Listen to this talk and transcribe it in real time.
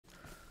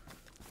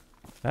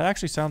That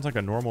actually sounds like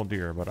a normal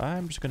deer, but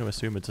I'm just going to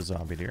assume it's a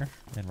zombie deer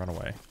and run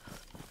away.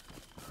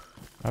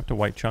 Up to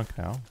white chunk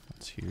now.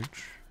 That's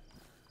huge.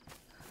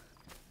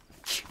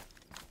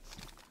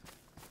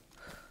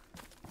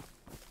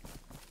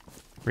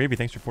 Gravy,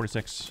 thanks for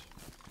 46.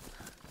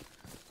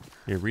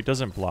 Yeah, Reid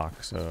doesn't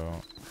block,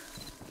 so...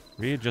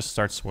 Reid just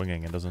starts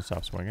swinging and doesn't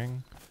stop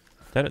swinging.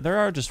 There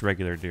are just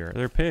regular deer.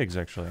 They're pigs,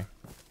 actually.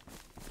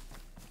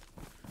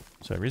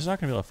 So Reid's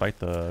not going to be able to fight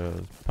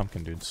the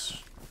pumpkin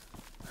dudes.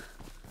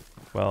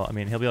 Well, I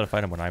mean, he'll be able to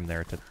fight him when I'm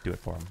there to do it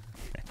for him.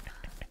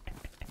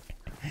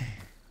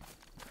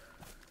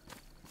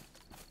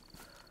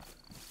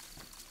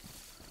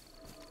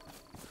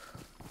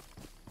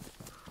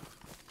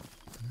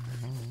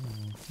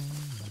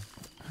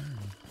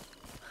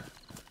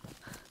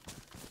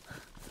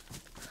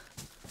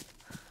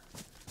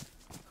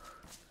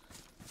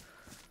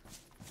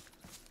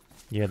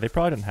 Yeah, they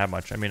probably didn't have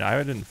much. I mean, I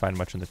didn't find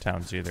much in the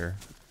towns either.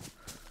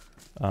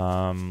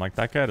 Like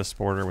that guy had a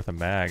sporter with a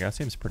mag. That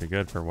seems pretty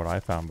good for what I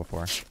found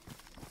before.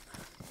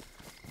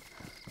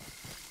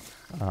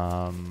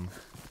 One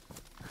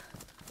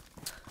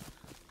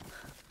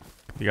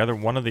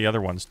of the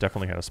other ones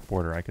definitely had a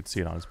sporter. I could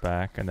see it on his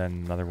back, and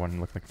then another one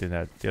looked like they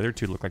had. The other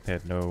two looked like they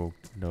had no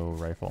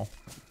rifle.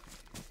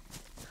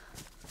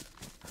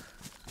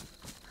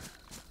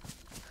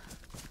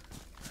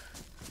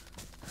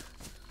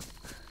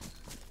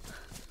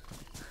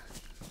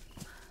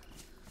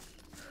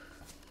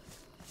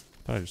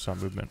 I just saw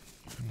movement.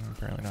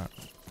 Apparently not.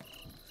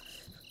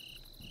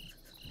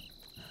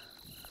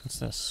 What's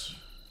this?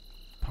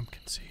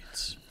 Pumpkin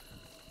seeds.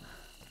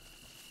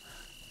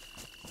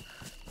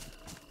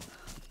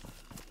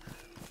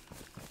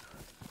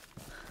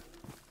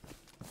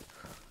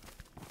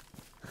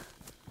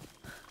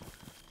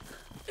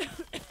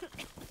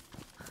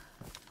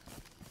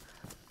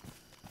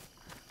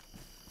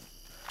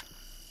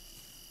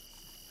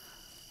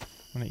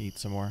 I'm gonna eat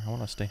some more. I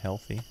want to stay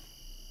healthy.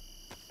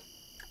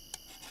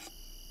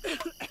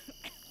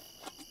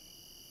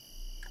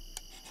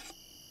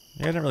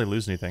 Yeah, I didn't really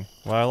lose anything.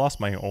 Well, I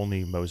lost my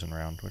only Mosin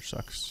round, which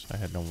sucks.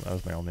 That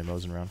was my only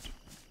Mosin round.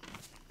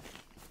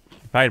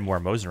 If I had more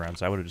Mosin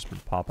rounds, I would have just been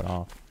popping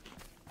off.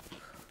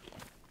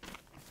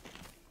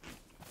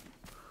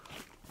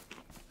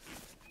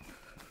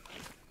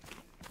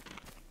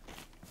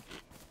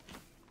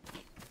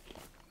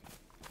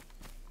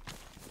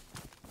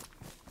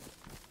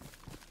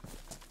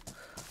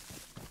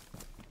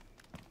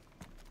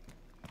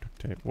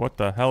 What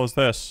the hell is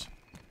this?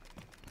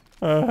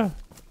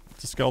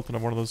 It's a skeleton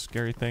of one of those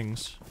scary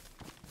things.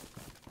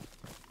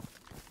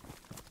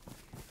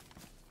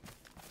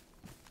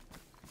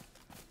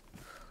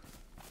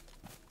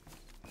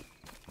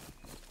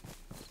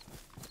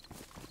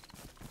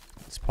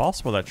 It's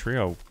possible that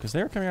trio, because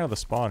they were coming out of the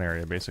spawn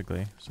area,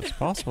 basically. So it's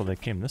possible they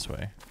came this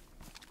way.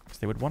 Because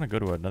they would want to go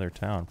to another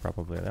town,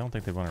 probably. I don't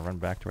think they'd want to run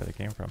back to where they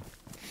came from.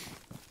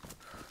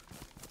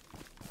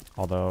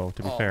 Although,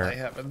 to be fair, my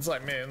heavens,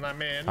 I'm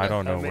in. I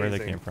don't know where they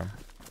came from.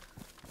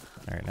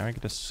 Alright, now I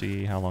get to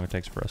see how long it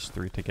takes for us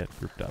three to get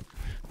grouped up.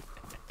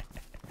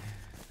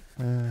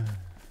 This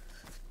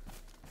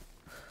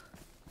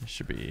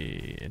should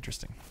be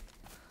interesting.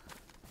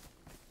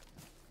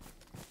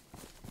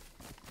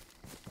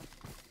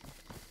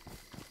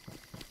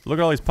 Look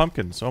at all these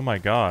pumpkins. Oh my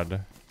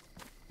god.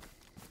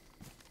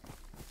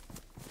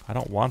 I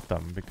don't want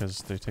them because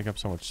they take up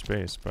so much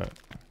space, but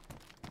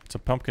it's a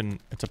pumpkin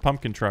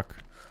truck.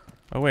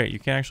 Oh wait, you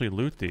can't actually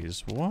loot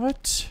these.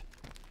 What?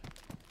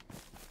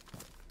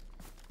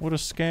 What a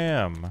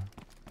scam.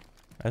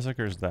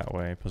 Esseker's that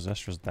way,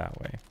 Possessor's that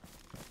way.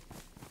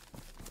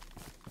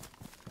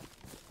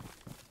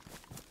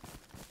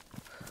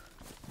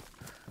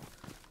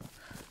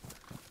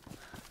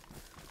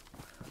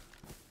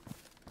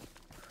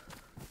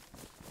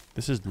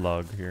 This is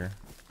lug here.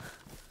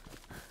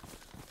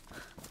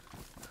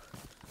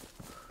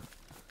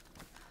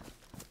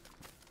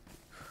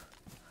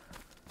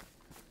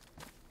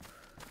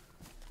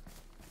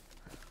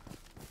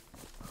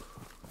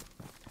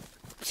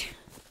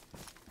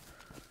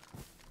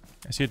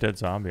 I see a dead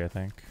zombie, I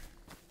think.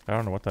 I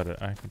don't know what that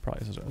is. I can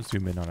probably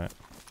zoom in on it.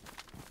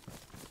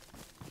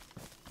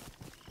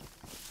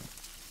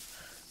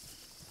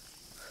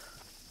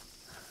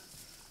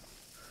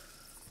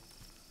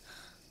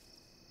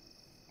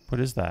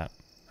 What is that?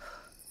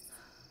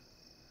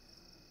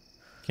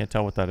 Can't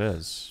tell what that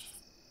is.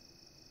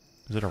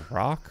 Is it a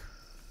rock?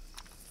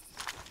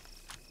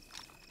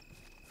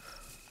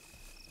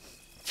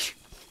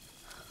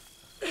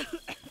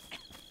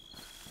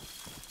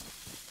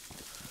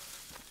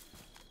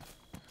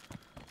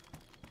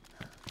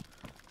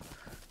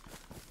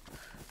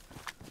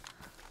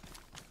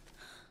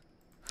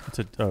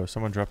 Oh,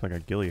 someone dropped like a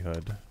ghillie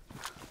hood.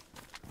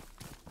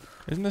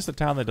 Isn't this a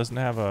town that doesn't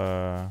have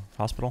a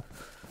hospital?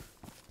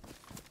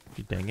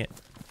 You dang it.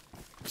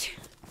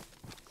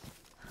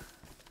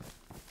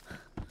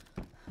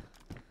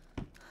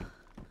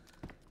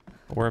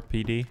 Or a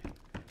PD?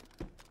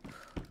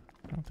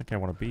 I don't think I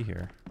want to be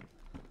here.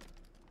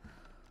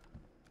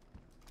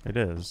 It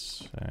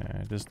is.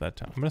 It is that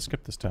town. I'm gonna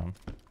skip this town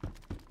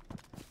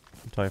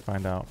until I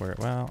find out where.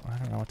 Well, I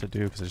don't know what to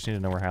do because I just need to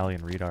know where Hallie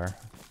and Reid are.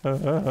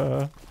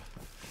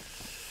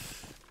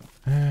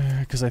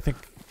 Because I think,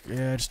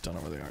 yeah, I just don't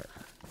know where they are.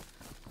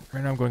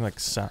 Right now I'm going like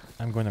south.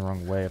 I'm going the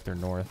wrong way if they're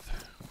north.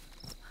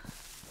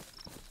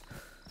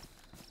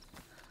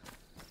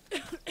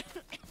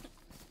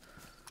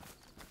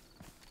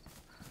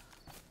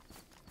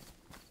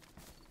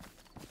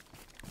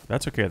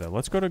 That's okay though.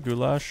 Let's go to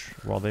Goulash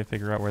while they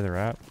figure out where they're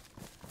at.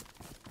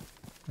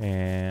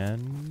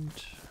 And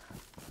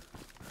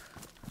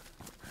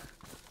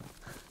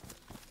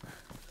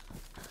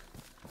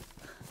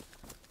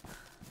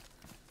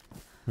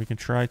we can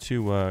try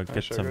to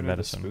get some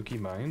medicine. Spooky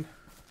mine.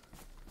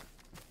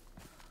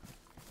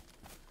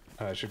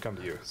 I should come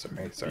to you.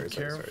 Sorry.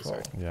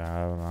 Yeah,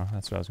 I don't know.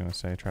 That's what I was gonna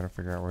say. Try to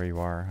figure out where you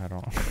are. I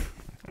don't.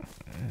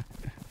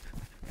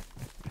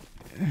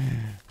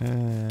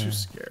 Too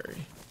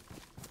scary.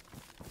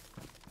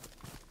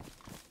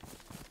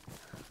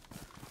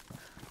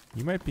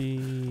 You might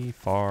be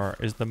far.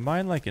 Is the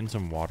mine like in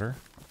some water?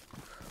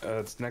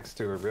 It's next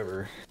to a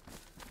river.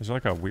 Is there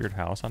like a weird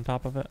house on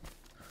top of it?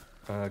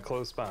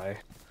 Close by.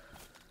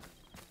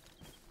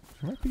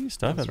 There might be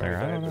stuff in there.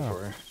 I don't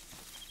know.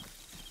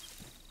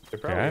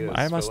 Yeah,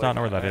 I must not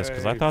know where that is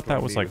because I thought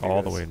that was like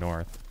all the way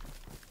north.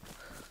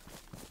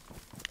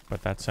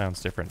 But that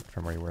sounds different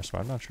from where you were, so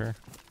I'm not sure.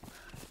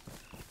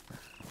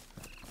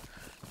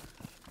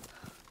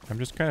 I'm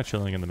just kind of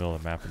chilling in the middle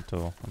of the map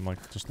until I'm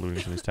like just looting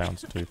through these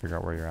towns until you figure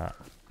out where you're at.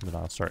 And then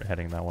I'll start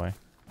heading that way.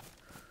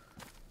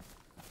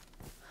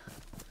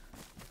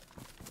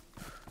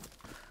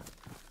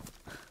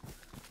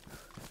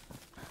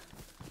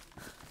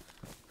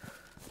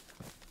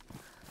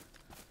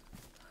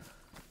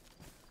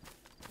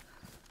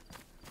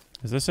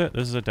 Is this it?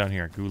 This is it down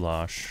here.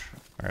 Goulash.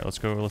 Alright, let's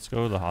go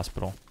to the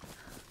hospital.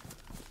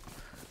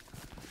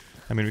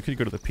 I mean, we could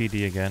go to the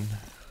PD again.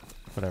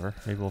 Whatever.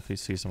 Maybe we'll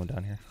see someone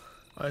down here.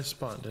 I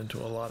spawned into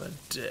a lot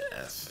of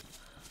death.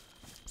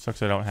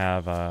 Sucks I don't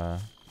have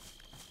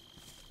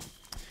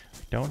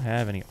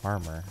any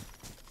armor.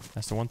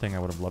 That's the one thing I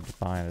would have loved to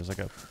find. There's like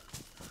a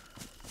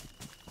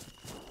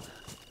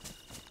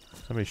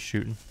somebody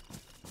shooting.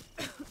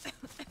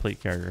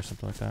 Plate carrier or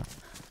something like that.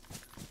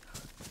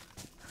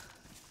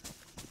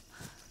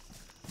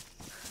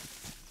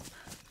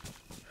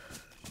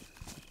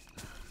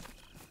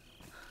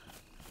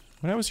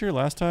 When I was here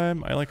last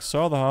time, I like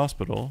saw the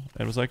hospital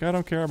and was like, I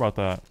don't care about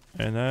that.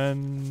 And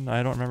then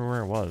I don't remember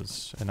where it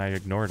was, and I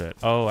ignored it.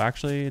 Oh,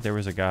 actually, there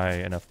was a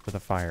guy with a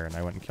fire, and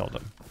I went and killed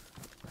him.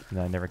 And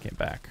then I never came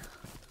back.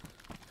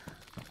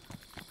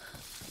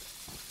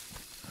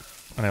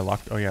 And I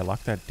locked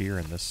that deer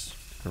in this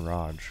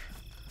garage.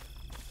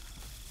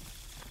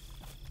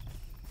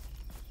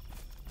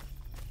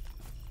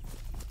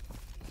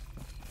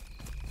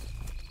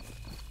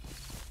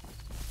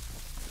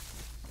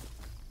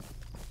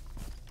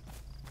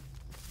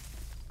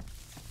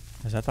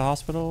 Is that the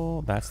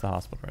hospital? That's the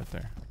hospital right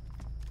there.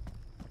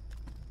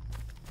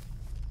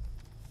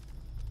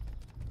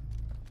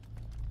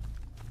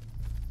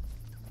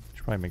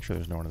 Should probably make sure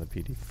there's no one in the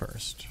PD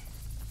first.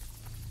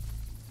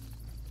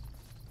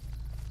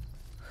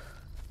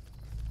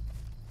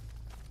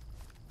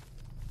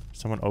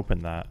 Someone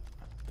opened that.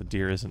 The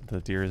deer isn't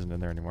in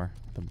there anymore.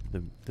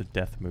 The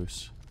death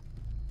moose.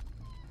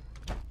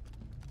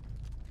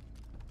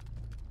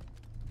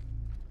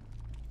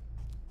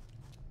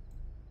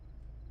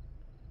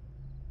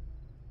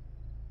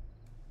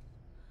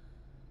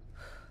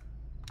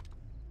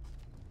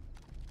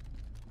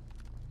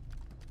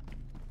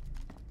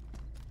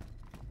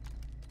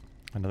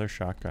 Another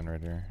shotgun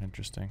right here.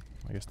 Interesting.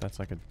 I guess that's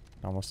like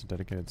almost a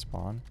dedicated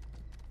spawn.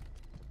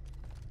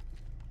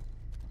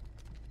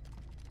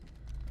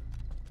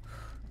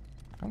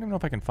 I don't even know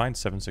if I can find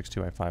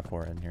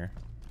 7.62i54 in here.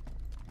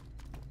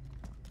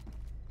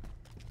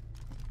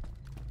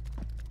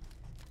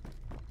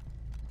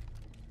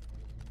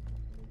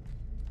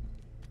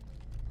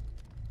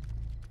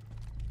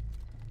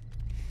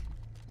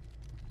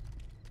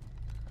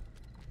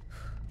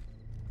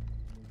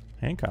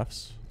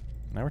 Handcuffs.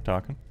 Now we're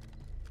talking.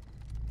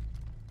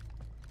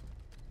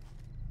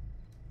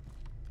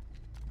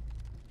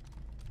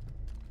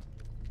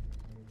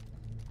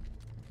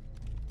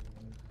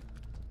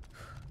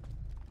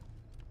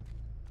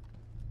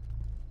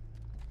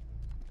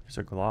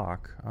 There's a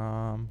Glock.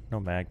 No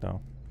mag though.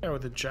 Yeah,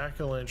 with the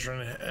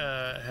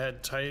jack-o'-lantern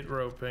head tight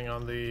roping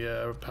on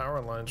the power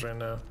lines right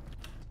now.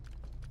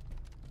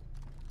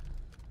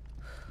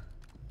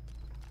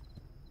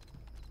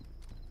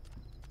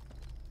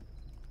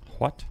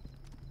 What?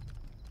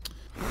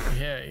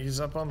 Yeah,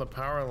 he's up on the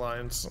power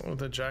lines with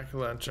the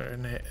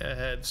jack-o'-lantern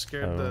head.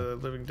 Scared the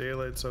living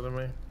daylights out of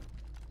me.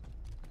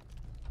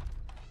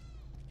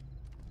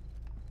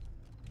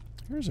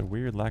 There's a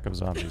weird lack of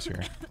zombies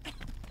here.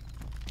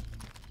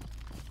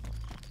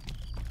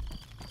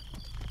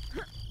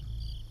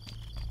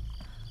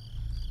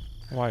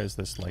 Why is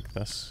this like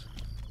this?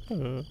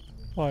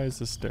 Why is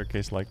this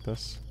staircase like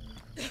this?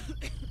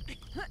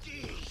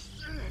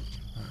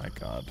 my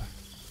god.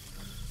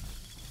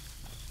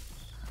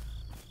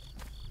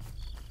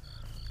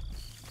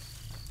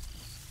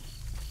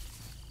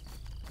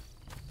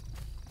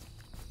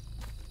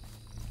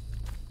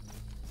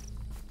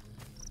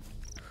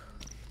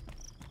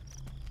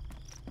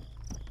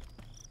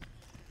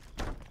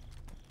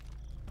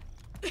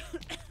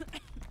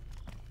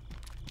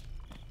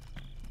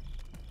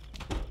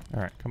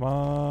 Alright, come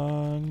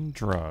on.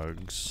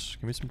 Drugs.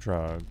 Give me some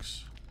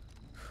drugs.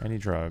 Any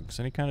drugs.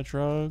 Any kind of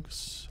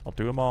drugs. I'll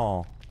do them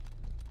all.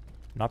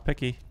 Not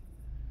picky.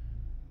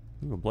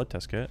 Ooh, a blood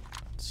test kit.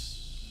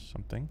 That's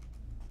something.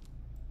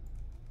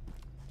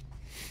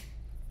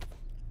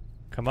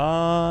 Come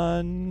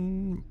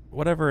on.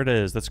 Whatever it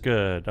is, that's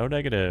good. O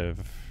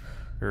negative.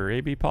 Or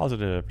AB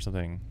positive or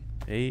something.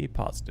 A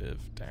positive.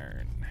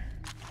 Darn.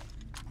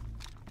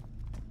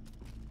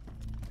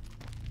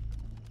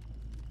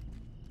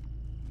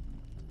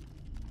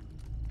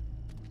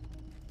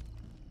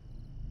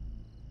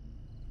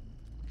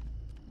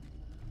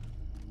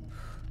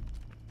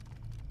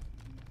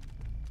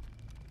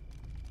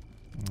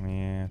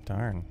 Yeah,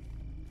 darn.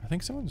 I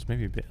think someone's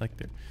maybe a bit like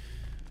there.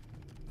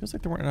 Feels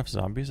like there weren't enough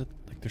zombies.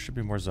 Like there should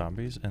be more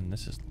zombies, and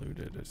this is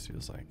looted. It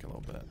feels like a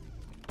little bit.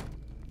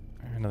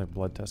 Another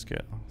blood test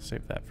kit. I'll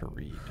save that for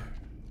Reid.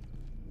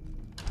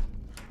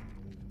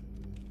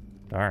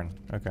 Darn.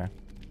 Okay.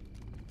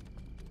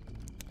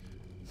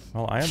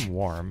 Well, I am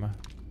warm,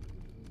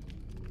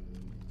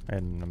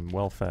 and I'm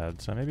well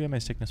fed, so maybe my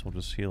sickness will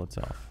just heal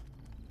itself.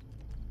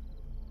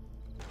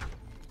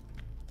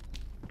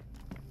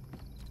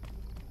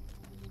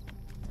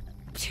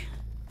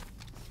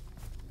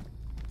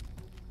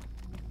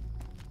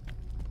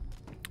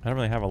 I don't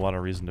really have a lot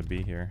of reason to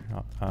be here,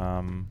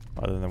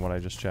 other than what I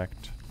just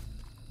checked.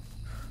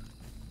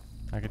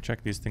 I could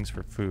check these things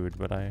for food,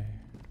 but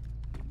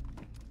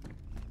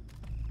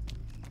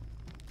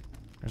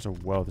there's a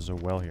well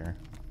here.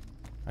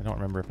 I don't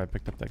remember if I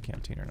picked up that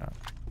canteen or not.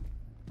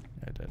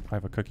 Yeah, I did. I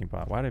have a cooking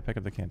pot. Why did I pick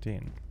up the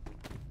canteen?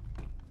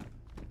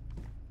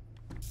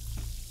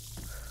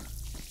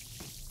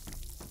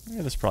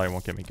 Yeah, this probably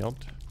won't get me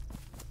killed.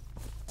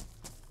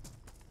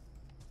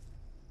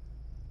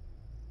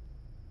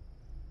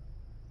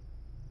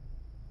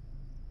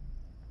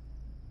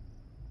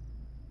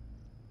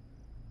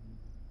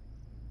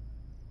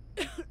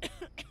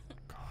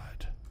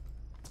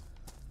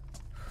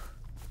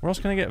 Where else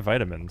can I get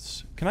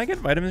vitamins? Can I get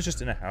vitamins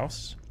just in a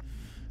house?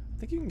 I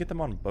think you can get them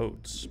on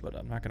boats, but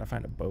I'm not going to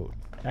find a boat.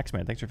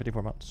 Axeman, thanks for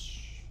 54 months.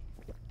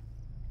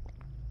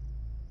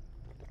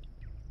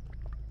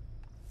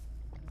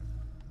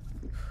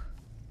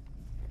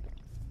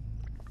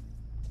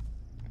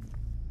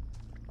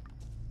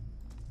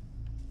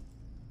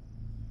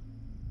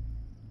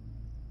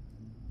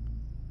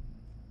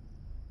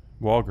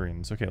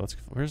 Walgreens. Okay, let's.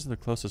 Where's the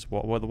closest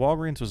Well, the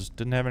Walgreens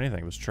didn't have anything.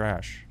 It was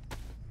trash.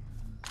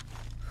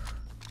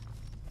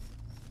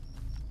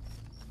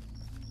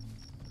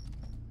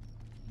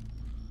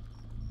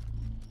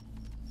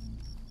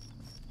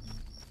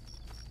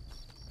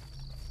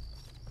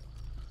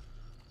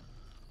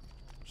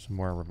 Some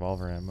more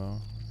revolver ammo.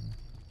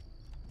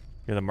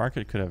 Yeah, the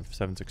market could have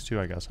 7.62,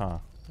 I guess, huh?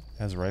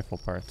 It has rifle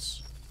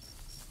parts.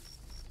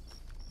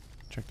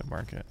 Check the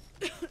market.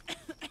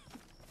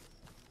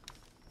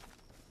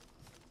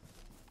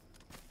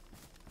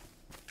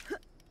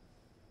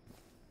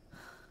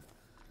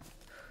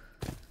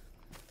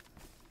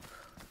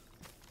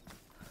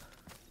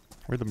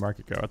 Where'd the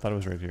market go? I thought it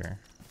was right here.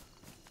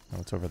 Oh,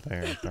 it's over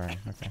there. Darn.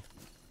 Okay.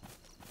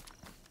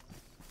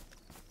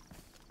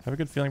 I have a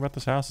good feeling about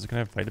this house. It's gonna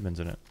have vitamins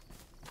in it.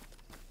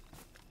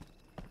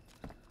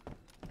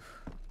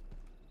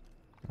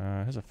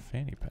 It has a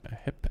fanny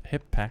pack,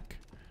 hip pack.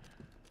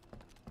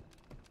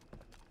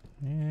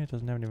 Yeah, it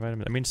doesn't have any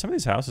vitamins. I mean, some of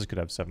these houses could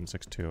have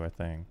 7.62, I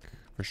think,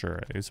 for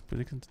sure.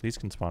 These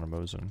can spawn a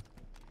Mosin.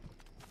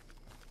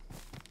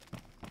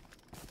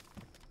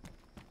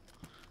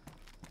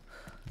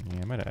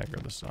 Yeah, I might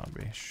aggro this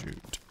zombie.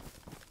 Shoot.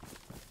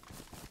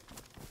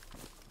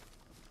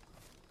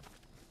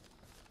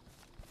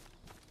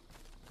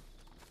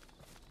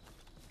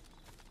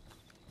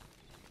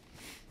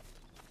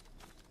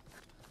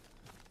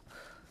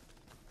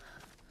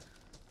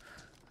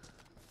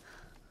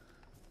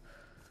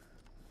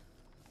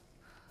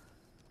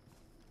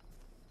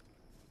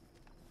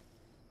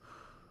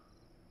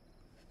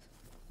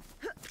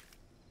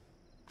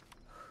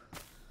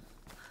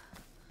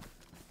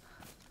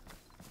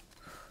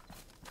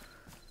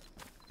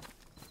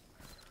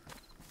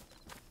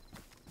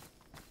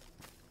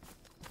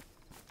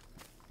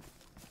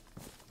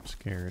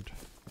 Scared.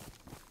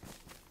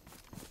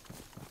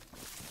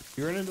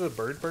 You run into the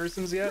bird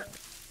persons yet?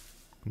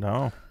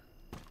 No.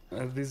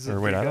 These Or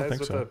are wait, the I don't guys think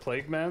with so. the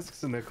plague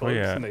masks and the cloaks,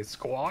 yeah. and they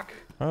squawk.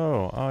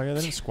 Oh, yeah,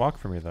 they didn't squawk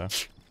for me though.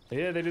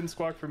 Yeah, they didn't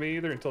squawk for me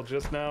either until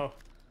just now.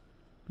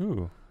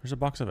 Ooh, there's a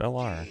box of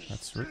LR.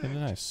 That's really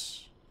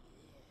nice.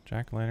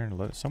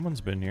 Jack-o'-lantern. Someone's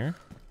been here.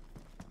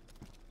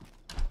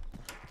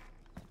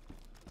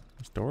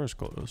 This door is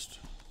closed.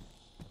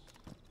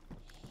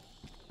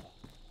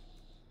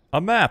 A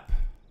map.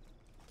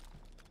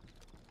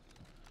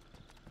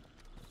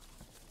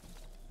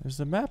 Is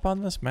the map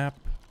on this map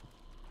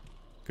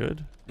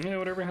good? Yeah,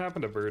 whatever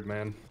happened to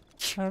Birdman?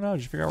 I don't know.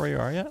 Did you figure out where you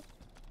are yet?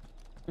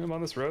 I'm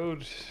on this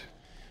road.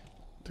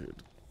 Dude.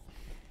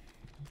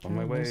 On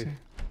my way.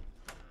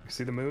 You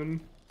see the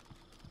moon?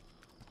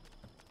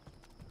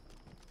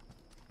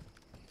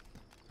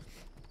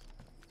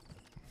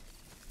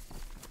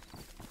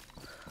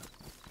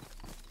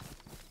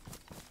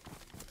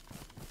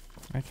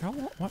 Like, how,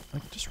 what?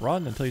 Like, just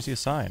run until you see a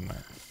sign.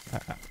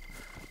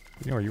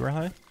 You know where you were,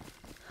 Hi?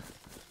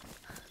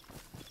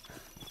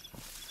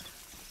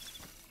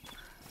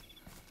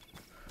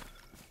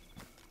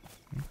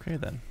 Okay,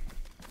 then.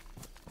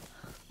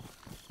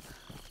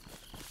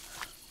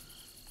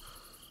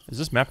 Is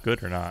this map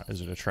good or not?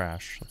 Is it a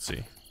trash? Let's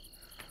see.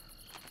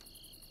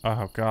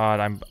 Oh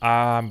god,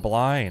 I'm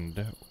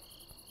blind.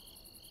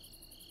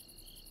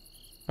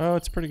 Oh,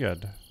 it's pretty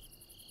good.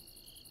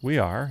 We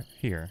are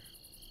here.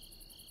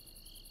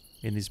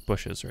 In these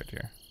bushes right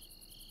here.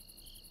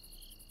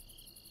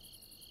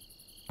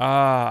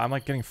 Ah, I'm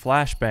like getting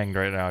flashbanged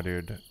right now,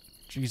 dude.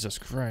 Jesus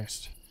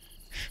Christ.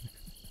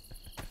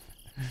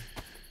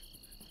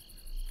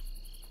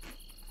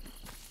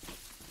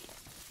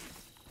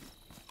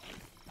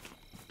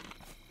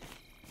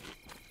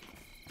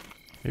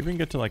 Maybe we can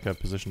get to like a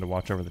position to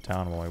watch over the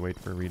town while I wait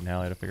for Reid and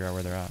Hallie to figure out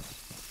where they're at.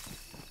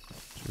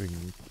 So we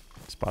can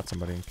spot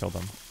somebody and kill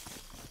them.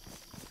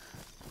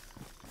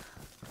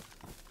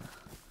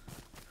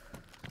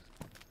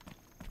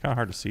 It's kind of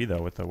hard to see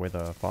though with the way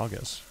the fog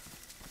is.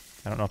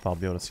 I don't know if I'll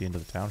be able to see into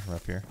the town from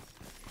up here.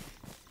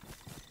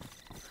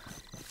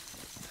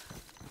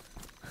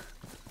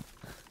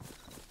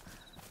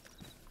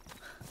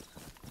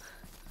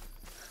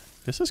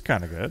 This is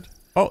kind of good.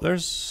 Oh,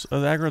 there's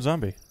an aggro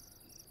zombie.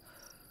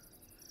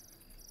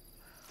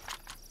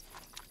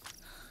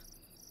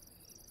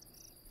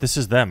 This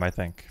is them, I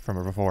think,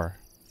 from before.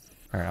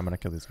 Alright, I'm gonna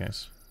kill these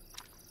guys.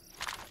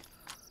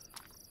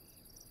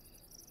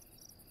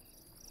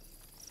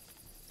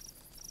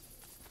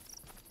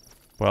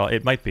 Well,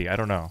 it might be. I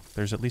don't know.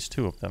 There's at least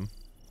 2 of them.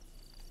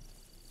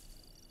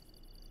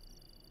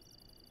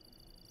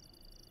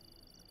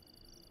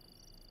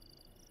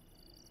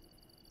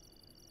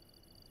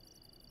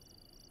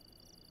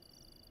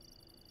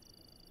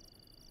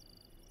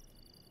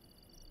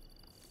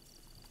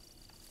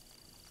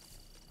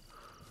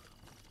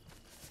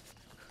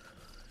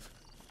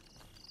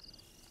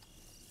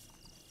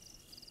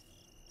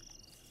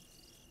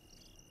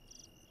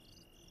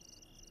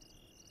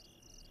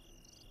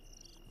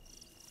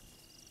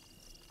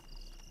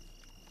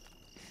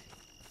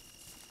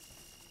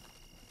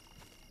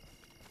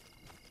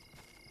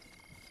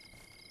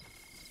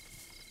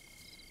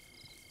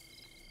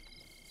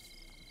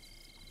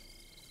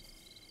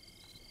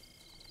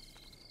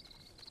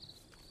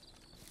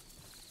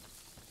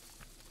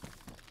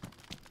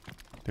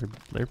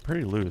 They're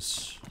pretty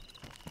loose.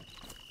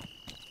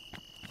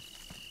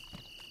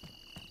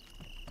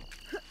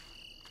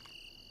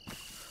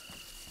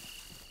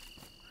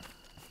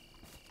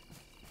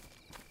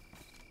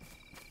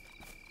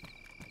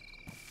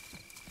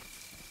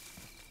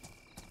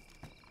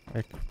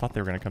 I thought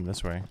they were gonna come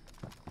this way.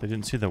 They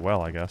didn't see the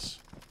well, I guess.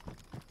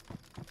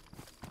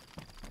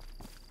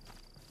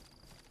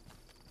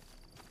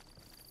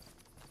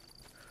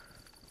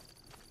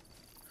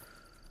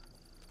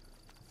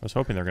 I was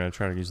hoping they were going to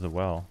try to use the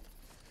well.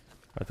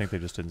 I think they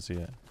just didn't see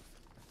it.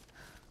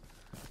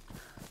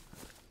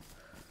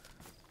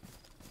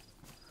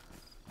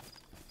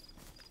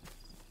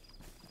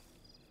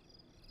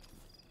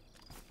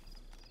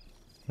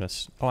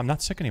 Yes. Oh, I'm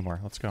not sick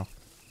anymore. Let's go.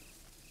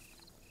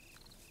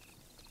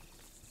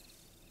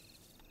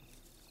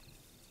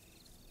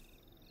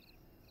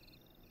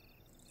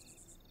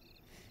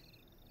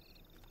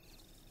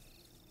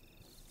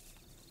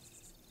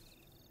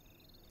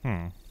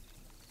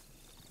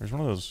 There's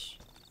one of those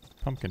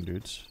pumpkin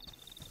dudes.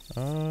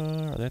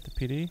 Are they at the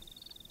PD?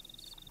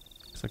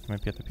 Looks like they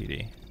might be at the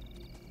PD.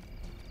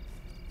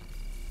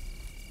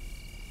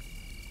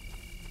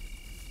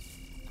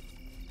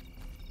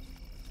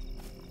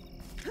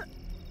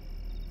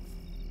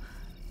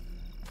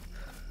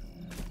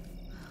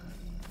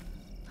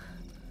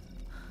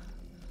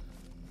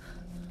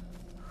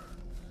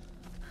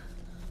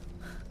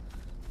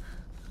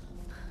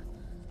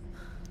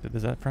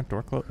 Is that front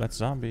door closed? That's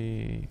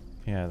zombie.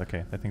 Yeah,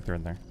 okay. I think they're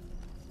in there.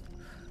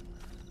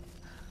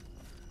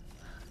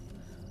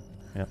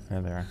 Yep,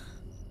 there they are.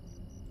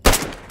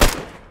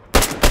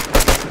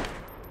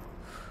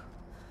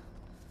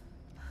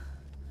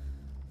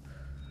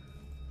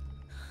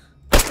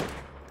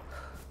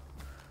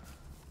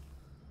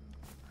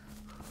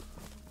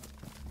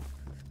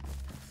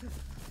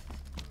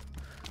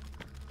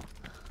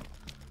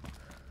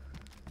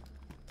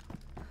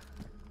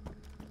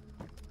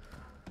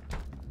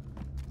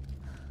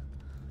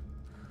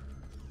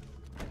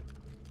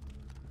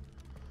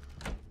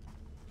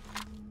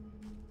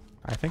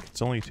 I think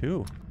it's only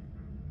 2.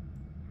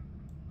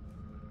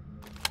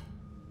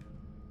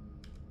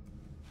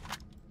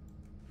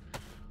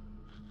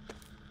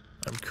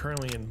 I'm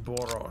currently in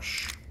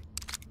Borosh.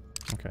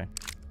 Okay.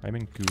 I'm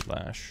in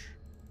Goulash.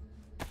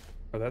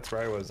 Oh, that's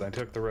where I was. I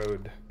took the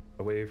road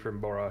away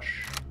from Borosh.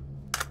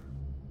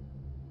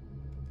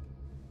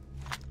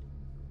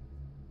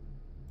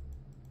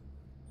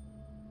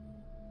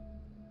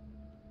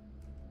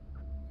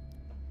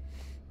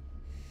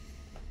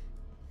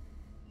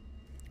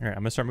 Alright,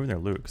 I'm gonna start moving their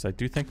loot, because I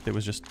do think there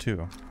was just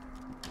 2.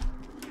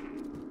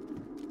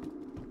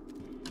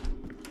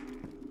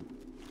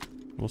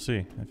 We'll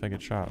see if I get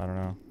shot. I don't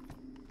know.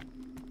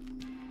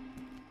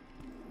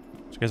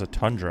 This guy's a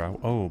tundra.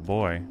 Oh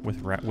boy,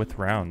 with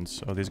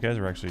rounds. Oh, these guys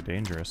are actually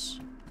dangerous.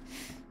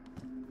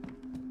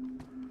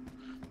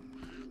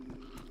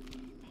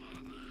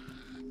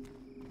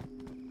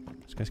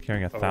 This guy's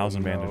carrying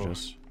 1,000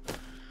 bandages.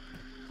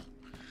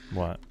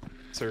 What?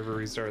 Server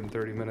restart in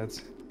 30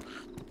 minutes.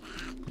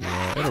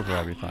 Yeah, it'll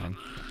probably be fine.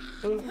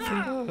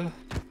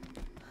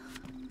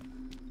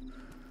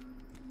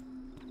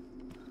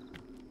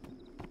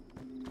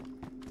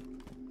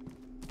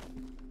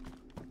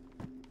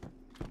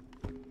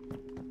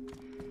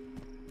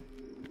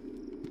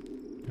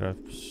 Got a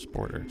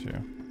sporter too.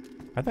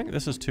 I think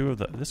this is 2 of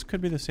the. This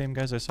could be the same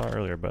guys I saw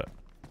earlier, but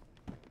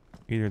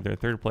either their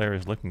third player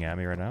is looking at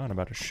me right now and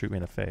about to shoot me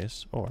in the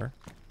face, or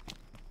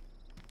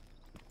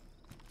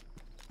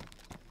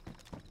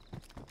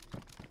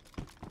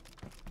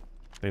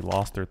they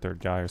lost their third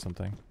guy or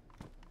something.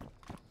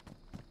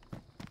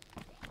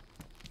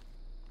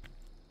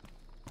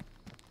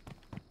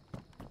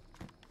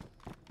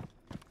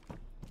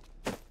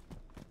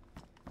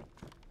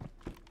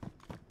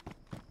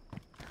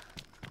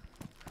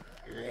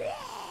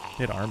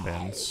 Hit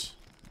armbands.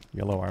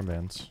 Yellow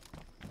armbands.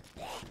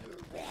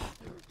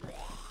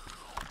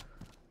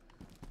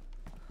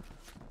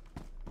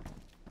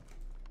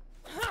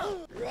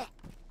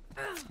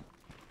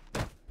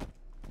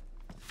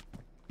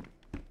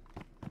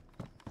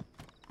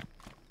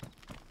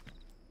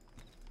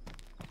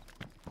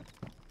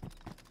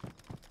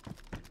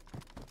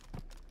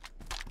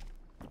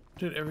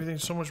 Dude,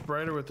 everything's so much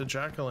brighter with the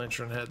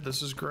jack-o'-lantern head.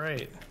 This is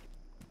great.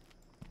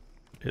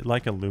 It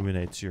like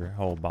illuminates your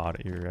whole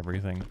body, your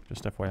everything.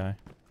 Just FYI.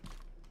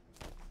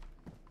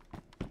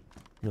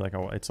 You're like,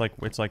 oh, it's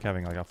like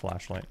having like a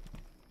flashlight.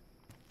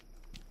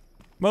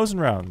 Mosin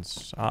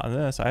rounds. On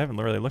this, I haven't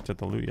really looked at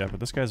the loot yet,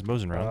 but this guy's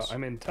Mosin rounds.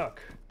 I'm in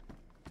Tuck.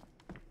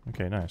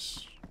 Okay,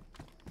 nice.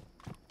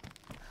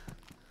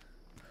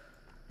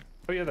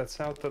 Oh yeah, that's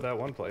south of that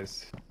one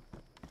place.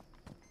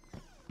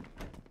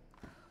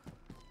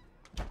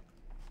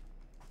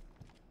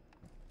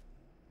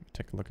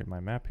 Take a look at my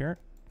map here.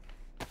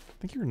 I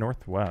think you're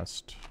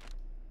northwest.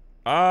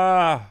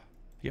 Ah!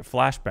 You get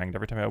flashbanged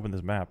every time I open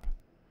this map.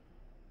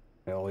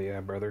 Hell yeah,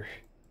 brother.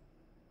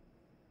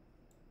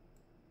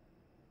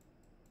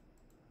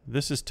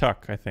 This is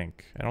Tuck, I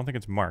think. I don't think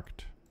it's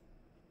marked.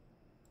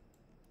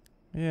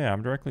 Yeah,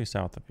 I'm directly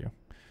south of you.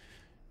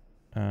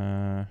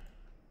 So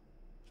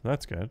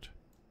that's good.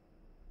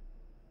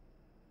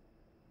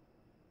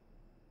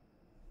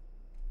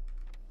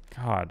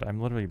 God,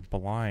 I'm literally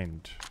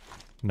blind.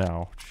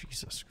 No,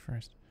 Jesus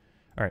Christ.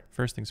 Alright,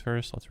 first things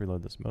first, let's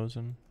reload this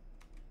Mosin.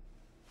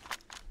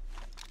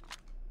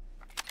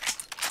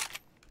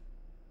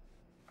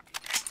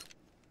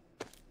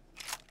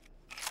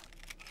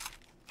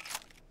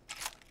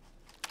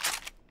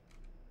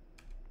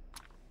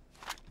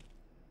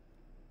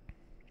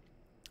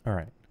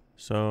 Alright,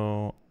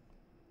 so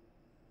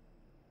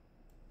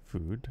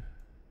food.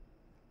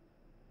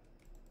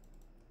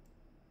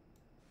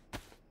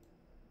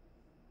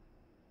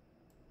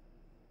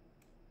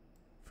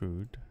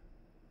 Food.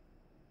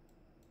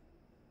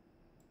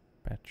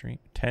 Battery.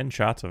 10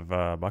 shots of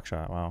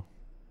buckshot. Wow.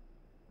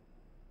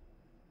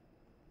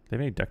 They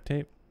have any duct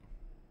tape?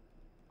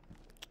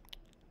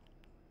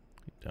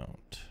 We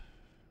don't.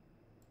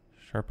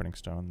 Sharpening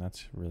stone.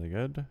 That's really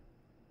good.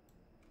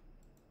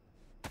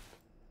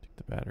 Take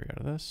the battery out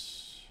of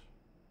this.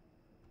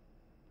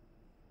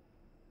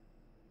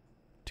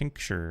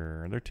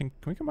 Tincture. Can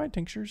we combine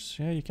tinctures?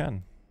 Yeah, you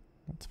can.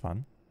 That's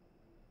fun.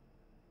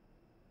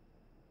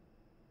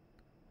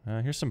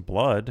 Here's some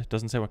blood.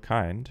 Doesn't say what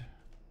kind.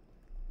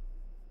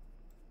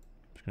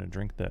 I'm just gonna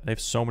drink that. They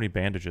have so many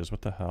bandages.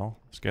 What the hell?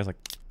 This guy's like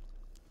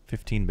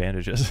 15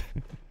 bandages.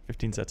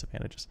 15 sets of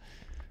bandages.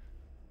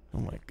 Oh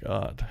my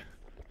god.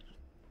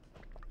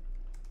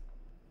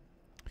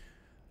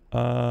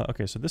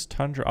 Okay, so this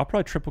Tundra, I'll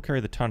probably triple carry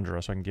the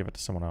Tundra so I can give it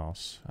to someone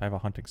else. I have a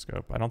hunting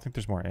scope. I don't think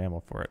there's more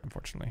ammo for it,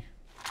 unfortunately.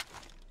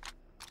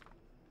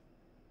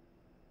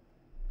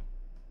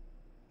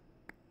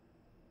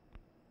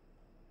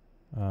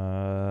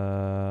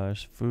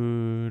 There's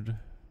food.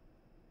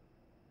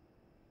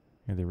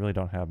 Yeah, they really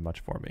don't have much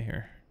for me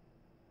here.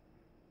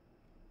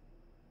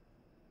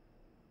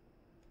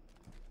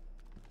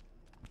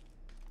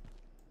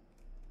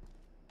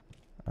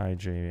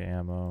 IJ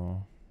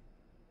ammo.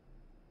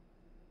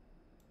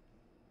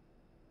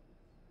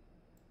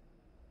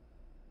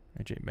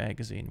 IJ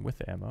magazine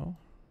with ammo.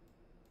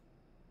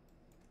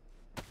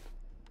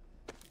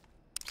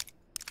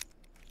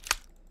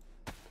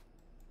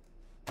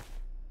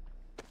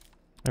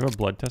 I have a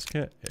blood test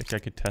kit. I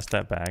could test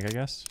that bag, I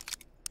guess.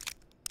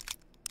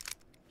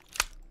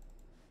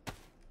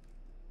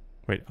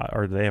 Wait,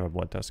 or do they have a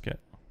blood test kit?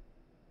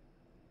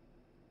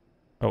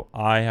 Oh,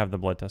 I have the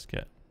blood test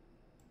kit.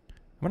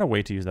 I'm gonna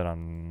wait to use that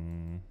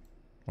on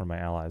one of my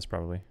allies,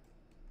 probably.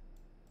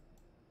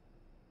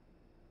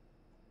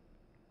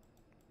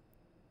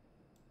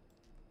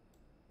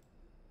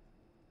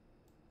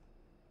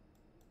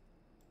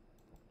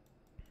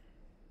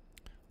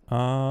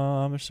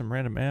 There's some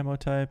random ammo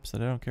types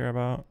that I don't care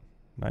about.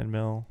 9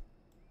 mil.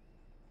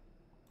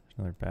 There's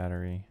another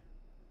battery.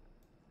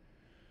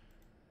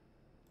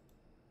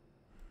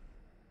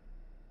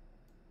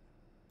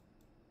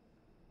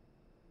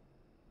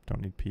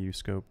 Don't need PU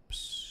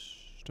scopes.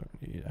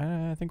 Don't need.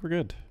 I think we're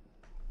good.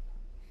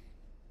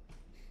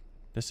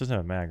 This doesn't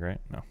have a mag,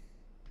 right? No.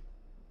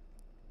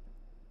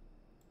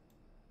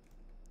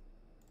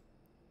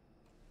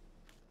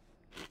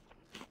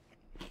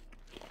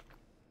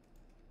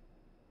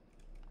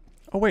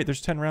 Oh wait,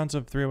 there's 10 rounds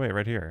of 308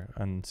 right here.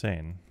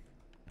 Insane.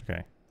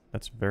 Okay,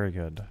 that's very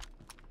good.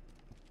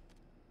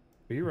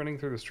 Are you running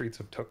through the streets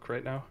of Tuk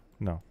right now?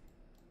 No.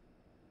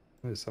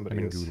 There's somebody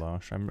I'm in is.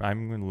 Goulash. I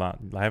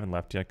haven't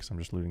left yet because I'm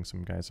just looting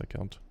some guys I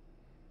killed.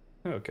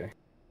 Oh, okay.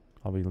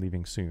 I'll be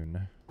leaving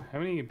soon. How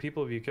many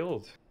people have you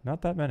killed?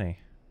 Not that many.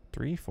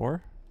 3,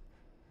 4.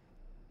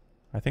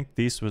 I think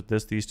these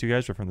two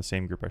guys were from the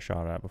same group I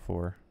shot at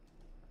before.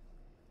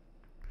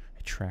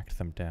 I tracked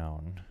them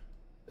down.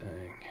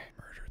 Dang.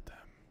 Murdered them.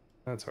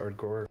 That's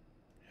hardcore.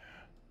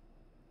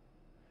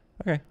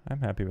 Yeah. Okay,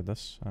 I'm happy with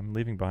this. I'm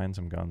leaving behind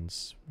some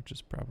guns, which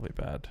is probably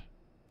bad.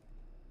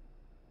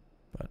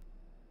 But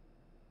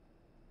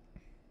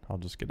I'll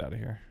just get out of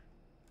here.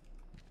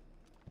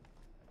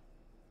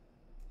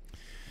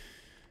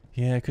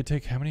 Yeah, it could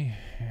take how many?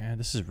 Yeah,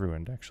 this is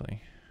ruined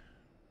actually.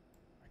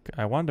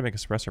 I wanted to make a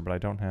suppressor, but I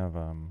don't have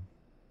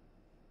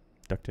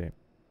duct tape.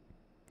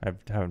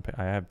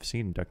 I have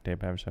seen duct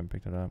tape. I just haven't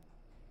picked it up.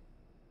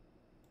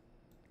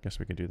 Guess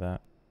we could do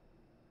that.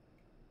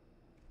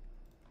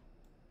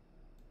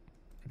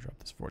 Drop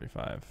this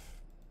 45.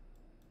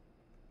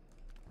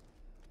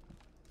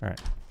 All right.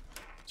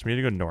 So we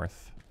need to go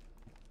north.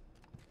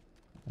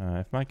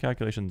 If my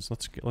calculations,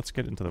 let's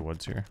get into the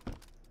woods here.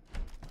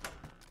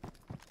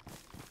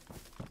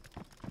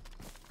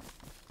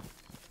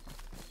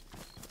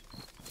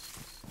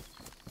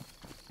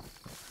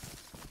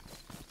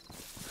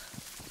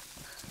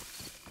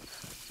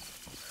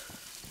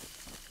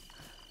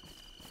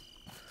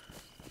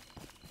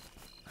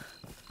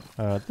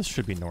 This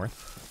should be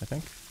north, I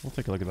think. We'll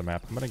take a look at the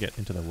map. I'm gonna get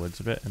into the woods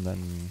a bit and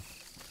then...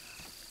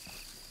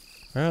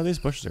 Well, these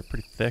bushes are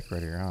pretty thick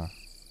right here, huh?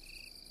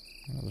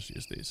 I'll just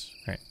use these.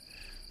 Alright.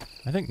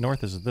 I think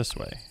north is this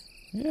way.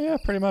 Yeah,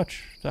 pretty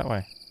much. That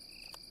way.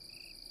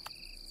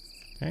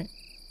 Okay.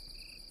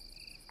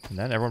 And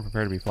then everyone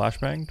prepare to be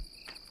flashbanged.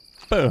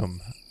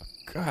 Boom! Oh,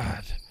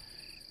 God.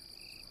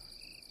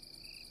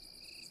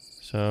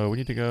 So we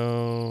need to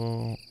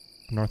go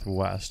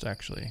northwest,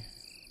 actually.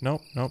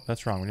 Nope, nope,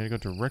 that's wrong. We need to go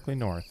directly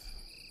north.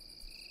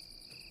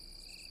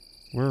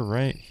 We're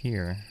right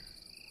here.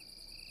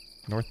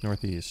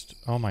 North-northeast.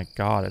 Oh my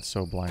God, it's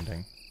so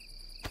blinding.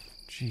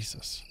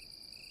 Jesus.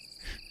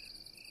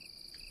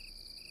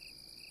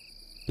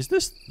 Is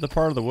this the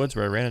part of the woods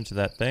where I ran into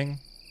that thing?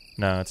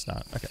 No, it's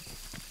not. Okay.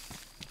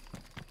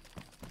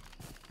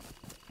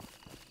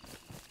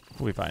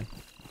 We'll be fine.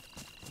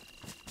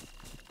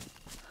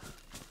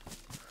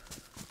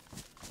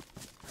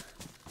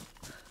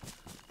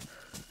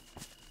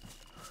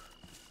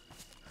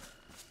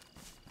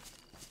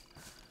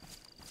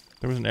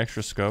 There was an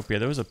extra scope. Yeah,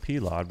 there was a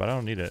P-Lod, but I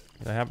don't need it.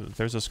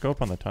 There's a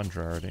scope on the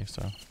Tundra already,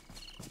 so.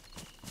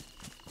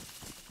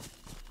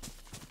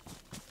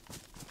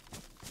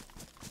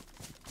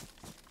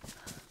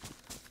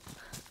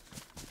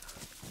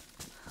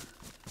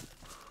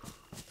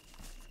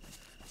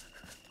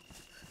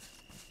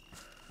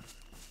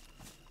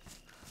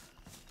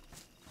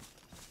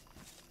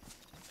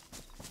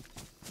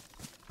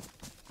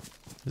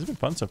 This has been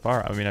fun so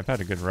far. I mean, I've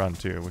had a good run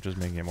too, which is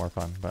making it more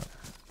fun, but.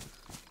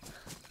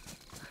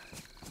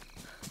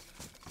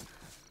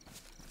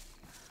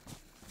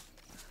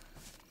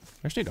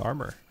 I just need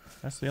armor.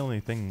 That's the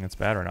only thing that's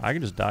bad right now. I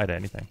can just die to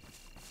anything.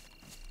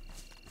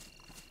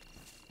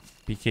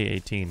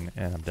 BK-18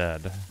 and I'm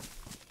dead.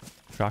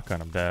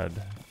 Shotgun, I'm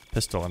dead.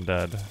 Pistol, I'm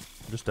dead.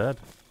 I'm just dead.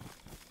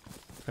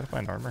 Gotta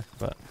find armor,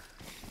 but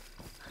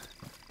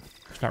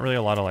there's not really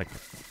a lot of like.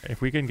 If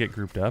we can get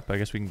grouped up, I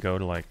guess we can go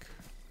to like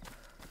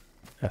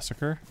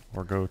Esseker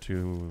or go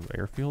to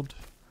airfield.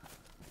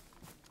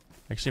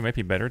 Actually, it might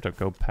be better to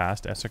go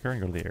past Esseker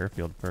and go to the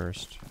airfield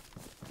first.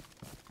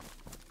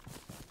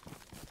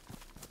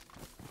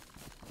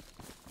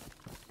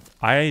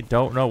 I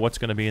don't know what's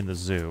going to be in the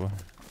zoo.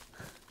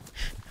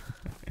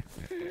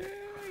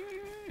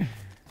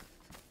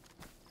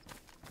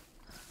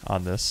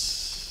 On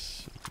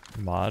this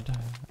mod.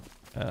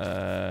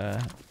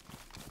 I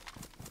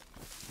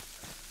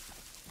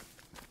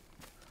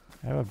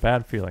have a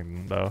bad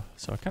feeling, though.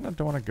 So I kind of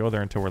don't want to go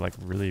there until we're, like,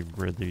 really,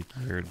 really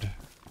geared.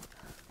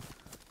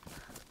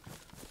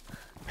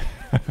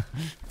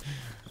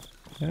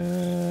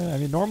 I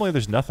mean, normally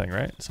there's nothing,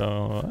 right?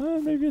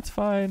 So maybe it's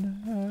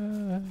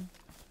fine.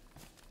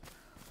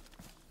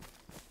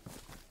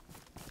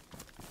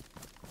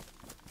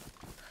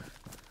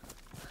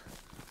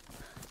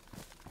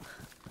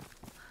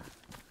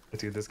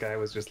 Dude, this guy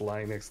was just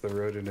lying next to the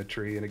road in a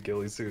tree in a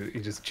ghillie suit. He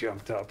just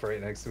jumped up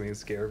right next to me and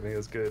scared me. It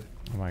was good.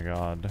 Oh my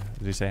god.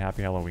 Did he say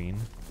Happy Halloween?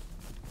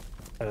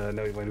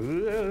 No, he went,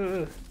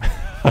 "Ugh."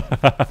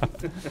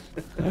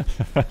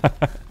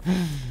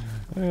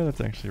 Yeah, that's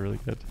actually really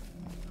good.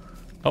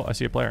 Oh, I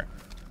see a player.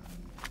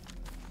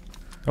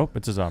 Oh,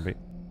 it's a zombie.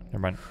 Never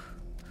mind.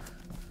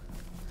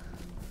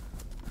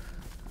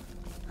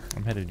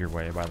 I'm headed your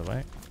way, by the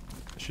way.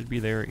 Should be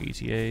there,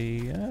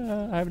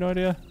 ETA. I have no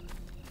idea.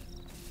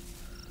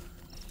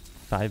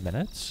 5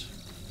 minutes?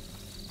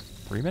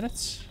 3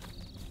 minutes?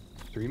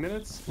 3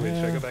 minutes? Wait,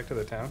 should I go back to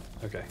the town?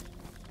 Okay.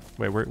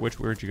 Wait,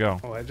 where'd you go?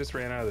 Oh, I just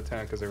ran out of the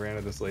town because I ran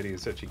into this lady who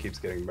said she keeps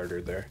getting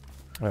murdered there.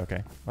 Oh,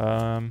 okay.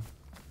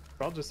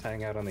 I'll just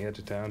hang out on the edge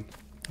of town.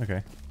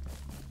 Okay.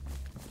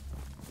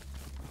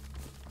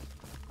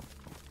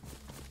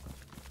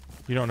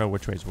 You don't know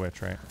which way's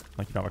which, right?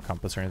 Like you don't have a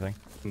compass or anything?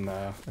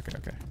 Nah. Okay,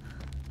 okay.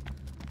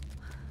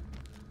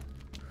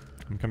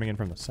 I'm coming in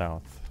from the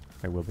south.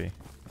 I will be.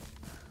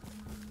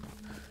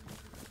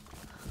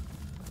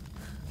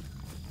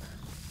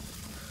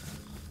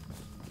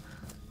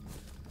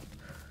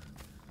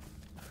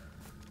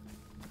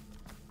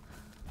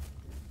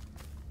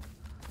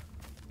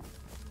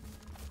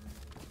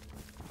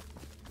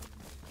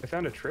 I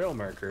found a trail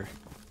marker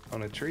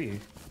on a tree.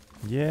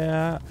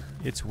 Yeah,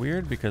 it's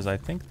weird because I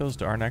think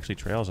those aren't actually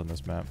trails on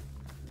this map.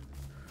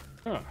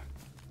 Huh.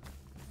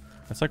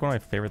 That's like one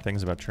of my favorite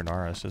things about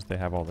Chernarus is they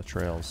have all the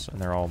trails and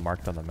they're all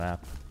marked on the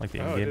map, like the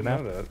in-game map.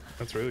 I didn't know that.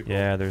 That's really cool.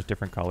 Yeah, there's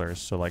different colors.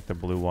 So like the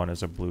blue one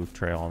is a blue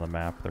trail on the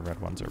map, the red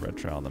one's a red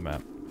trail on the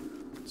map.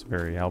 It's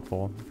very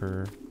helpful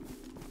for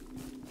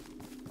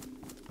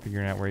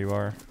figuring out where you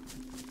are.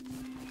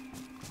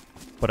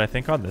 But I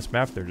think on this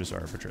map they're just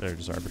arbitrary.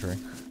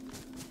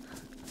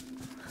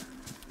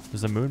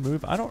 Does the moon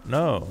move? I don't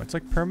know. It's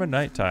like perma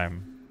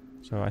nighttime,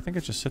 so I think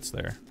it just sits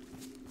there.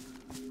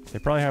 They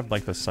probably have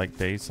like the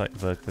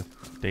the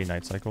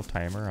day-night cycle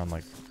timer on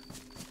like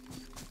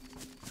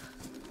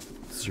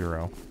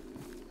 0.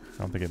 I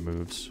don't think it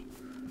moves.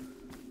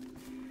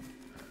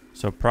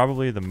 So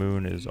probably the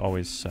moon is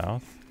always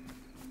south.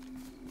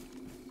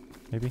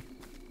 Maybe.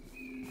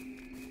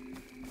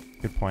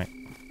 Good point.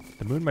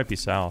 The moon might be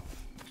south.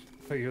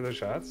 Oh, you hear those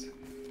shots?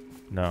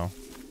 No.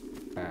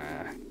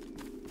 Ah.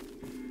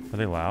 Are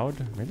they loud?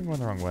 Maybe I'm going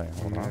the wrong way.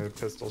 Hold on.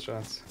 Pistol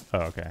shots. Oh,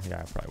 okay. Yeah,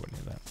 I probably wouldn't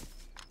hear that.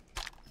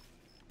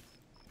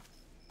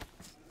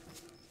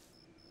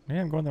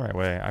 Yeah, I'm going the right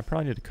way. I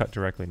probably need to cut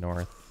directly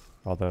north.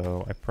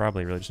 Although, I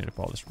probably really just need to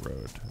follow this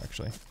road,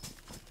 actually.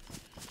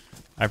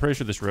 I'm pretty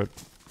sure this road...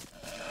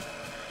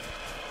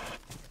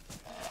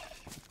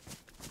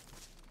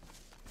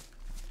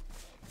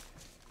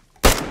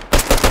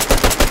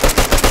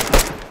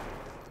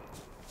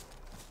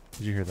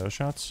 Did you hear those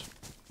shots?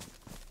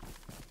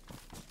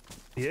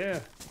 Yeah.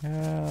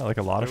 Yeah, like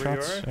a lot of There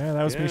you shots. are? Yeah,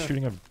 that was me Yeah.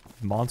 shooting a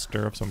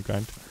monster of some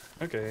kind.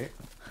 Okay.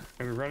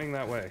 I'm running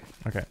that way.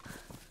 Okay.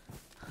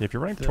 If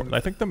you're running toward... I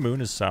think the moon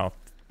is south.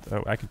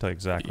 Oh, I can tell you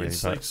exactly.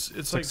 It's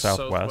but like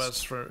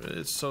southwest.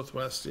 It's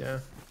southwest, yeah.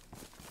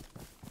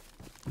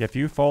 Yeah, if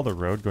you follow the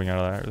road going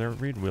out of there,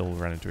 Reid will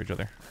run into each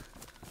other.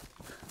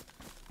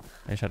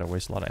 I just had to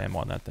waste a lot of ammo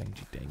on that thing.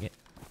 Gee, dang it.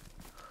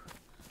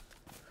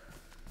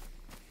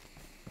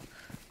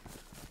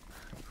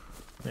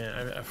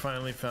 Yeah, I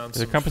finally found The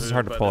some compass food, is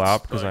hard to but pull it's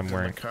out because bugged I'm in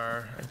wearing... the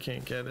car. I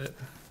can't get it.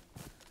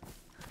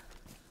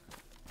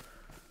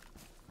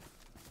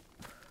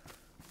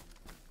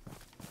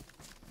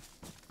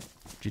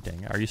 Gee,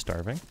 dang it. Are you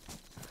starving?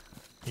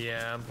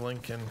 Yeah, I'm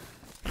blinking.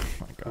 Oh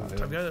my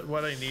god. I've got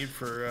what I need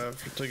for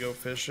to go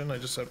fishing. I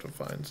just have to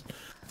find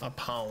a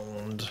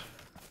pound.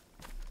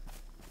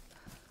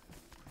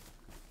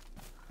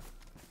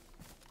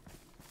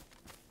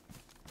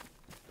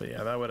 But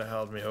yeah, that would have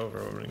held me over.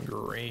 It would have been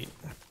great.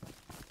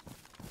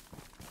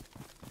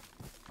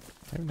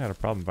 I haven't had a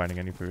problem finding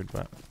any food,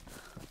 but...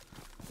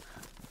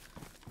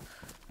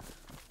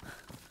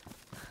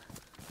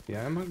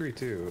 Yeah, I'm hungry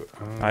too.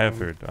 I have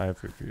food. I have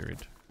food for you, Reid.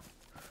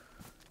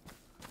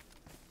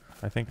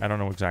 I don't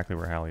know exactly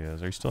where Hallie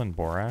is. Are you still in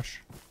Borash?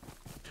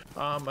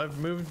 I've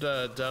moved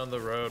down the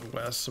road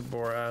west of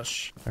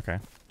Borash. Okay.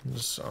 I'm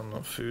just on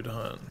a food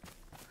hunt.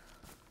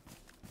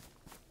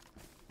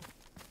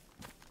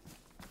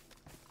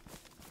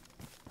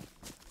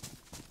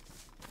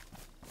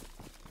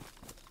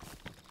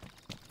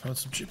 Found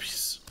some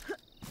chippies.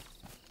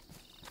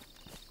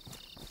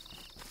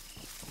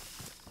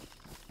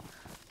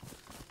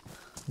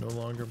 No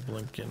longer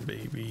blinking,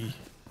 baby.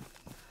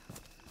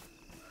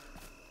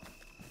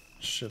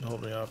 Should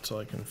hold me off till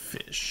I can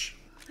fish.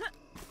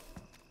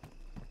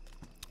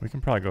 We can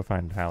probably go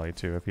find Hallie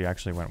too. If he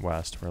actually went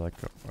west, we're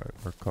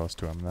close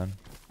to him then.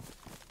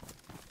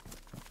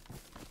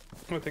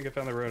 I think I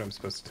found the road I'm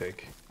supposed to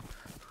take.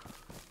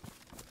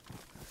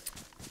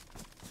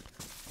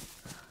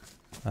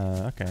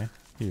 Okay.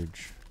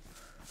 Huge.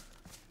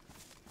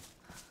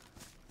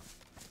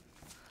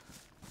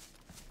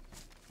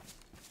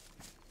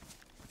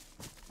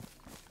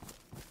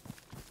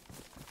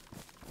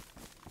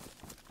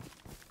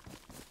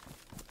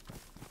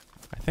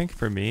 I think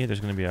for me,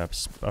 there's going to be a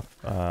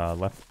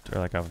left, or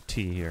like a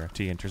T here,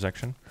 T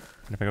intersection.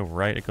 And if I go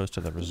right, it goes to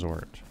the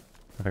resort.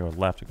 If I go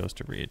left, it goes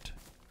to Reid.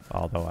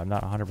 Although I'm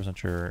not 100%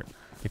 sure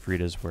if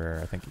Reid is where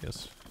I think he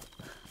is.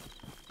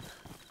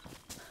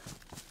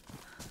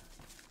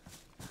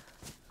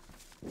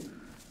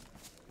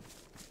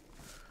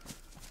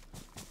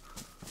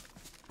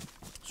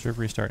 Serve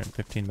restart in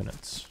 15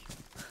 minutes.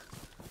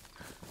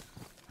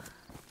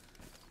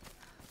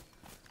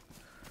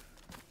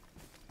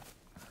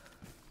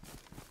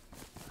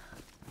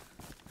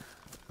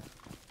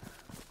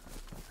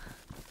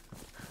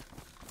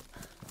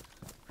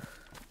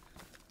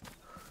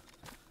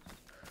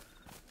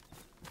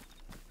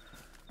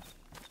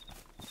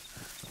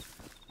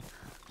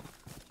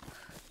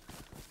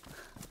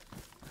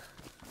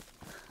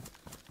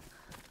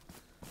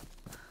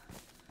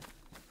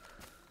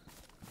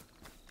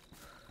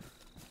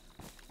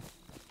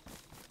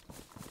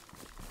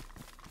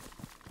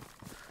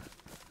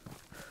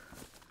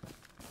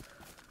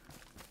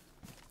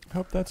 I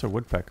hope that's a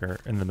woodpecker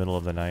in the middle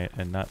of the night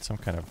and not some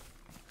kind of...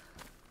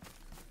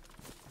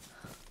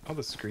 All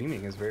the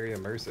screaming is very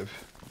immersive.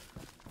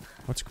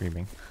 What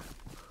screaming?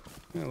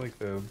 You know, like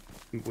the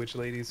witch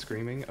lady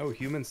screaming. Oh,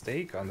 human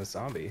steak on the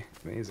zombie.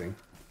 Amazing.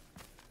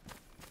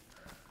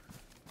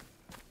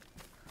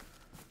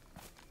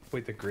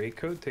 Wait, the gray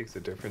coat takes a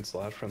different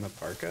slot from the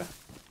parka?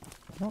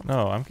 I don't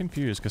know. I'm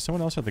confused because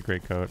someone else had the gray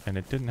coat and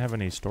it didn't have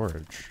any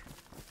storage.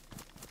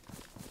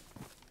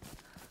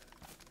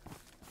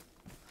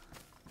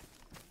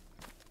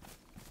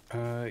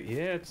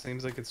 Yeah, it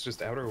seems like it's just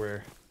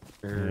outerwear.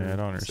 Yeah, I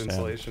don't it's understand.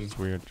 Insulation. It's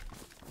weird.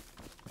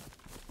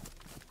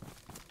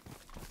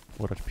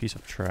 What a piece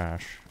of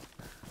trash.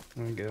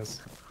 I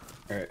guess.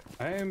 Alright,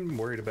 I am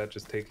worried about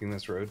just taking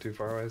this road too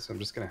far away, so I'm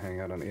just gonna hang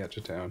out on the edge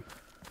of town.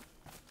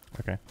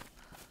 Okay.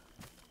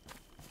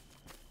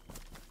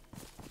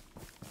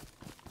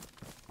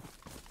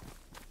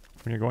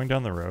 When you're going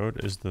down the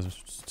road, is the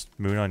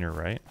moon on your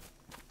right?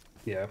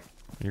 Yeah.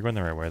 You're going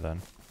the right way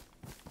then.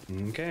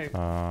 Okay.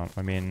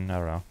 I mean, I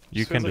don't know.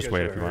 You Feels can like just I wait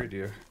should've if you want. heard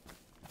you.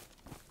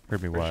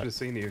 Heard me I what? should have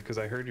seen you because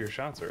I heard your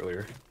shots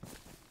earlier.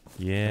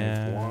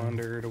 Yeah. I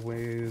wandered a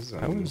ways.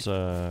 I was,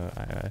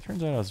 it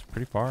turns out I was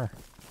pretty far.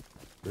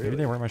 Really? Maybe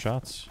they weren't my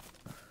shots.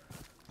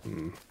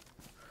 Hmm.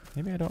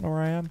 Maybe I don't know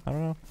where I am. I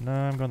don't know. No,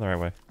 I'm going the right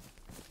way.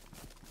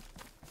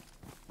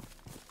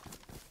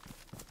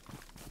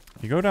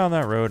 If you go down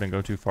that road and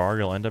go too far,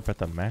 you'll end up at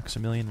the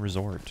Maximilian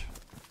Resort.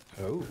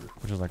 Oh.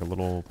 Which is like a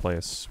little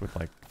place with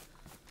like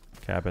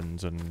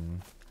cabins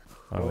and...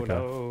 Oh like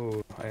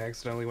no, I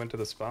accidentally went to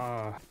the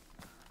spa.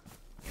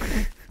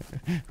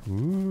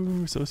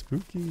 Ooh, so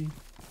spooky.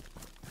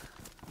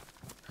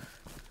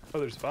 Oh,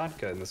 there's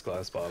vodka in this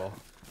glass bottle.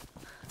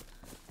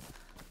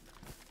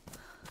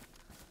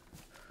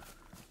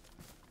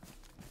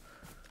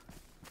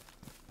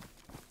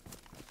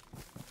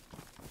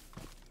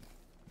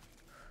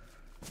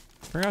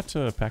 Forgot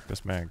to pack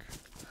this mag.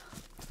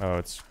 Oh,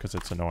 it's because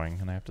it's annoying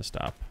and I have to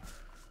stop.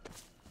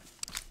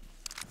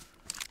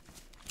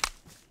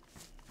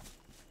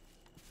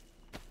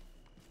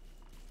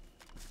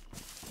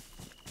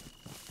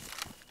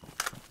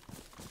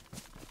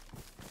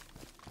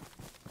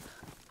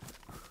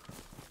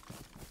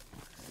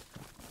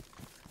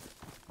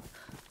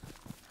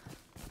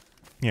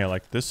 Yeah,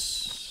 like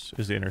this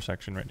is the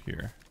intersection right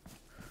here.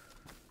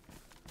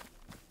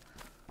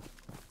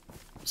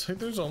 It's like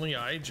there's only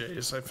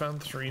IJs. I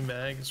found 3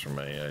 mags for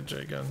my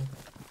IJ gun.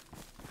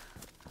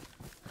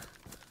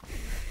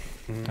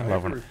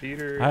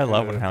 I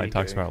love when Hallie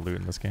talks about loot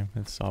in this game.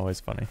 It's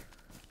always funny.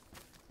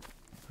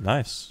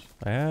 Nice.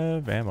 I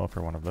have ammo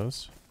for one of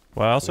those.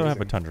 Well, I also have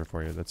a Tundra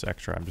for you. That's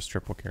extra. I'm just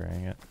triple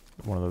carrying it.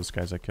 One of those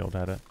guys I killed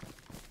had it.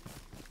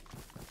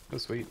 Oh,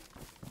 sweet.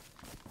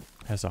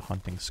 Has a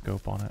hunting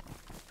scope on it.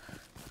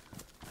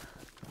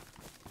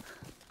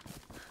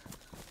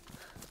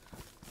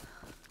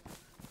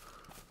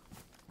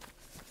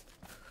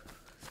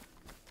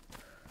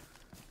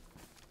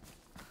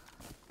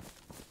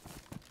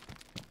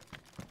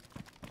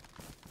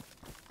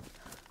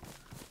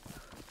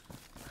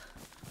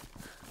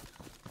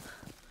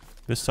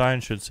 This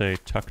sign should say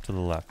tuck to the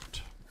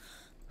left.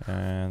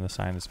 And the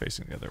sign is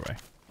facing the other way.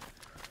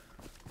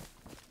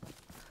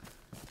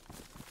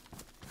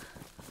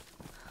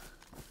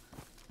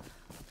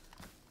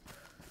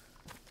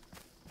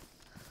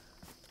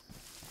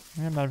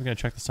 I'm not even going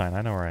to check the sign.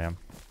 I know where I am.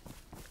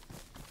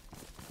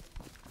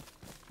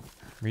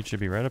 Reid should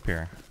be right up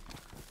here.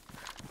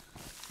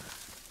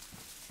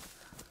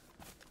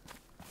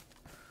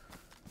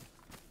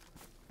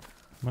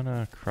 I'm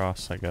gonna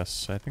cross, I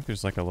guess. I think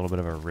there's like a little bit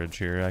of a ridge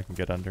here I can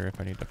get under if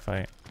I need to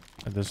fight.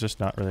 There's just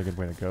not really a good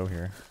way to go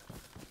here.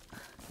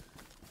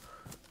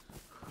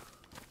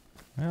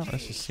 Well,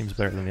 this just seems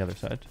better than the other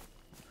side.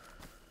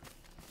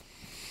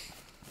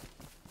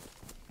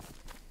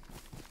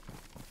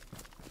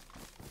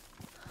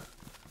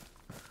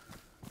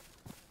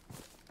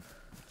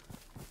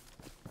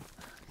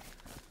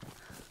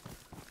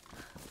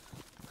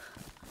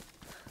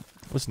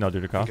 What's no do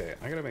to cough? Okay,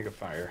 I gotta make a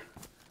fire.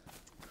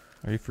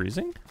 Are you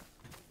freezing?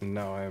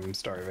 No, I'm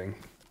starving.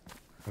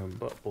 I'm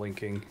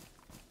blinking.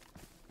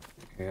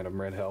 And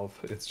I'm red health.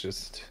 It's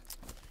just...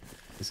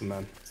 Listen,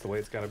 man. It's the way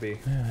it's gotta be.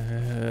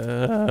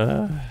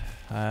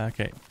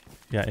 Okay.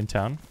 Yeah, in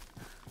town?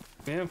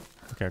 Yeah.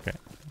 Okay, okay.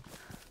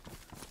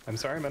 I'm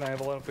sorry, man. I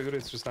have a lot of food.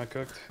 It's just not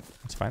cooked.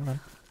 It's fine,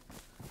 man.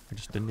 I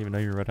just didn't even know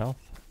you were red health.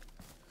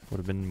 Would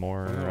have been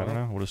more, I don't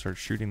know, would have started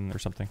shooting or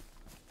something.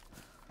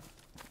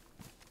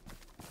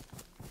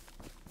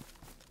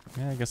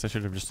 Yeah, I guess I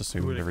should have just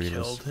assumed Would the have Reid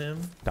was killed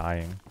him?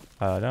 dying.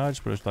 No, I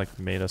just would have like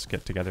made us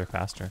get together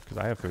faster, because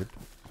I have food.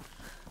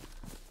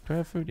 Do I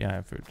have food? Yeah, I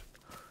have food.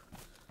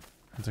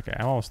 It's okay,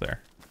 I'm almost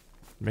there.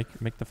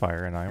 Make the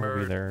fire and I will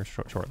be there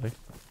shortly.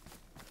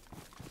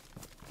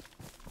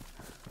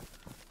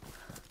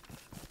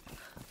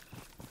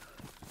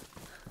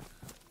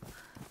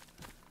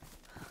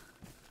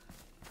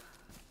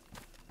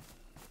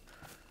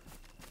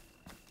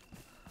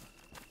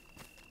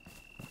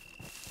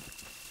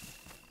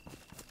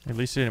 At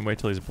least he didn't wait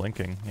till he's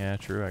blinking. Yeah,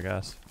 true, I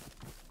guess.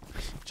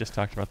 Just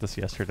talked about this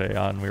yesterday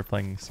we were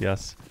playing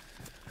CS.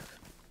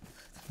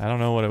 I don't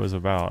know what it was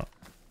about.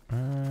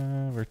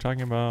 We're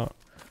talking about...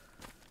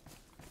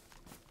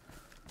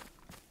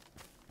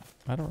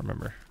 I don't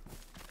remember.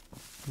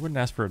 He wouldn't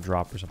ask for a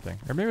drop or something.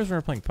 Or maybe it was when we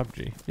were playing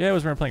PUBG. Yeah, it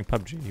was when we were playing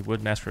PUBG. He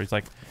wouldn't ask for... He's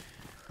like...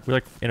 We're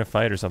like in a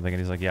fight or something and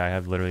he's like, yeah, I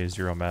have literally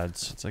 0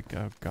 meds. It's like,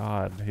 oh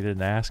god, he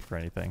didn't ask for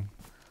anything.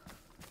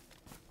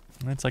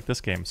 And it's like this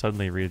game.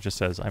 Suddenly Reid just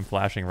says, I'm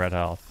flashing red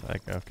health.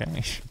 Like,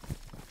 okay.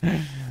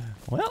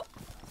 Well.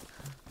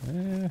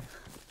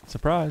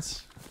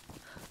 Surprise.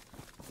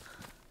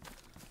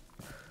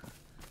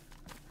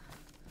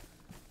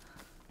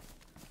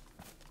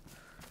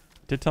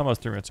 Did tell him I was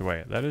 3 minutes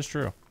away. That is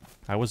true.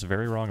 I was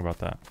very wrong about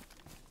that.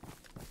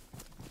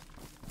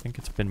 I think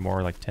it's been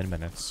more like 10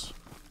 minutes.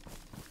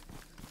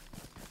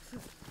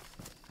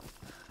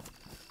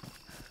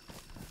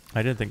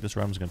 I didn't think this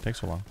run was going to take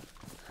so long.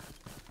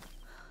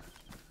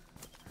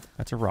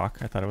 That's a rock.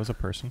 I thought it was a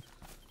person.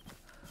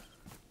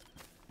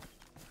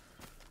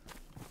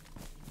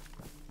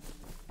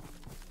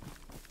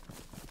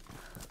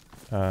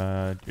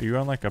 Are you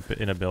on like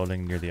in a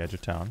building near the edge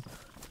of town?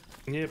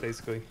 Yeah,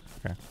 basically.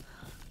 Okay.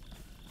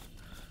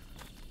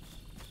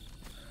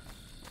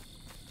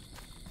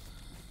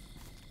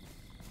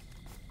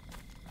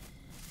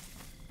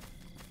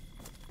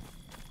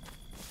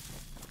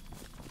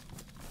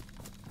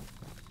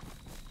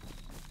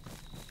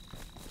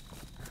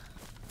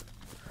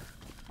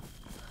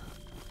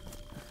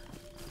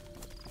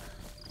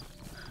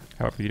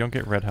 However, you don't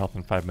get red health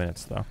in 5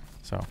 minutes, though.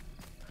 So,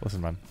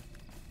 listen, man.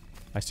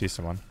 I see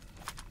someone.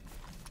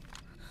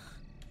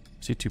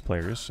 I see 2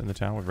 players in the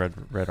town with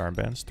red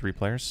armbands. 3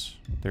 players.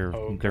 They're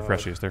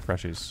freshies. They're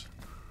freshies.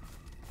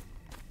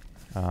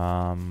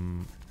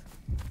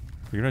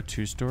 You're in a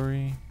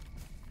 2-story.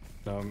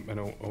 I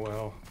know.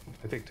 Well,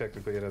 I think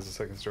technically it has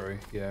a 2nd story.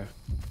 Yeah.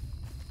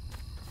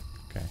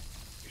 Okay.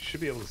 You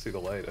should be able to see the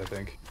light, I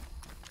think.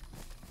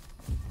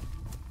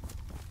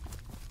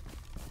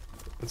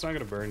 It's not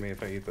gonna burn me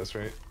if I eat this,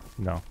 right?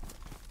 No.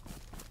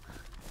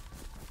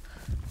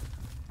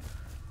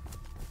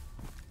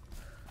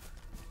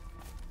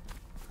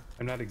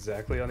 I'm not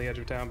exactly on the edge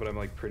of town, but I'm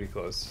like pretty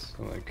close.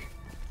 I'm like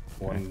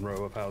 1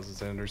 row of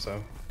houses in or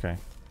so. Okay.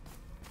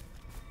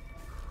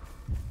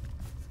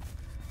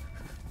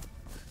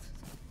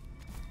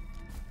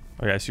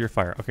 Okay, I see your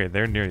fire. Okay,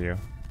 they're near you.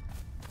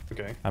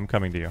 Okay. I'm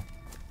coming to you.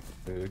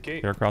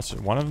 Okay. They're across.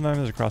 One of them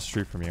is across the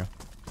street from you.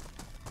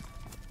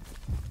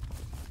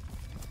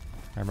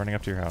 I'm running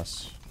up to your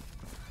house.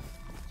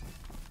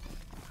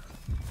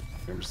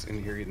 I'm just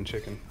in here eating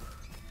chicken.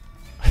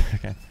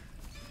 Okay.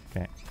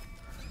 Okay.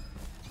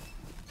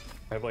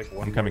 I have like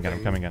one. I'm coming in.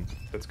 I'm coming in.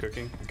 That's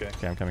cooking. Okay.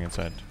 Okay, I'm coming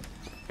inside.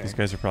 Okay. These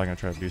guys are probably gonna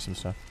try to do some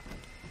stuff.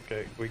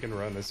 Okay, we can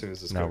run as soon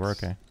as this. No, cooks. we're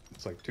okay.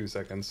 It's like 2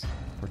 seconds.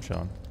 We're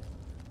chilling.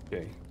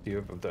 Okay. Do you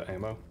have the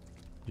ammo?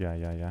 Yeah,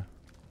 yeah, yeah.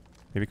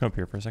 Maybe come up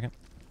here for a second.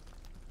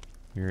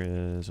 Here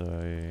is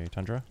a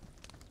Tundra.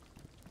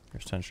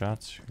 Here's 10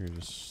 shots.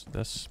 Here's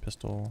this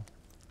pistol.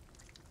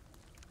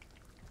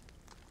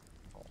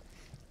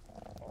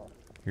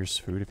 Here's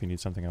food if you need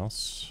something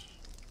else.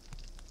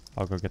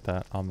 I'll go get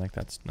that. I'll make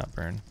that not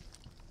burn.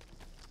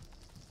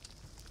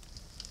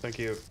 Thank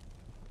you.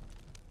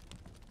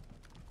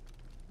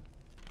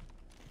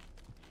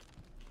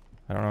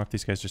 I don't know if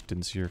these guys just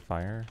didn't see your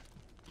fire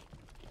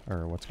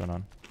or what's going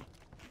on.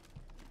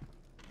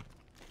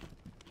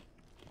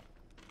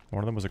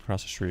 One of them was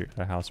across the street at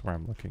a house where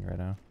I'm looking right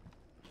now.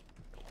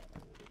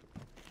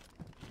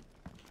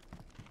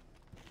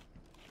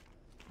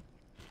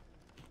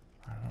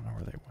 I don't know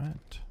where they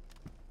went.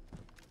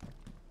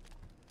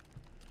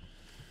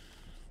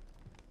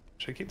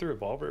 Should I keep the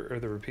revolver or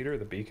the repeater or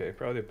the BK?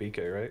 Probably the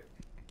BK, right?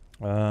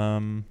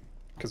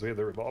 Because we have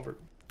the revolver.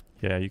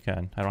 Yeah, you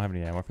can. I don't have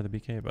any ammo for the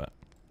BK, but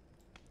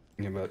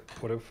Yeah, but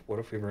what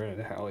if we run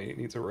into Hallie? It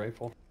needs a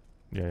rifle.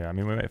 yeah, I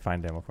mean we might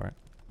find ammo for it.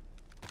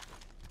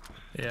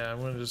 Yeah,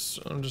 I'm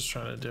just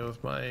trying to deal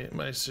with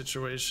my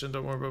situation.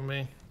 Don't worry about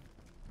me.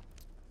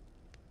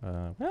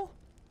 Well.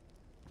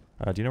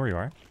 Do you know where you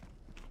are?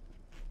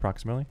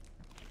 Approximately?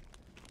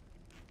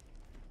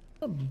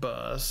 A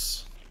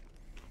bus.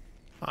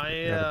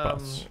 You're at a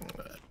bus.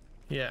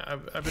 Yeah,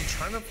 I've been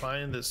trying to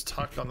find this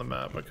tuck on the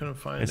map. I couldn't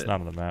find it. It's not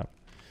on the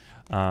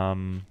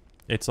map.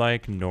 It's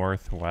like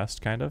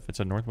northwest, kind of. It's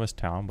a northwest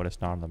town, but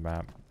it's not on the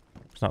map.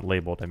 It's not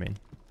labeled, I mean.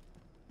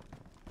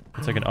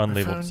 It's like an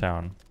unlabeled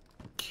town.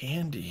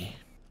 Candy.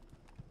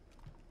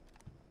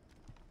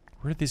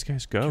 Where did these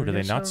guys go? Did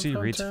they not see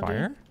Reid's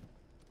fire?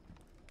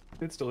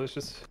 It's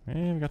delicious.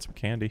 Yeah, we got some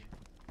candy.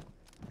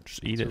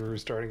 Just eat it. We're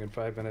starting in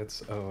 5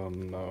 minutes. Oh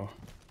no.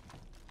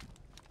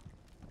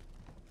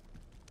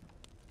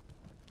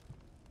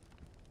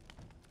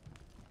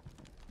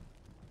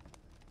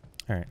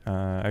 Alright,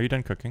 are you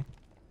done cooking?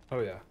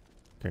 Oh yeah.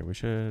 Okay, we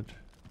should...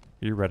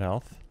 You red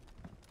health?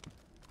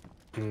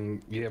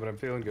 Yeah, but I'm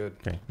feeling good.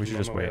 Okay, we should I'm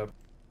on just my way wait. up.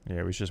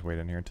 Yeah, we should just wait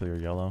in here until you're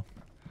yellow.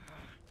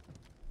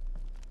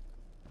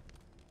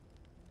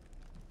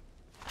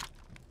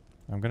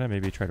 I'm gonna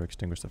maybe try to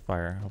extinguish the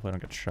fire. Hopefully I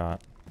don't get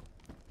shot.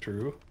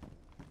 True.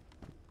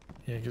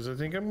 Yeah, because I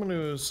think I'm going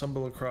to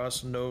stumble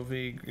across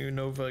Novi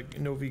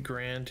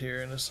Grand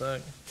here in a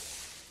sec.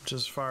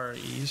 Just far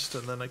east,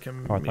 and then I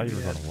can Oh, I thought maybe you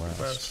were head going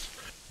west.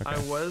 I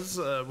Okay.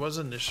 was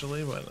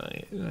initially, but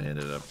I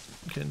ended up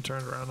getting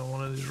turned around on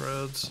one of these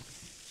roads.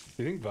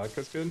 Do you think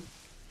vodka's good?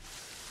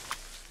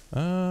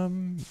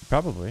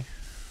 Probably.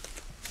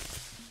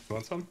 You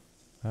want some?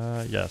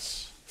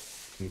 Yes.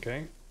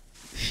 Okay.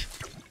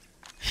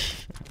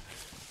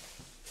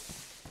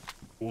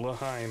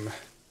 Laheim.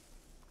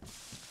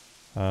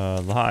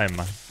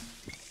 Lime.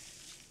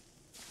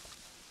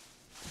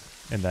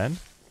 And then?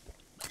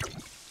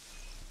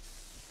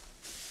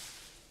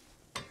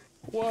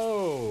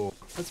 Whoa!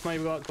 That's my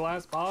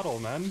glass bottle,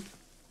 man.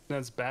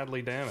 That's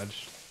badly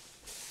damaged.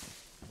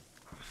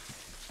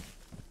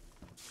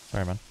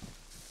 Sorry, man.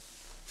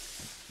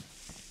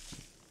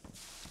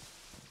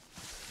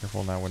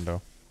 Careful in that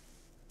window.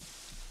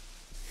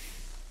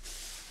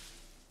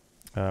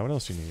 What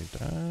else do you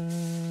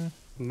need?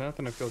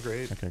 Nothing, I feel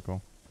great. Okay,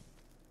 cool.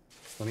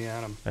 Let me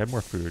at him. I have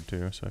more food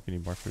too, so if you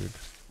need more food.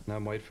 Now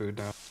I'm white food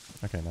now.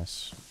 Okay,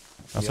 nice.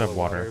 I also have Yellow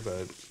water.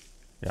 but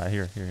Yeah,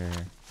 here. You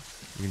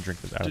can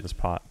drink this out of this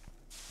pot.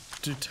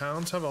 Do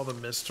towns have all the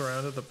mist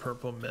around it, the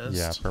purple mist?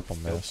 Yeah, purple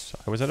mist.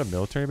 I was at a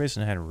military base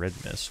and it had red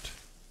mist.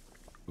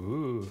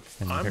 ooh.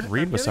 And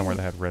Reid was somewhere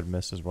that had red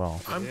mist as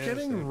well. I'm Yeah,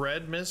 getting same.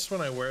 red mist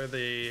when I wear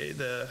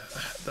the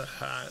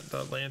hat,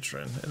 the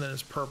lantern, and then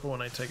it's purple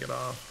when I take it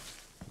off.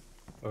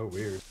 Oh,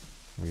 weird.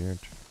 Weird.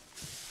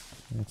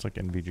 It's like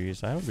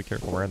NVGs. I would be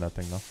careful wearing that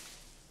thing though.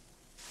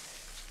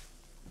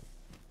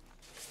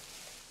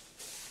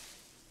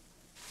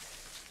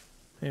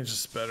 It's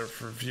just better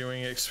for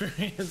viewing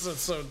experience.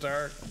 It's so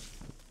dark.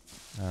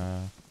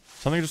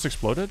 Something just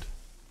exploded?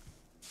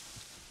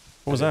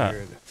 What was I that?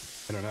 didn't hear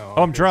it. I don't know.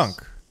 Oh, I'm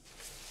drunk.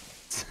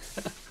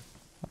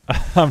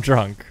 I'm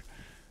drunk.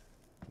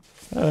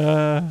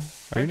 I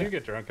Are you did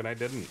get drunk and I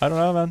didn't. I don't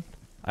know, man.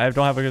 I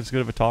don't have as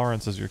good of a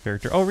tolerance as your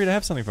character. Oh, Reid, I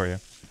have something for you.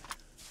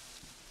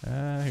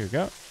 Here you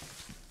go.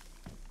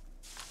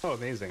 Oh,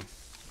 amazing.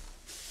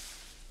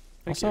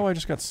 Thank Also, you. I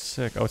just got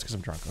sick. Oh, it's because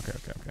I'm drunk.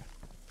 Okay.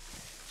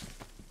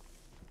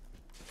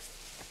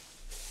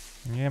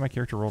 Yeah, my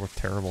character rolled a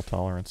terrible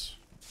tolerance.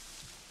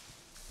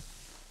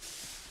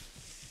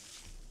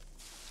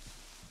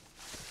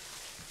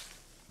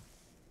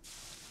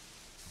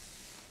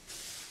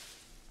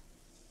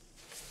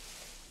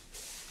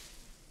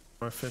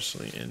 I'm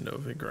officially in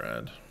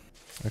Novigrad.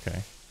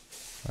 Okay.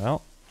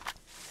 Well,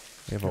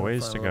 we have a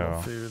ways to Find a little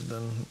go. Food,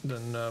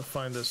 then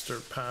find this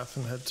dirt path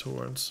and head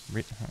towards. Oh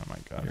my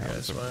god, Your how guys'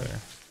 is it over way. there?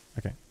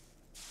 Okay.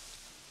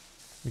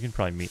 We can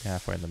probably meet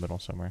halfway in the middle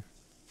somewhere.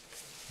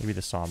 Maybe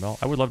the sawmill.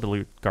 I would love to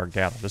loot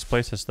Gargata. This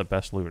place has the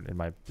best loot in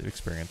my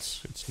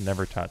experience. It's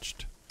never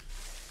touched.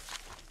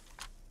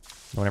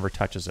 No one ever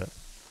touches it.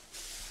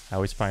 I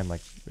always find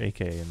like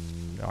AK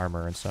and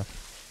armor and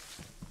stuff.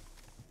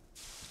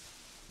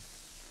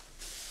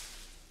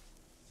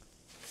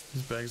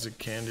 These bags of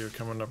candy are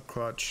coming up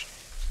clutch.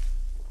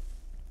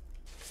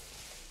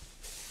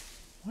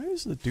 Why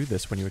does it do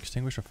this when you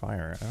extinguish a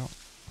fire? I don't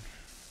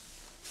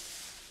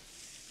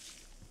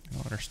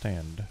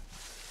understand.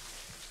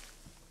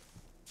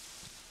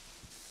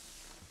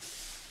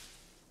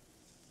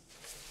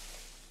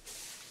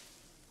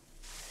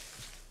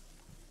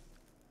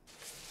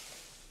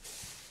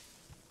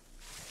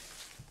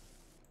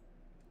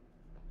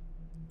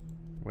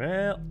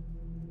 Well,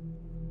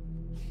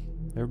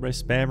 everybody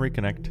spam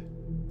reconnect.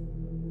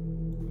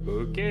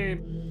 Okay.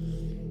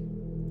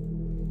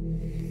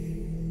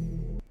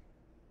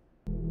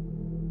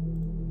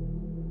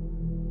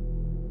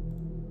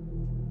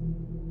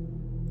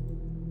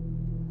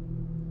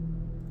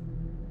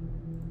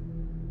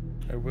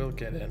 I will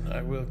get in.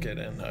 I will get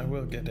in. I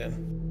will get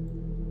in.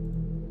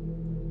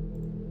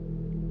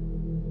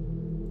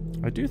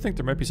 I do think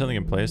there might be something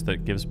in place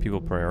that gives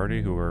people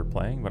priority who are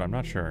playing, but I'm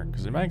not sure.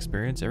 Because in my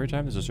experience, every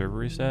time there's a server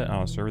reset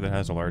on a server that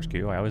has a large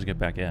queue, I always get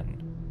back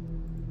in.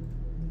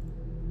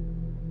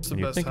 It's the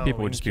You'd best think people would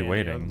Halloween just be candy.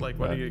 waiting, Like,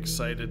 what are but- you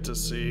excited to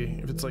see?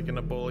 If it's like in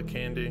a bowl of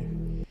candy.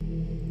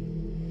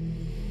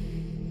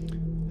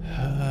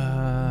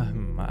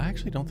 I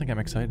actually don't think I'm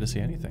excited to see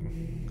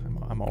anything.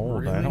 I'm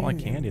old. I don't like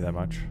Really? candy that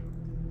much.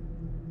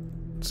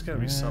 It's gotta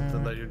be something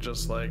Yeah. that you're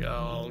just like, oh,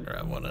 I'll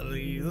grab one of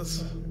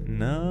these.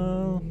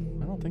 No,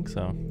 I don't think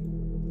so. I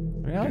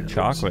mean, I like Yeah,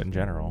 chocolate in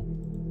general.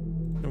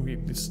 We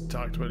just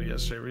talked about it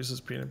yesterday.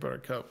 Reese's Peanut Butter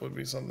Cup would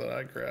be something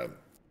I'd grab.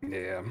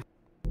 Yeah.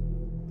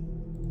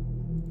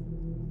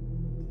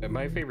 And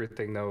my favorite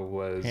thing though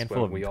was Handful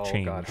when of we all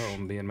change. got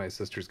home. Me and my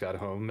sisters got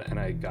home, and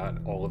I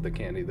got all of the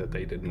candy that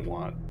they didn't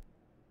want.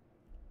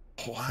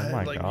 What? Oh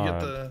my like you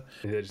God. get the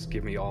They just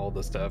give me all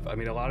the stuff. I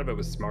mean, a lot of it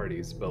was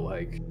Smarties, but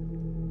like,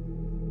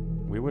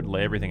 We would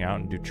lay everything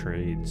out and do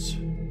trades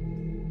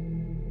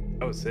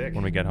oh, sick.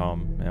 when we get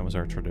home. That was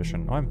our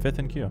tradition. Oh, I'm 5th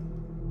in queue.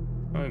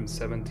 I'm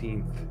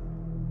 17th.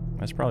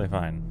 That's probably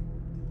fine.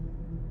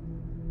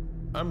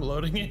 I'm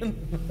loading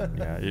in.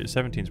 Yeah,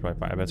 17's probably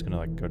fine. I bet it's gonna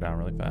like go down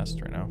really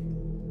fast right now.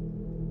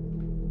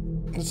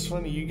 It's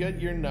funny, you get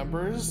your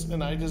numbers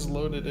and I just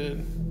loaded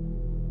in.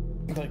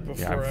 Like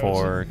before. Yeah, I'm I was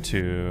 4,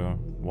 2,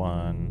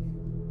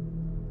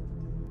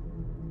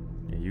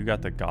 1. Yeah, you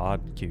got the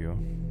God queue.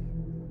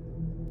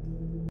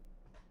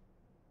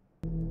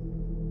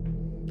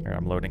 Alright,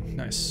 I'm loading.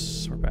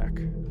 Nice, we're back.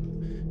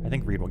 I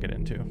think Reid will get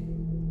in too.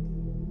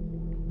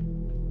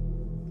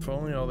 If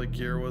only all the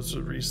gear was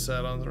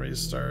reset on the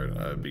restart,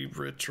 I'd be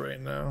rich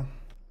right now.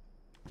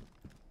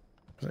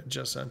 'Cause I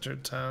just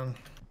entered town.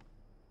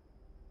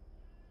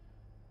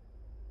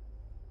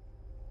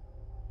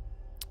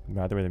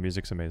 By the way, the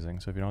music's amazing,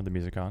 so if you don't have the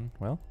music on,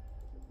 well,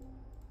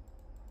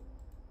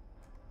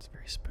 it's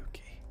very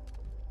spooky.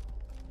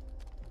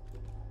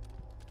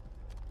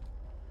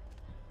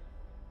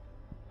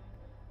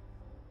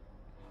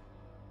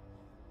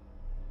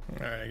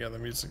 Alright, I got the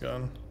music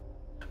on.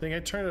 I think I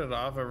turned it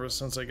off ever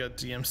since I got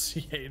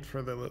DMCA'd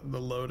for the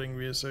loading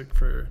music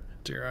for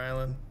Deer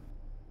Island.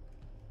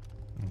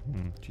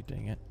 Gee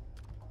dang it.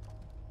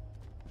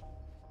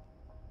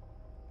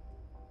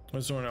 I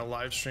was doing a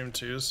live stream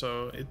too,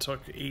 so it took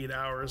 8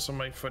 hours of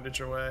my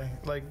footage away.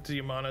 Like,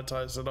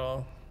 demonetized it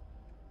all.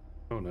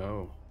 Oh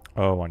no.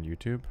 Oh, on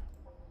YouTube?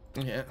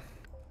 Yeah.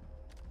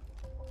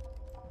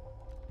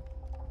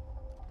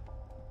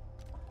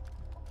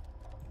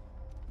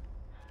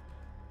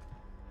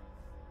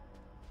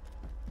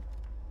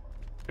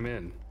 I'm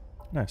in.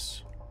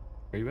 Nice.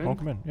 Are you in?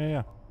 Welcome in. Yeah,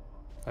 yeah.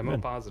 I'm in. O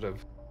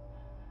positive.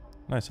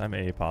 Nice, I'm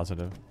A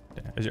positive.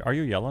 Are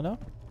you yellow now?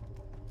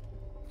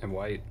 I'm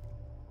white.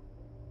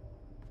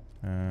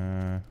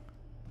 Hmm.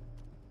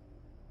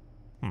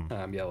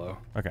 I'm yellow.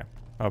 Okay.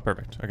 Oh,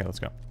 perfect. Okay, let's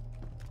go.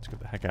 Let's get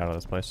the heck out of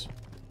this place.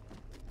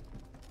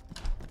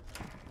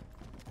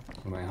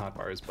 My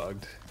hotbar is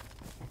bugged.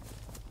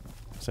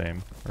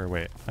 Same. Or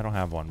wait, I don't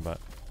have one, but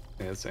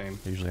Yeah, same.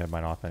 I usually have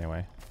mine off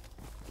anyway.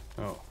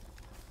 Oh,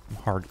 I'm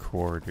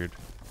hardcore, dude.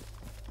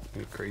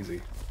 you're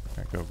crazy.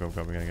 Alright, go, go,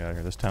 go. We gotta get out of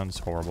here. This town's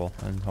horrible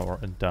and,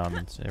 and dumb.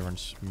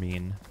 Everyone's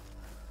mean.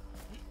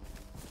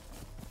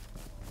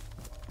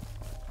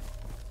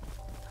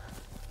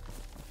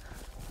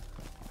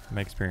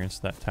 My experience,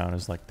 that town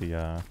is like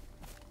the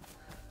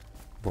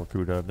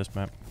Borkuda of this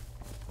map.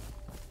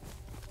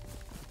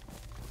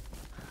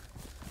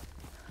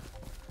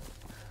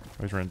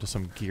 Always run into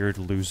some geared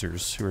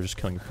losers who are just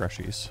killing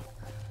freshies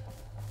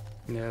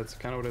Yeah, that's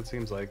kind of what it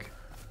seems like.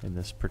 in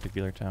this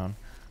particular town.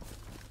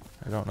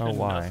 I don't know And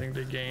why. nothing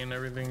to gain,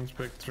 everything's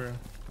picked through.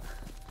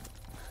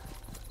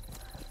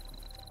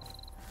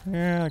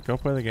 Yeah, go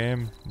play the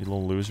game, you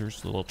little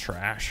losers, little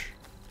trash.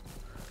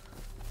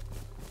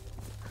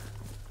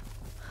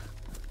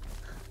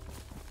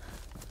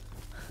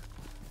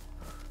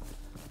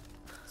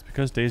 It's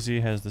because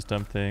DayZ has this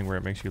dumb thing where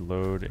it makes you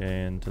load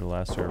into the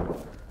last server.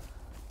 I'm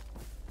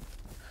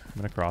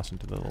gonna cross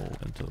into the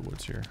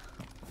woods here.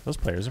 Those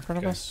players in front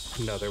of Okay. us?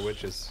 No, they're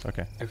witches.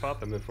 Okay. I fought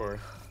them before.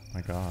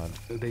 My God,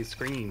 They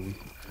scream.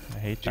 I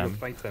hate You go them.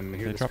 fight them.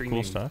 Hear They the drop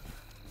screaming. cool stuff.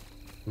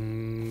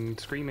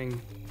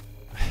 Screaming.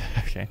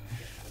 Okay,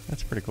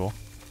 that's pretty cool.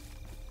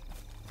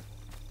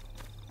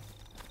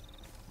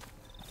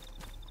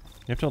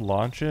 You have to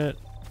launch it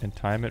and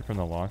time it from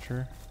the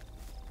launcher.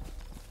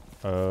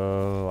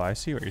 Oh, I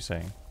see what you're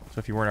saying. So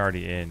if you weren't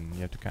already in,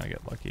 you have to kind of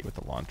get lucky with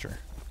the launcher.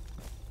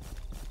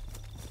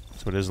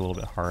 So it is a little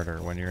bit harder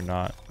when you're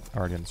not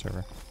already in the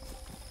server.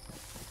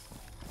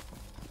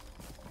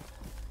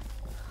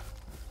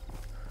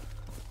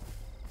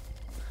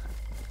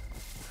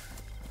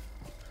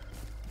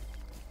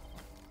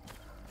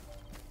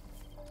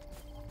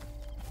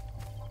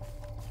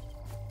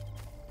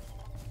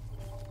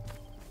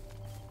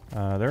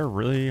 There are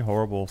really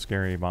horrible,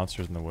 scary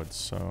monsters in the woods,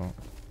 so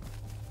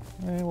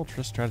we'll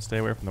just try to stay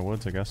away from the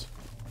woods, I guess.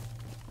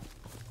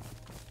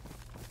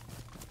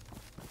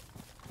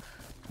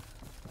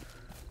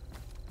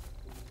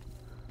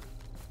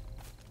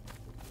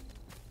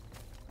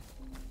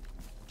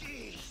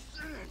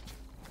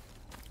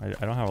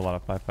 I don't have a lot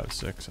of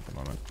 5.56 at the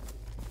moment.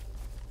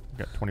 I've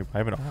got 20. I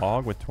have an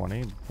AUG with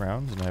 20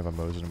 rounds, and I have a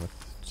Mosin with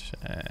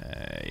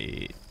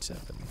 8,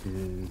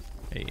 7,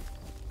 8.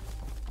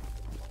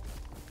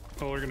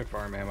 Well, we're gonna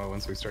farm ammo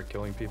once we start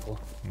killing people.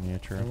 Yeah,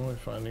 true. I'm only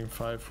finding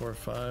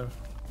 545.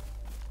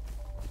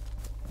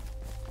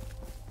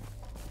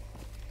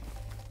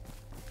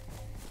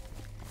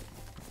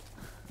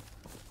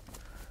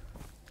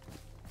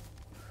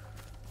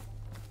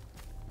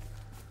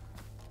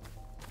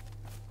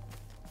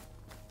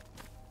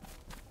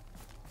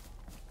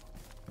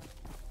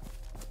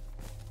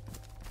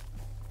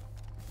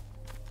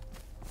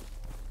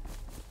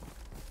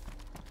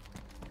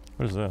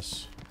 What is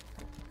this?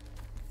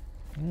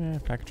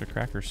 Package of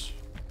crackers.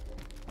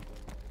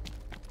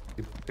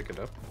 You pick it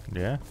up.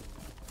 Yeah,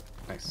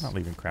 Nice. not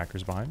leaving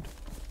crackers behind.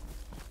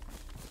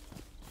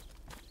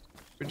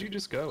 Where'd you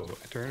just go?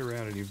 I turned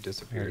around and you've I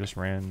disappeared. just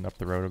ran up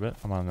the road a bit.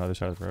 I'm on the other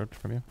side of the road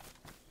from you.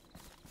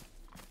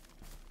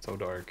 So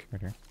dark.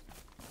 Right here.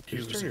 Did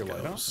you just turn your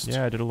light on?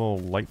 Yeah, I did a little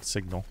light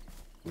signal.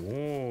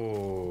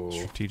 Whoa.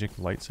 Strategic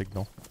light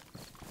signal.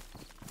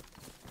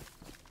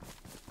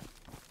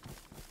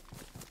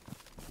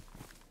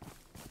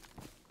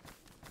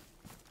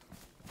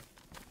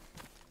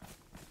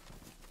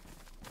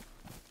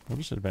 We'll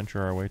just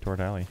adventure our way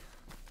toward alley.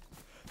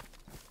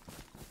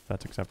 If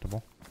that's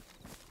acceptable.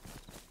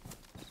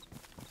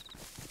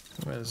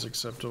 That's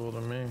acceptable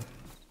to me.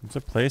 It's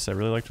a place I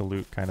really like to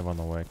loot kind of on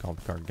the way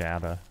called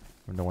Gargada,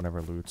 where no one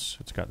ever loots.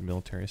 It's got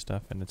military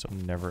stuff and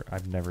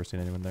I've never seen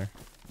anyone there.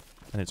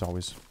 And it's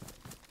always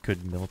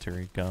good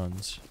military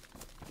guns.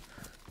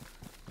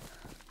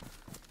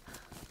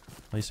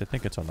 At least I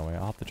think it's on the way.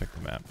 I'll have to check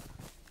the map.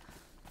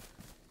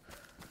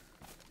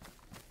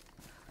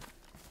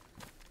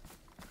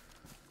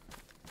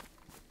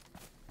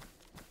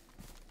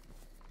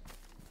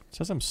 It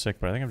says I'm sick,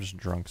 but I think I'm just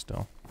drunk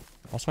still.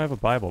 Also, I have a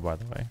Bible, by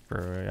the way.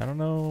 For I don't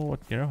know what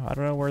I don't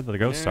know where the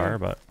ghosts Yeah. are,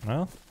 but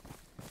well,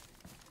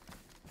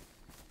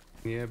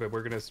 Yeah, but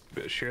we're gonna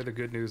share the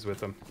good news with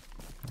them.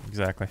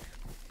 exactly.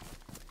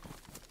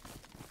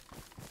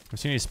 Have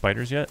seen any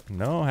spiders yet?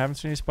 No, I haven't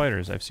seen any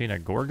spiders. I've seen a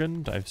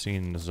gorgon. I've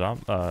seen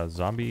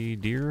zombie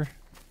deer.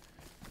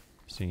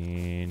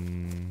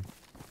 Seen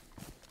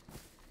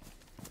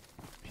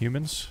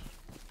humans.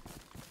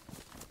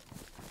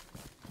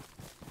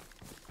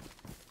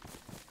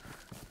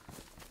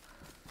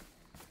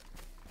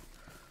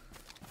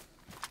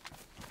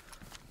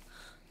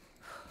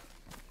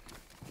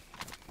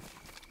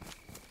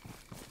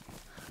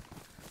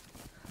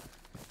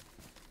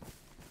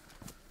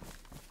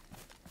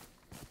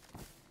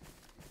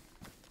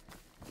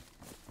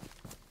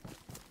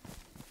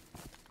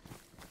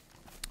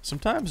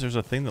 Sometimes there's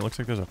a thing that looks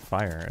like there's a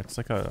fire. It's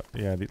like a,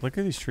 yeah, look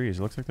at these trees.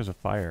 It looks like there's a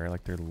fire,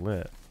 like they're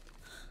lit.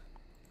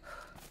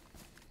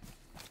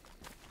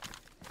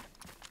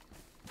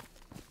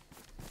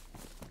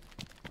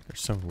 They're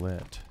so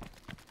lit.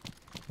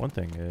 One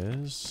thing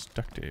is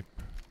duct tape.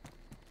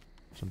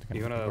 Something I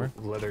You need want to wear.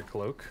 a leather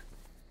cloak?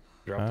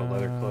 Drop the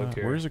leather cloak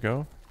here. Where does it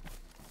go?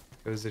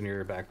 It was in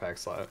your backpack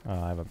slot.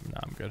 I have a, no,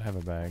 I'm good. I have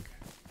a bag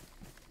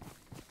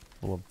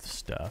full of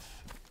stuff.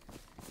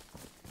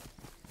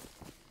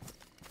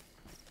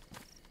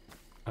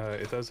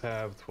 It does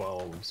have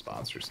 12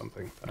 spots or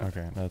something.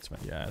 Okay, that's fine.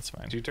 Yeah, that's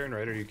fine. Do you turn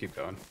right or do you keep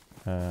going?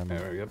 Yeah,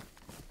 Yep.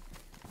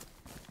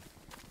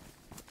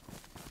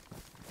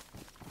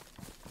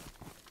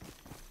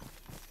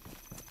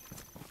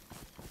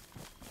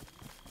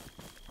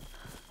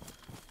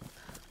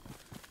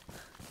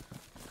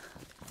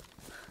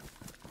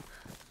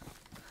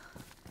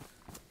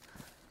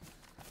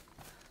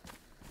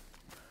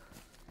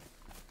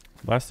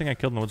 last thing I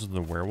killed in the woods was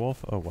the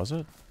werewolf. Oh, was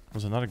it?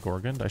 Was it not a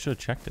gorgon? I should have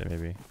checked it,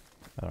 maybe.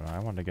 I don't know. I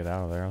wanted to get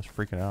out of there. I was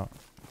freaking out.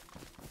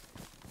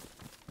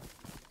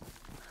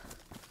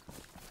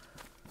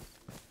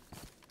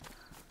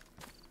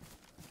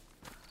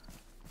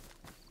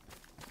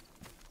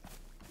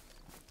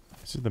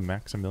 This is the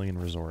Maximilian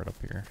Resort up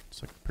here.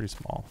 It's like pretty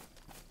small.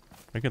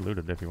 We could loot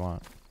it if you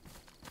want.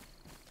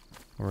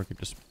 Or we could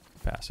just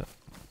pass it.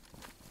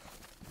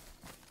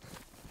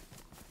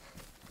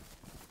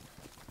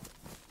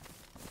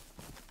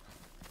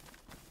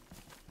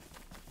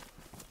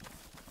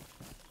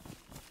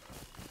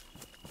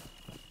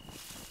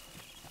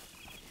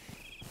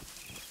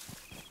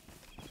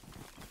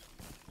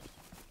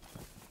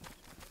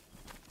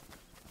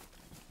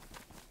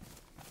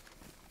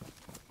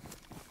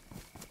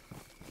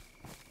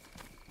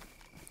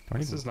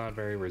 This is not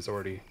very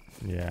resorty.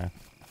 Yeah,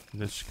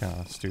 it's kind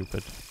of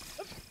stupid.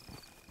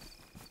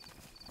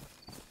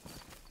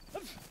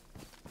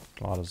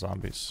 A lot of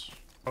zombies.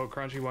 Oh,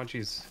 crunchy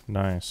munchies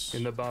Nice.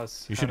 in the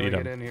bus. You should How do eat I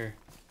 'em. get in here?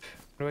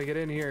 How do I get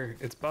in here?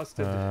 It's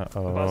busted. the bus is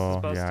Oh,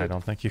 busted. yeah, I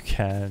don't think you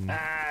can.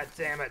 Ah,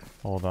 damn it.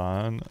 Hold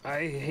on.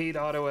 I hate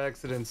auto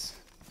accidents.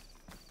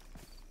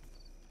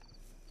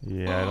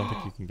 Yeah, I don't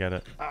think you can get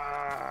it.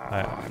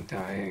 Ah, I'm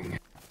dying.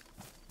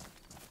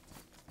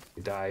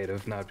 I died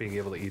of not being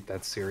able to eat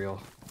that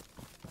cereal.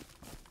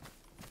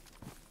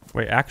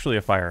 Wait, actually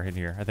a fire in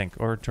here, I think.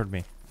 Or toward me.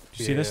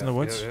 Do you see this in the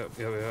woods? Yep.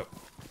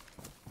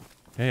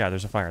 Yeah,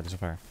 there's a fire. There's a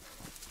fire.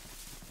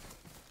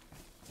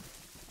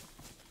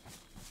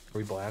 Are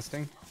we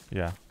blasting?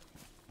 Yeah.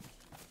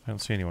 I don't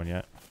see anyone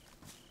yet.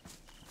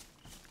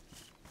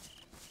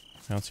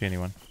 I don't see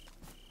anyone.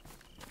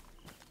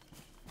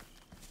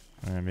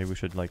 Maybe we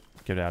should, like,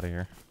 get out of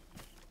here.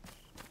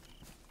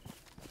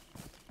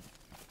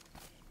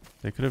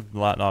 They could have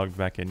not logged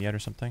back in yet or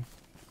something.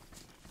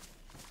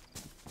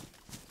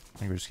 I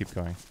think we just keep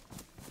going.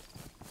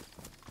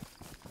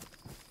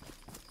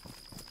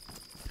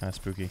 Kind of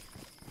spooky.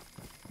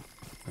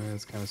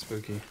 It's kind of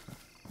spooky.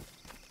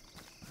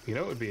 You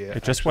know, it would be.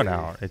 It just went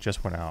out. It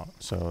just went out.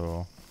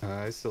 So.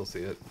 I still see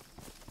it.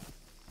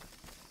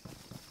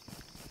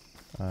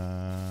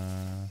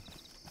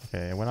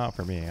 Okay, it went out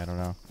for me. I don't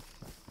know.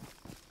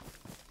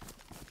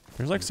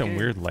 There's like some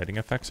weird lighting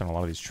effects on a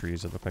lot of these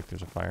trees that look like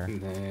there's a fire.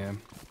 Nah.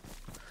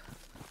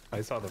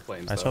 I saw the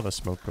flames. I saw the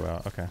smoke go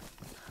out. Okay.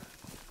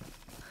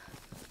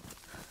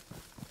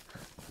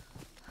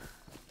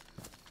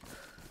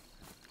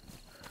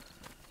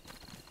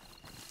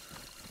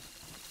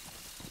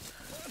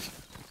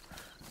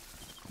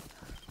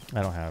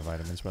 I don't have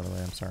vitamins, by the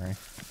way. I'm sorry.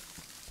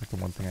 Like the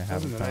one thing I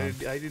haven't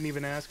found. I didn't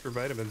even ask for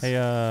vitamins. Hey,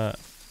 I'm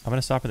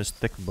gonna stop in this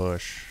thick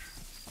bush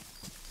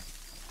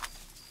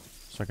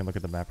so I can look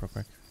at the map real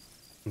quick.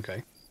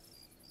 Okay.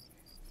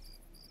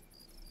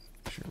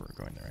 Sure, we're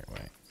going the right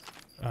way.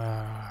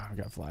 I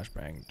got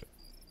flashbanged.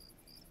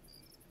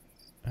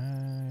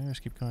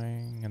 Just keep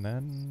going, and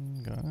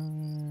then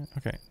go.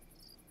 Okay.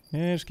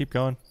 Yeah, just keep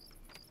going.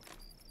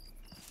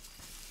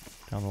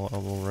 Down the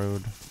little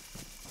road.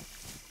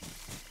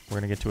 We're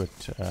gonna get to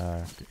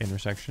an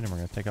intersection, and we're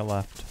gonna take a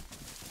left.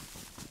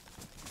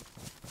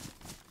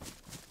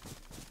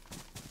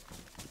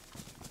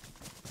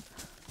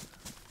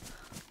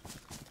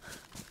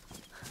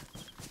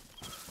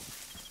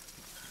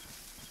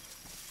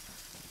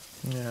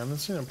 Yeah, I haven't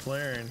seen a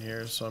player in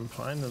here, so I'm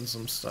finding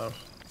some stuff.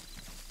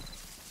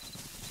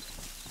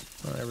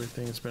 Oh,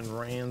 everything's been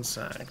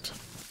ransacked.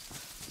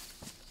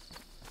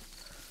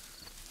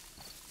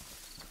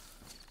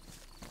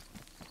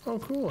 Oh,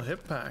 cool,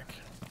 hip pack.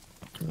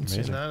 Haven't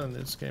Amazing. seen that in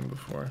this game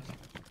before.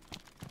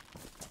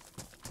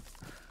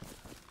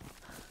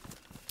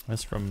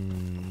 That's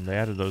from... They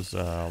added those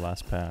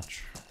last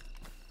patch.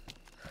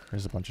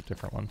 There's a bunch of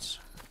different ones.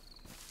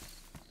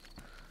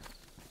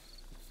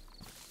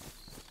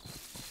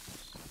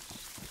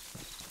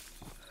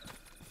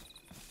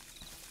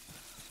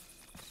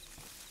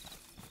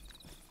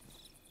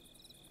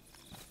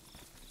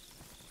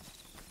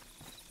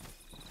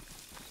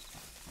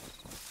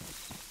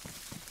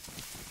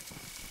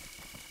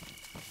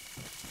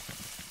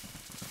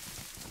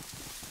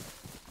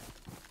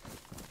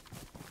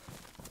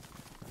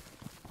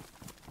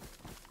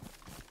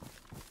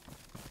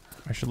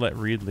 I should let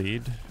Reid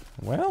lead.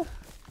 Well,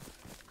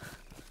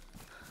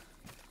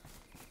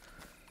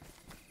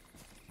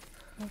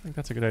 I think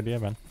that's a good idea,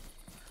 man.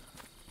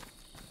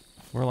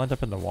 We'll end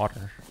up in the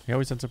water. He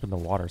always ends up in the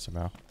water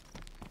somehow.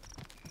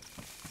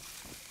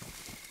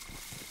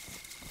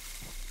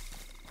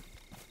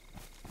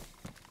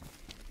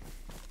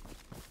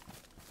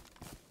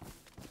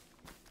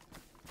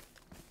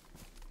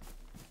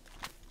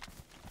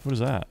 What is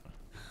that?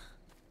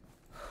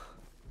 I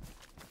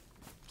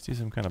see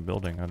some kind of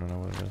building. I don't know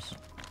what it is.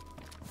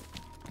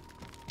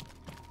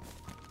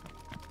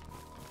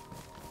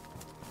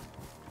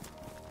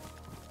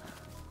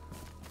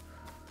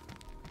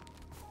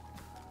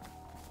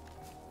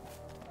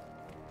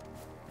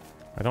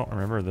 I don't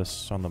remember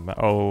this on the map.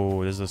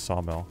 Oh, this is a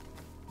sawmill.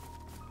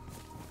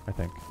 I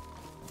think.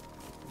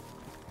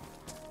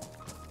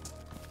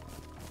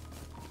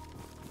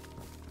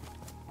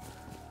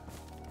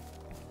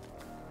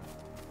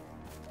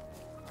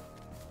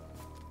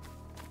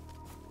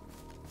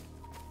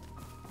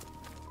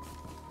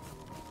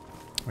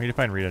 We need to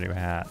find Reid a new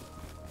hat.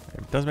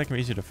 It does make him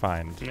easy to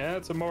find. Yeah,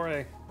 it's a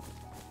moray.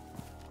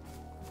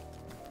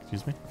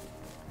 Excuse me?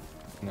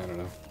 No, no,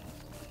 no.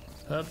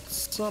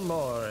 That's some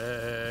more.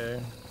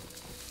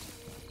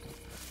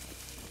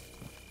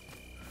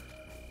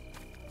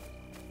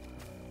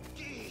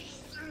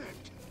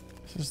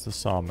 This is the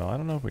sawmill. I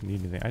don't know if we need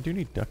anything. I do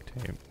need duct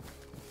tape.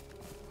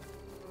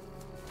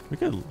 We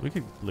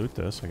could loot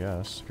this, I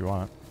guess, if you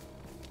want.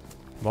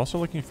 I'm also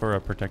looking for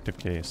a protective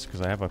case because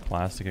I have a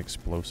plastic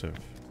explosive.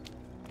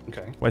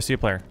 Okay. Oh, I see a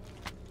player.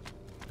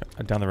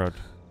 Down the road.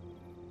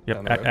 Yep,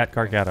 Down the road? at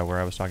Gargata, where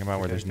I was talking about,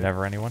 where there's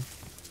never anyone.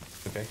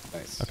 Okay,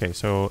 nice. Okay,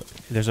 so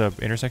there's a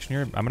intersection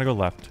here. I'm gonna go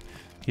left.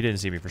 He didn't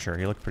see me for sure.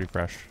 He looked pretty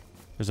fresh.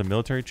 There's a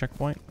military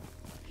checkpoint.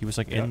 He was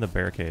like in the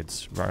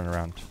barricades, running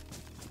around.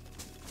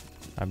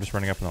 I'm just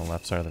running up on the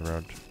left side of the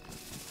road.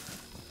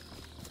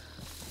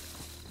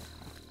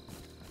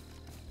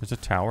 There's a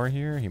tower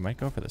here. He might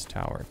go for this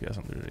tower if he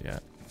hasn't looted it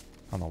yet.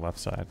 On the left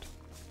side.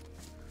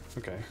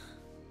 Okay.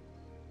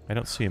 I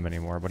don't see him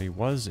anymore, but he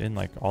was in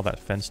like all that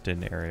fenced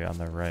in area on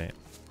the right.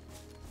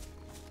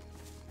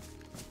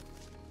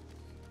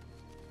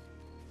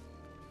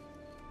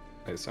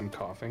 Nice, I'm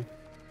coughing.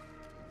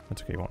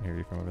 That's okay, he won't hear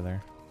you from over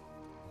there.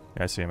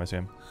 Yeah, I see him, I see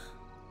him.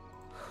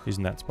 He's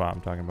in that spot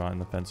I'm talking about, in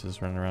the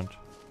fences, running around.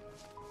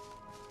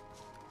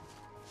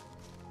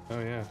 Oh,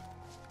 yeah.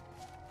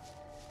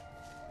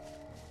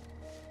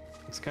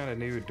 It's kind of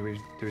new. Do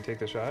we take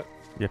the shot?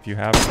 If you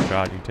have a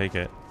shot, you take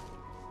it.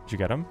 Did you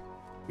get him?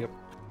 Yep.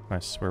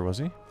 Nice. Where was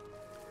he?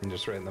 I'm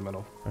just right in the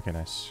middle. Okay,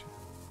 nice.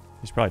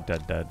 He's probably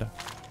dead.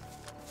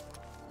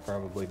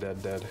 Probably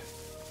dead.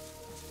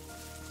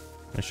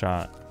 Nice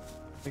shot.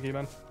 Thank you,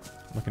 man.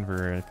 Looking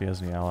for if he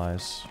has any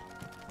allies.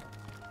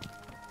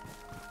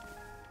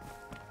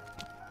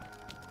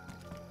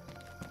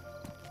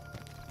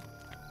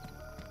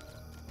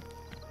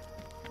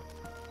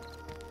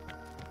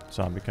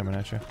 Zombie coming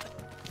at you.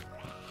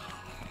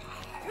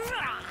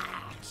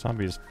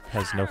 Zombie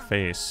has no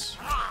face.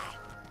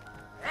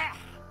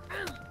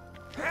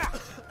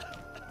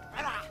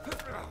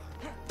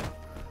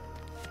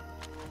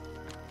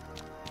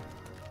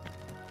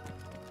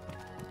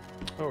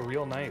 Oh, a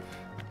real knife.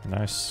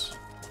 Nice.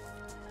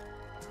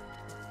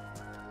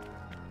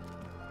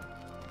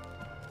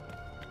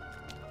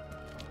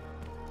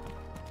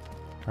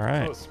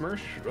 Alright. Oh, Smirsh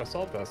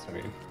assault vest, I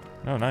mean.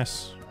 Oh,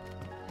 nice.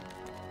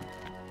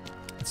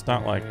 It's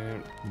not like,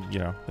 you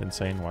know, the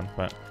insane one,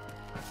 but...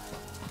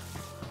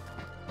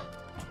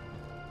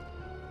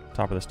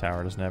 Top of this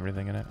tower doesn't have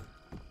anything in it.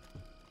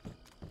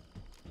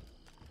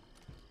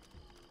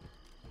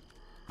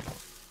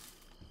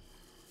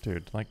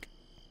 Dude, like...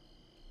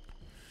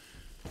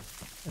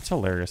 It's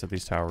hilarious that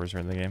these towers are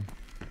in the game.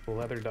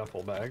 Leather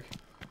duffel bag.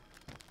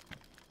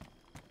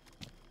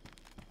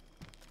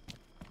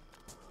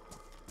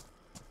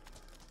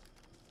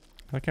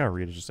 I like how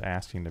Reid is just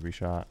asking to be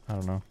shot. I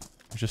don't know.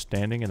 He's just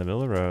standing in the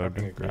middle of the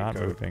road, not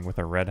moving, with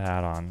a red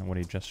hat on when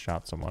he just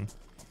shot someone.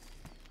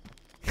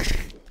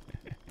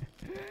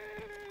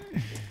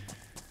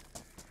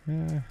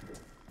 Yeah.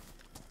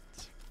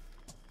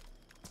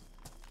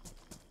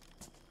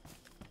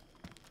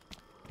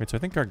 Wait, so I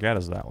think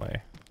Gargata's that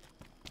way.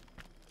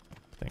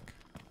 I think.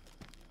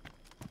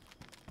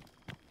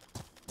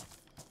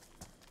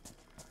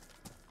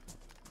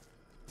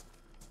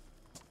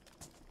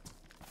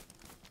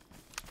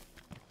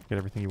 Get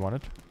everything you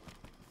wanted?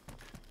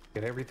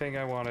 Get everything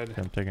I wanted.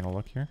 Okay, I'm taking a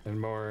look here. And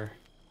more.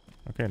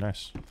 Okay,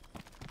 nice.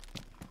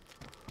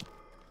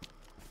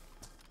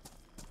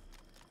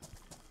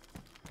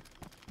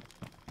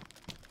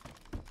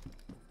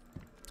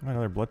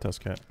 Another blood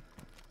test kit.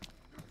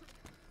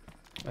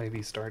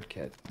 IV start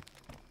kit.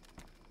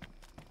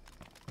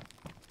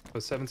 It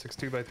was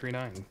 762 by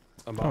 39.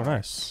 Oh,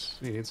 nice.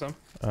 You need some?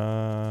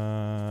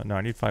 No,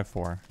 I need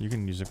 5.4. You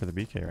can use it for the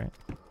BK, right?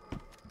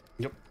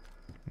 Yep.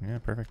 Yeah,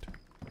 perfect.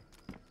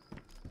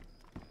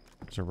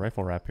 There's a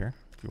rifle wrap here,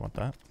 if you want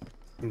that.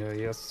 No,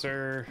 yes,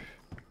 sir.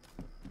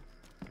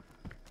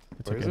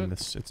 It's Where like is in it?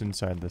 this. It's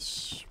inside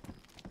this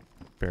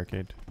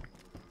barricade.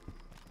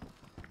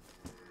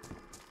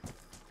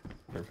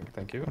 Perfect,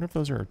 thank I you. wonder if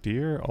those are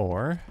deer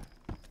or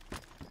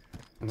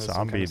And there's some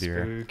zombie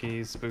kind of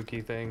deer.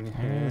 spooky thing.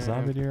 Yeah,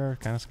 zombie deer are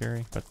kind of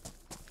scary, but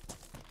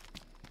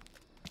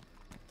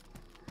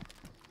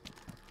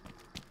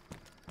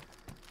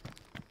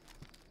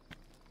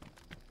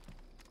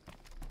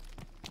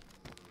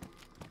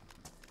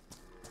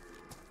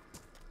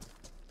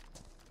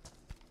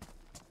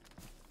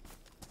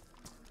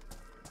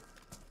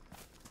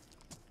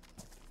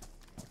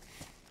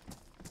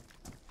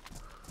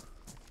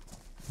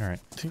all right.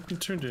 I think you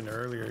turned in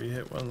earlier. You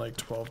hit one like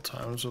 12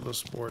 times with a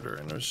sporter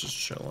and it was just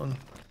chilling.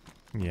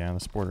 Yeah, the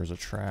sporters are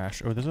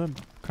trash. Oh, there's a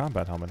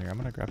combat helmet here. I'm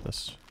gonna grab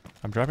this.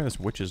 I'm dropping this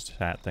witch's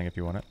hat thing if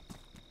you want it.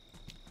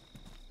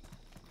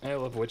 I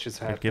love witch's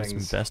hat It gives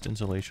things. best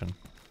insulation.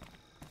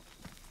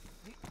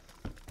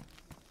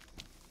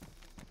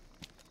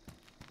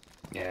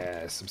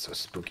 Yes, I'm so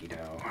spooky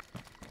now.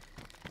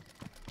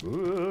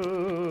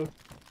 Ooh.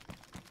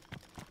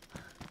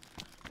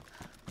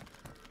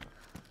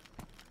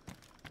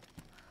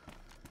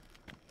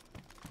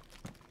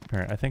 All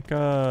right, I think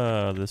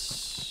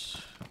this.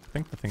 I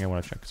think the thing I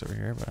want to check is over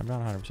here, but I'm not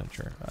 100%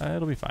 sure.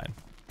 It'll be fine.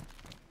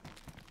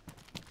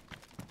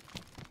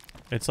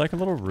 It's like a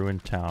little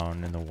ruined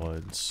town in the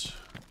woods.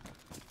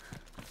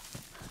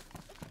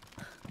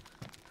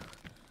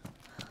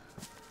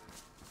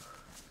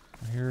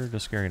 I hear the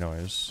scary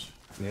noise.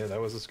 Yeah,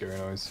 that was a scary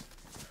noise.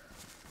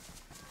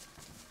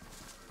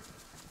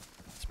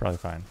 It's probably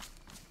fine.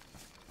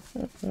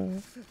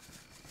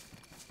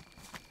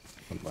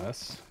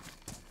 Unless.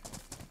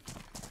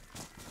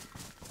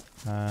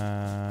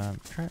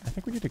 I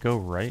think we need to go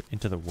right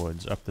into the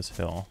woods up this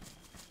hill.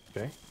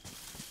 Okay.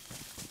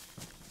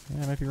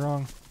 Yeah, I might be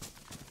wrong.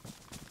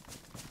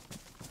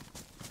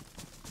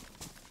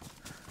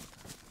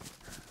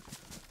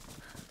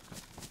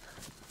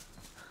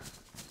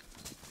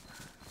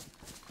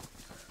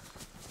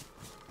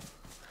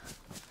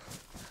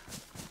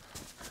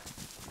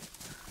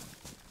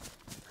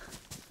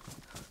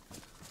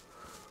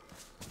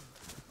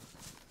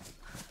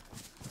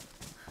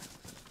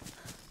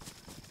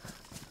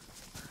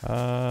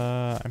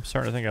 I'm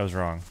starting to think I was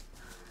wrong.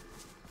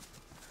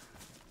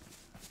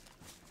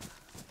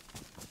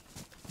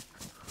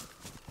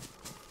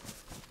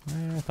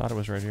 I thought it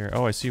was right here.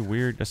 Oh, I see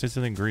weird. I see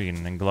something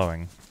green and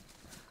glowing.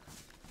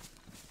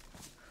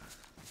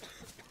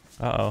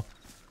 Uh-oh.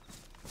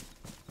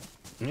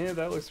 Yeah,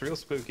 that looks real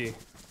spooky.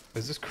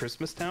 Is this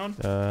Christmas Town?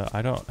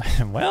 I don't...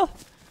 well...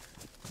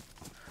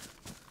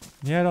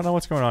 Yeah, I don't know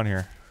what's going on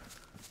here.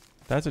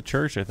 That's a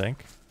church, I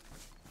think.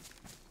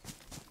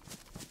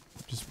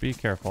 Just be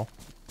careful.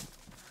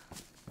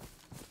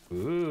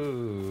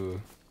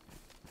 Ooh.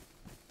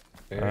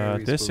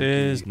 Very this spooky.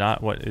 is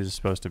not what is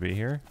supposed to be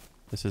here.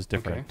 This is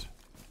different.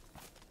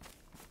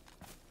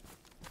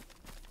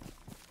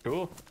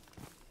 Cool.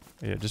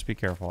 Yeah, just be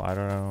careful. I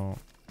don't know.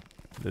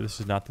 This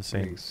is not the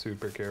same. Being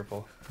super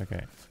careful.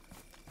 Okay.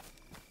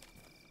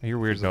 I hear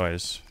weird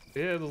noise.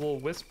 Yeah, the little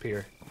wisp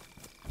here.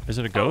 Is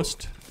it a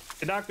ghost?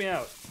 It knocked me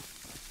out.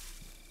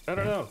 I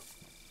don't know.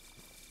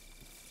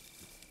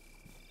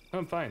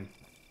 I'm fine.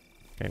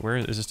 Okay, where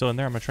is it still in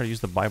there? I'm gonna try to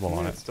use the Bible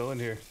on It's it. still in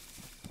here.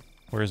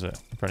 Where is it?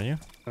 In front of you?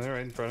 Oh,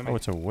 right in front of me. Oh,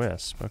 it's a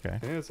wisp. Okay.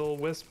 Yeah, it's a little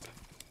wisp.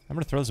 I'm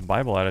gonna throw this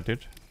Bible at it,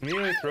 dude.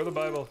 Yeah, throw the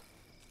Bible.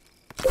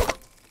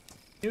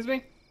 Excuse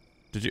me?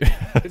 Did you?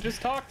 It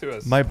just talked to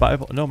us. My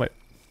Bible? No, my.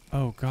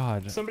 Oh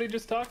God. Somebody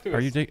just talked to us.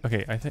 Are you?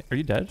 Okay, I think. Are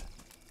you dead?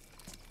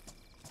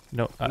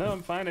 No. No,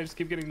 I'm fine. I just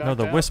keep getting knocked No, out.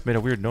 the wisp made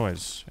a weird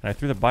noise, and I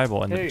threw the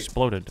Bible, and it Hey.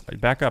 exploded.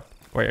 Back up.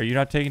 Wait, are you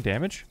not taking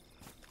damage?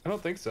 I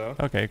don't think so.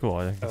 Okay, cool.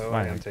 I think it's Oh,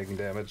 I fine. am taking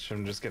damage.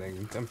 I'm just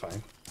kidding. I'm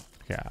fine.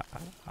 Yeah.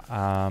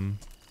 A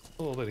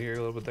little bit here, a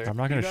little bit there. I'm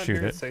not gonna You shoot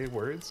hear it. Say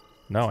words.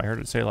 No, I heard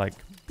it say like,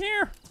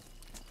 here.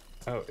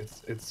 Oh,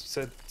 it's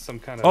said some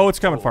kind of. Oh, it's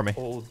coming for me.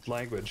 Old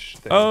language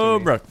thing. Oh, to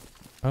me. bro.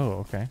 Oh,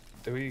 okay.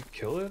 Do we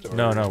kill it? Or?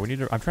 No, we need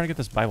to. I'm trying to get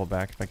this Bible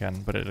back if I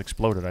can, but it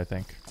exploded, I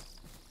think.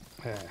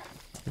 Yeah.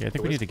 Yeah, I think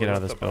The we need to wisp get blew out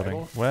of up this the building.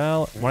 Bible?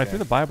 Well, when I threw Okay.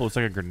 the Bible, it's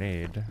like a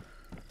grenade,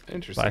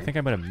 Interesting. but I think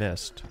I might have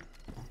missed.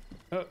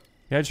 Oh,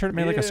 Yeah, I just heard it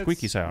made like a yeah,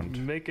 squeaky it's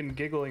sound. Making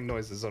giggling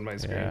noises on my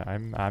screen. Yeah,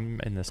 I'm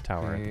in this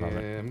tower at the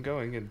moment. Yeah, I'm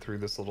going in through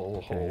this little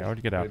Okay, hole. how would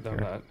you get out Wait, I'm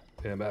here? not.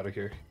 Yeah, I'm out of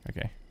here.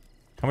 Okay.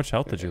 How much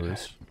health did you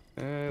lose?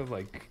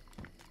 Like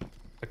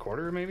a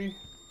quarter maybe?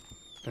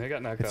 I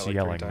got knocked It's out like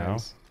yelling 3 now.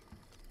 times.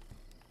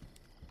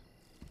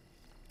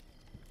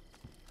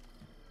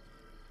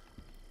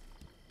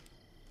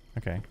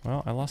 Okay.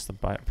 Well, I lost the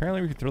Bible.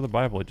 Apparently, if you throw the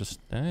Bible, it just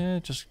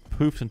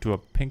poofs into a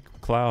pink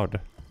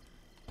cloud.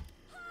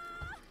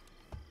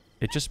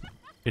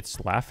 It's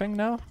laughing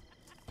now?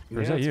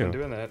 Or is that it's you? been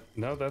doing that.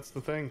 No, that's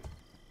the thing.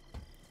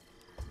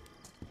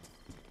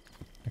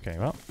 Okay,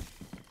 well.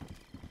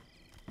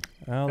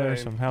 Well, there's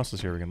Hey. some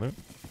houses here we can loot.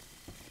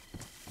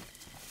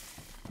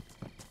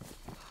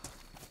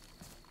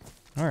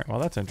 Alright, well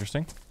that's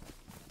interesting.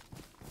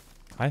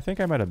 I think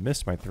I might have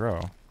missed my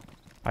throw.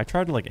 I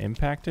tried to like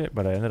impact it,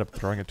 but I ended up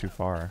throwing it too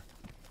far.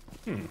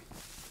 Hmm.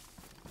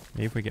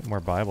 Maybe if we get more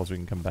Bibles, we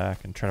can come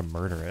back and try to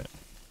murder it.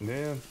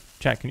 Yeah.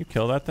 Chat, can you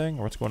kill that thing?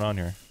 Or what's going on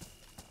here?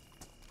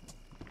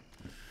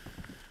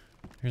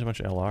 Here's a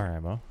bunch of LR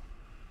ammo.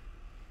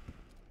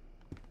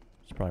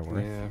 It's probably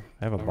worth. Yeah.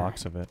 I have a whatever.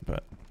 box of it,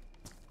 but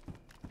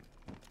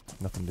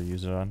nothing to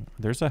use it on.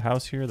 There's a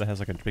house here that has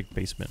like a big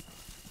basement.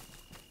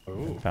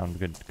 Oh. I found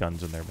good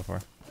guns in there before.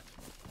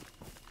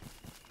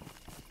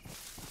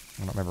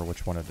 I don't remember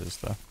which one it is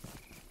though.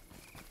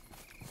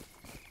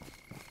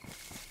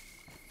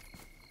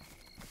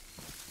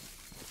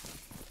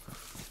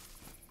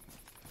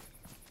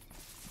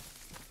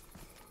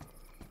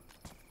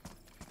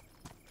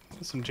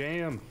 Some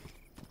jam.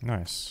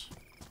 Nice.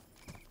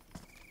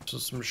 So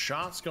some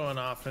shots going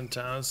off in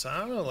town. It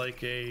sounded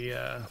like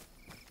a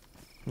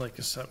like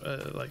a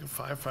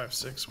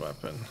 5.56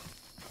 weapon,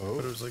 Oh.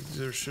 but it was like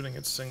they were shooting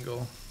it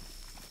single.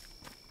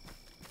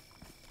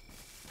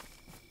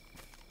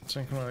 It's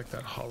kind of like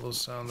that hollow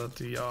sound that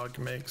the Yogg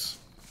makes.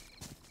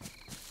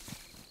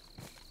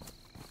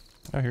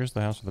 Oh, here's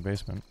the house with the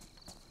basement.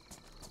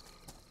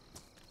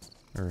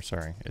 Or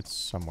sorry, it's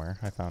somewhere.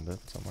 I found it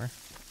somewhere.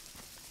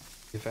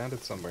 You found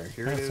it somewhere.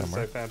 Here Found it it is.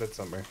 somewhere. I found it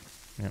somewhere.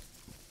 Yep.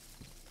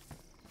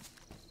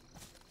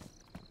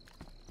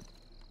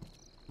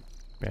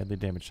 Badly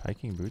damaged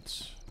hiking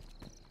boots.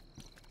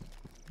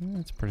 Yeah,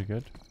 that's pretty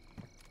good.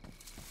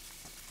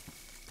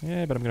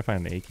 Yeah, but I'm gonna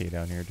find an AK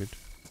down here, dude.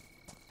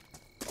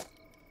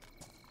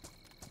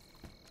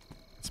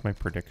 That's my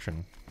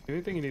prediction.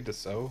 Anything you need to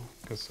sew?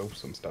 Go sew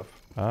some stuff.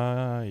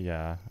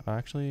 Yeah.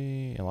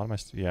 Actually, a lot of my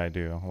yeah, I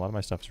do. A lot of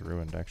my stuff's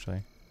ruined,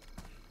 actually.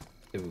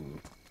 Ooh.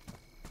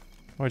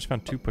 Oh, I just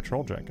found 2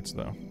 patrol jackets,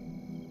 though.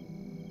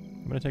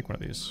 I'm gonna take one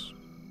of these.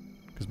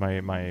 Because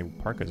my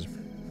parka's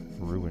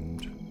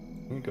ruined. You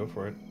can go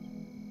for it.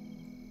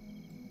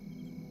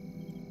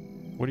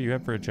 What do you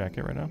have for a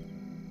jacket right now?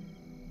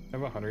 I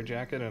have a hunter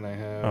jacket and I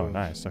have Oh,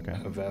 nice. Okay.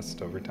 a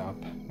vest over top.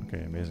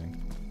 Okay, amazing.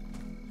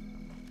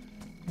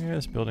 Yeah,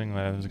 this building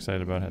that I was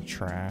excited about had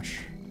trash.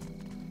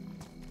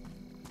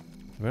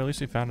 But at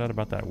least we found out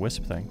about that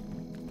wisp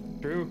thing.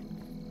 True.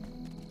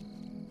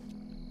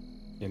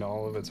 In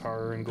all of its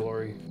horror and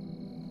glory.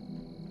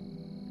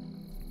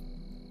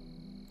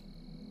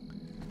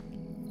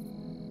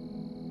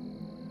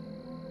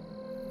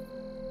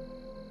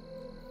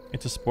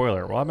 It's a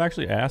spoiler. Well, I'm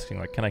actually asking,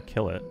 like, can I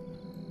kill it?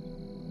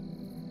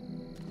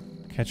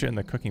 Catch it in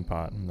the cooking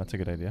pot. That's a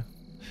good idea.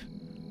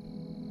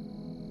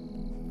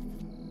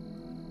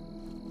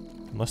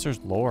 Unless there's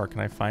lore. Can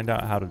I find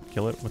out how to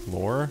kill it with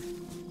lore?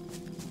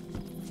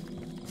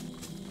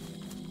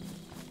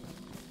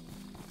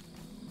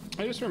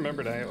 I just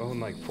remembered I own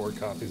like 4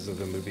 copies of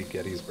the movie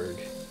Gettysburg.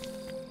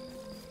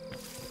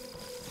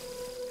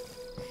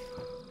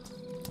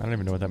 I don't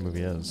even know what that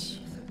movie is.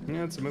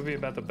 Yeah, it's a movie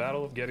about the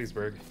Battle of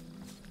Gettysburg.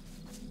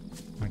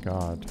 Oh my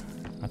god.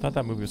 I thought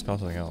that movie was called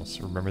something else.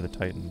 Remember the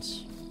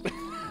Titans.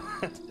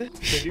 They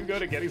do go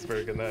to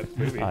Gettysburg in that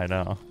movie. I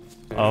know.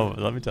 Yeah. Oh,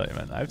 let me tell you,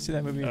 man. I've seen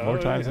that movie more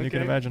times than you can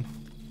okay. imagine.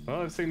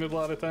 Well, I've seen it a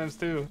lot of times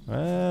too.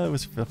 Well, it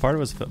was part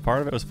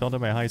of it was filmed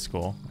in my high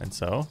school, and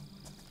so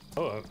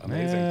Oh,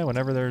 amazing. yeah,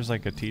 whenever there's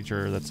like a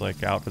teacher that's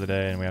like out for the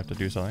day and we have to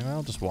do something,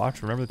 well, just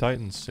watch Remember the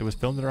Titans. It was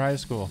filmed at our high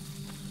school.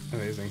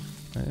 Amazing.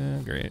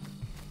 Great.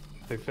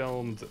 They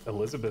filmed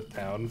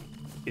Elizabethtown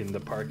in the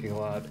parking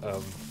lot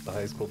of the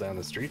high school down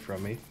the street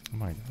from me Oh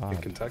my in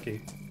god.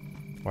 Kentucky.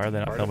 Why are they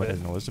not Part of filming it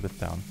it. in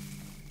Elizabethtown?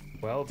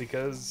 Well,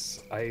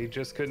 because I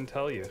just couldn't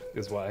tell you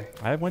is why.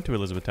 I went to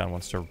Elizabethtown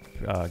once to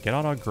get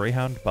on a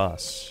Greyhound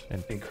bus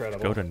and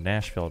Incredible. go to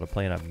Nashville to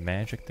play in a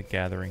Magic the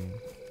Gathering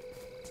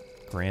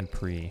Grand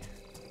Prix.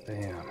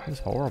 Damn. It was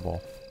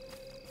horrible.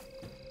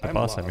 The I'm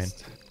bus, lost. I mean.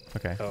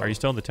 Okay. Oh. Are you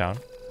still in the town?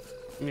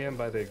 Yeah, I'm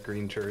by the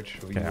Green Church.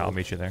 Okay, I'll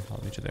meet you there.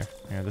 I'll meet you there.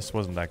 Yeah, this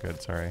wasn't that good.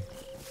 Sorry.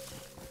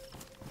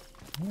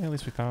 Yeah, at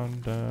least we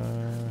found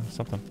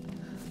something.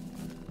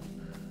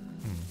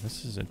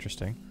 This is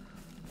interesting.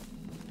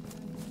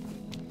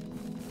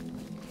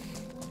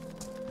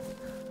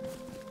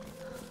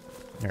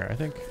 Here, I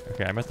think.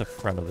 Okay, I'm at the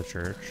front of the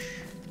church.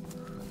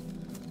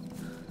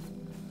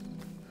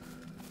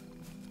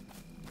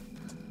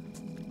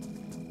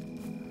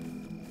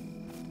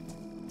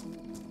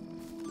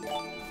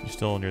 You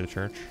still near the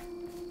church?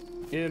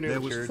 Yeah, near There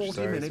the was church. 40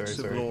 Sorry, minutes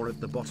sorry, of sorry. lore at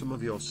the bottom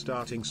of your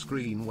starting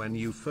screen when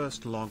you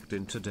first logged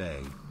in today.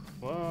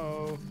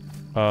 Whoa.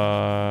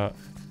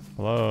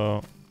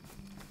 Hello?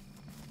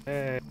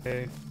 Hey.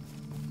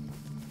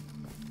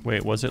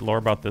 Wait, was it lore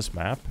about this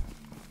map?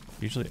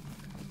 Usually...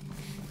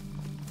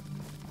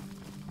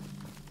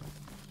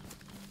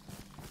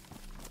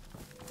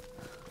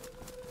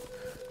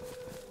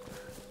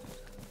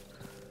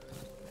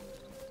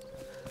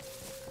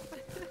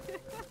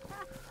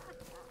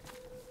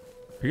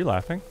 Are you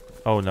laughing?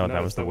 Oh no, No, that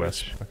it's was the the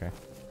wisp. witch. Okay.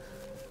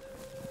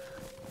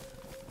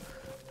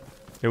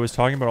 It was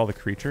talking about all the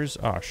creatures?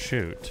 Oh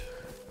shoot.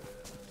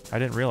 I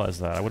didn't realize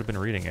that. I would have been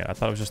reading it. I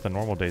thought it was just the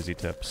normal DayZ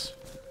tips.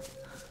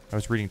 I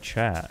was reading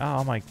chat.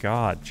 Oh my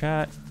god,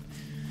 chat.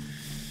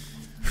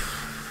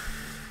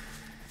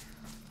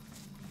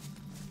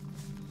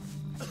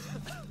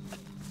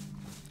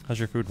 How's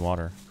your food and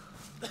water?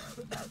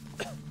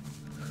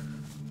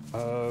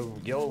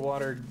 Yellow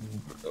water,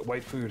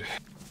 white food.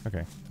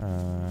 Okay.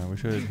 We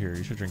should here.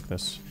 You should drink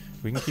this.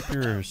 We can keep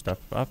your stuff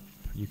up.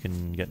 You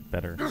can get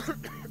better.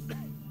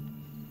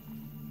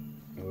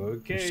 Your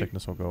Okay.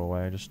 sickness will go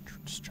away.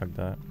 Just chug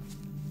that.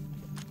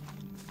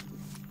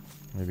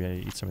 Maybe I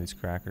eat some of these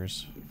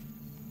crackers.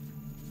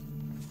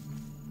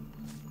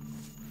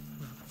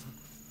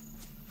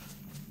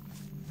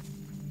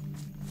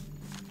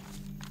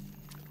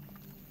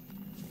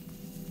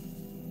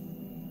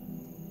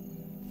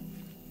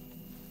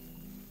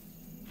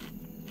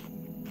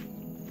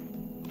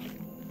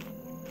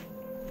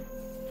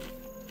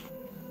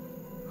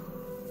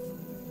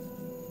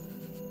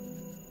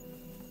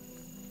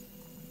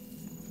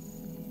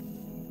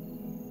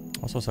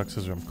 Also sucks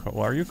because I'm cold.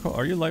 Well,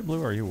 are you light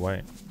blue or are you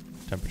white?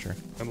 Temperature.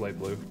 I'm light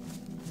blue.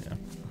 Yeah,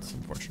 that's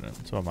unfortunate.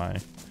 So am I.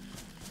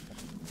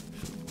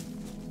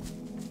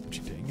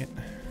 Dang it.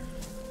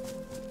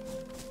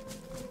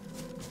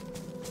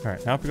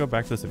 Alright, now if we go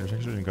back to this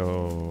intersection and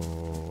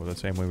go the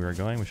same way we were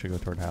going, we should go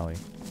toward Hallie.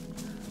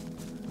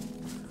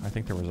 I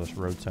think there was this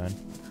road sign.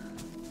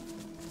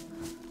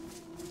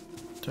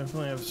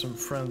 Definitely have some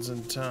friends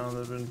in town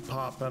that have been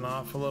popping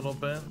off a little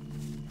bit.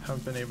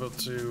 Haven't been able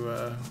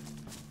to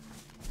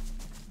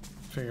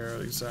figure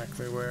out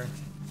exactly where.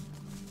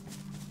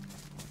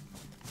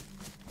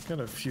 Got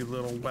a few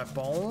little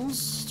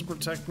weapons to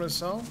protect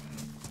myself.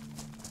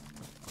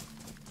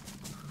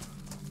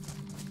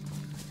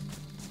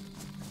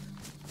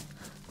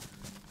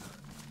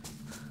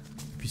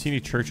 If you see any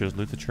churches,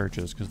 loot the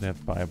churches because they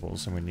have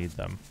Bibles and we need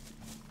them.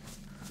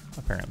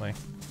 Apparently.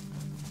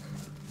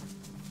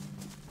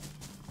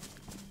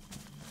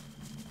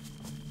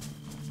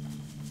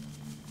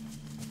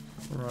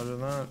 Roger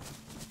that.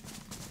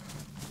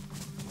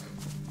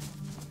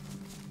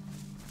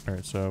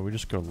 Alright, so we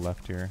just go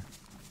left here.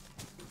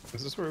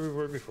 Is this where we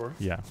were before?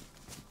 Yeah.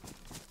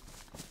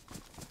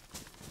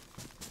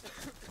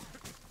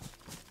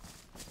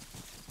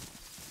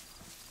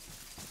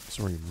 This is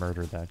where you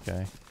murdered that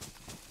guy.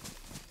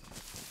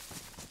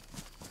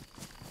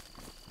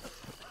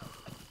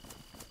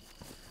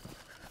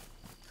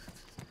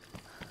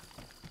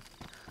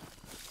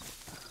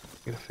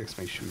 I'm gonna fix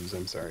my shoes.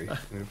 I'm sorry. I'm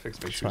gonna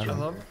fix my shoes. fine.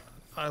 right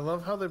I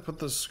love how they put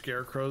the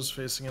scarecrows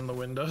facing in the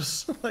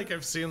windows. Like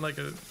I've seen like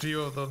a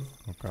few of them.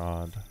 Oh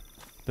god.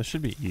 This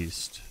should be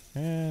east.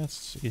 Yeah,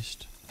 it's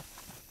east.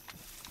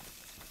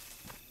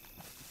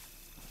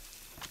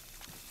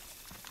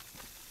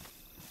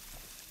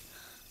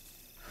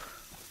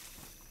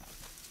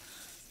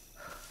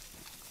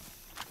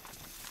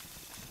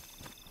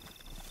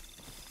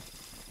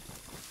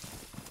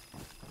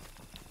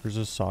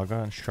 Urza's Saga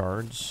and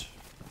Shards.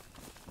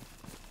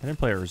 I didn't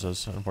play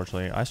Urza's,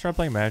 unfortunately. I started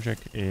playing Magic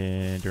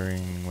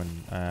during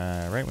when,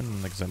 right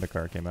when like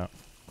Zendikar came out.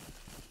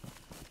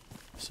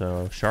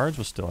 So Shards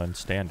was still in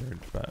Standard,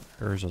 but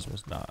Urza's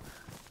was not.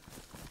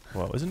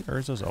 Well, isn't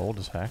Urza's old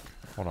as heck?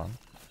 Hold on.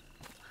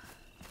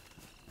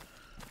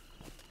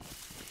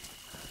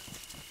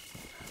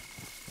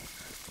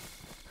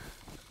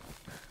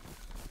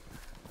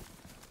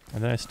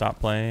 And then I stopped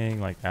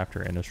playing like after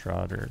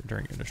Innistrad or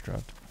during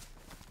Innistrad.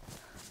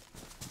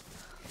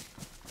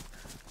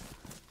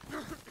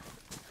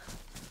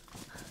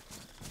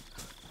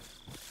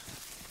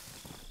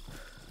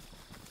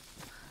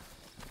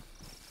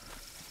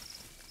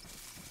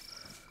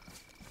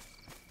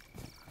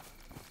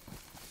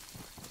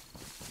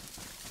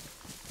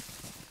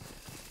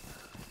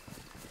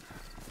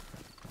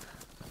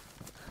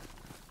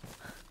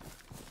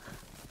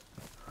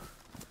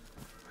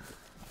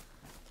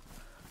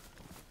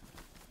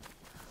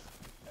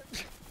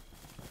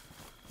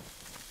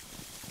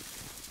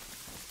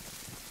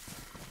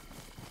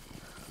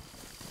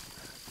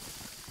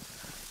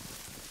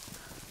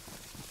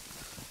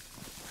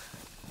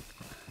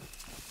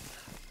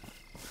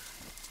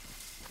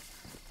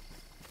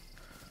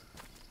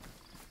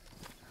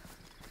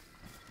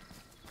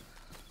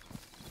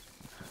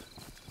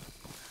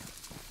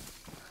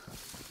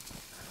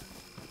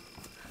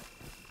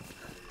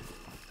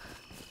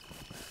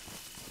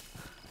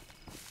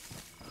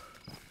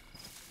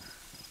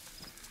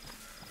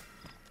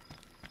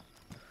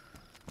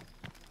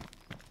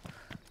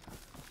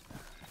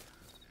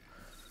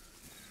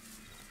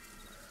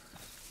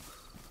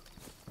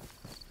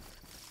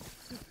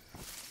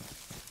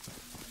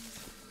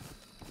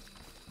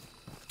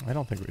 I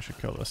don't think we should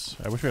kill this.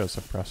 I wish we had a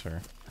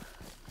suppressor.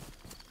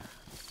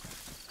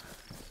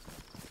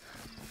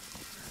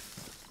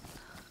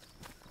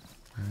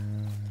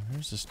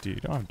 Where's this dude?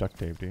 You don't have duct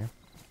tape, do you?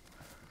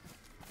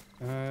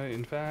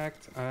 In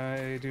fact,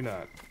 I do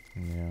not.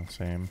 Yeah,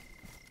 same.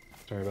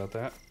 Sorry about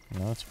that.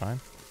 No, that's fine.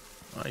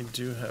 I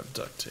do have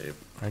duct tape.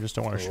 I just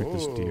don't want to shoot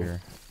this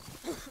deer.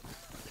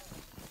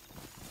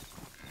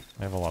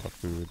 I have a lot of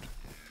food.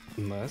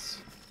 Unless...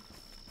 Do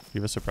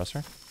you have a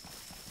suppressor?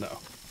 No.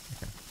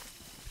 Okay.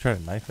 Try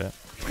to knife it.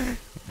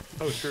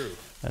 Oh, true.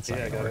 That's not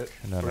Yeah, I gonna got work.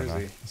 it. No, Where no, is no.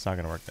 he? It's not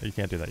gonna work. You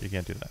can't do that. You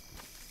can't do that.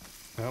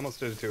 I almost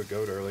did it to a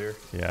goat earlier.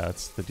 Yeah,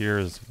 it's the deer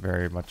is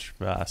very much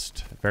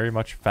fast. Very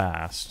much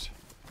fast.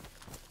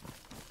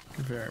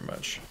 Very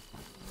much.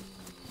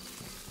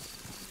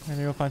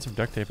 Maybe we'll find some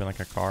duct tape in like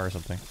a car or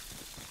something.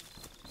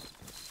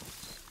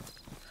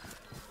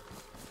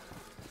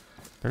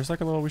 There's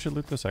like a little, we should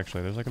loot this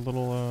actually. There's like a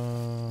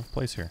little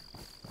place here.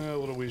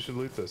 What do we should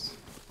loot this?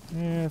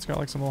 Yeah, it's got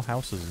like some little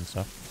houses and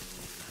stuff.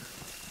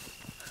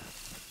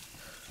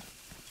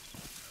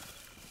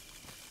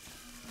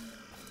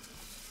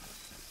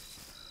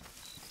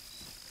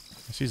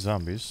 I see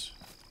zombies.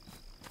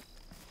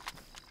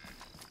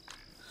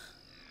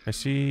 I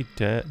see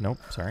dead. Nope,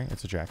 sorry,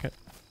 it's a jacket.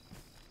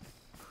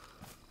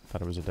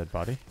 Thought it was a dead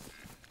body.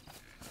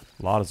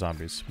 A lot of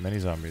zombies. Many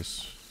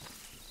zombies.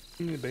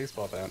 I need a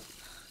baseball bat.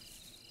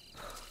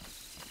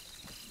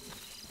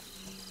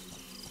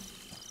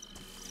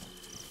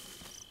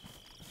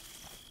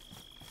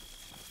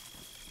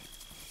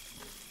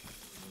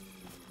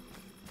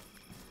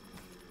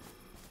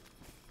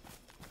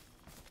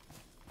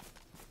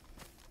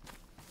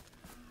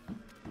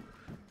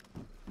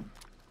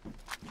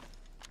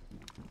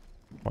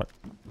 What?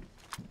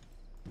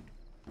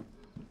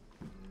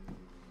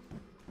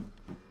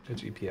 A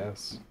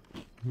GPS.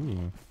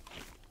 Ooh.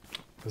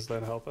 Does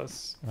that help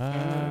us?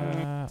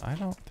 I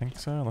don't think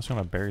so, unless you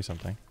want to bury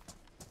something.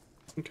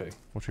 Okay.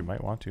 Which we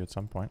might want to at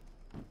some point.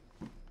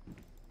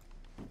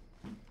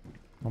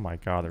 Oh my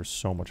god, there's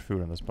so much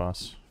food on this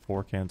bus.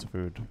 4 cans of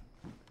food.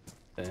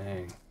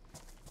 Dang.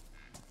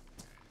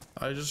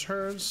 I just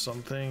heard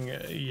something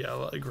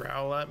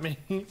growl at me.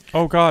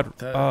 Oh god,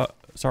 That-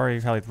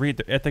 sorry, Hallie.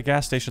 Reid, at the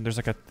gas station, there's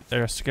like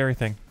a scary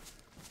thing.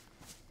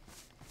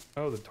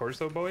 Oh, the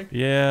torso boy?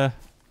 Yeah,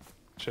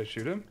 Should I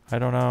shoot him? I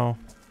don't know.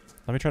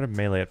 Let me try to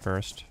melee it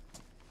first.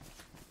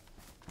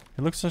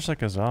 It looks just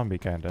like a zombie,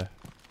 kinda.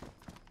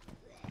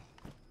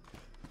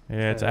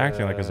 Yeah, it's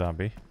acting like a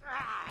zombie.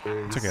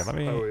 It's okay, let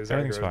me...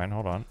 everything's aggro. fine,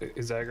 hold on.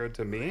 Is aggro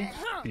to me?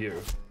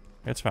 You.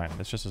 It's fine,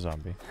 it's just a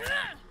zombie.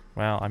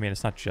 Well, I mean,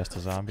 it's not just a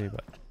zombie,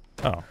 but...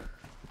 Oh.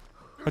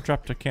 I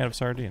dropped a can of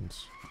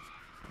sardines.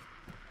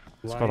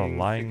 It's called a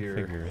lying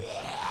figure.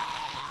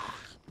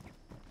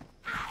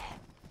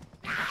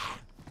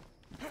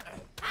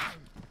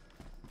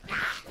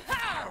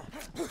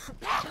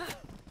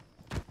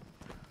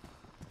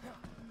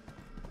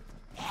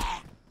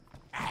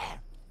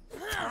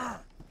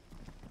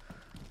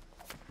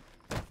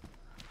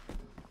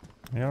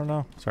 I don't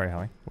know. Sorry,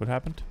 Hallie. What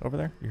happened over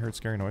there? You heard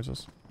scary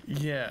noises?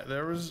 Yeah,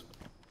 there's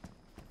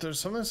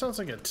something that sounds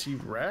like a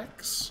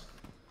T-Rex.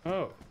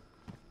 Oh.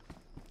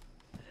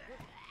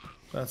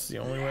 That's the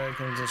only way I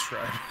can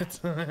describe it.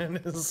 And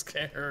it's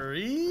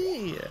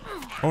scary.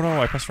 Oh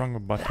no, I pressed the wrong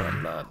I'm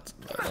button. not.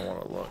 I don't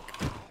want to look.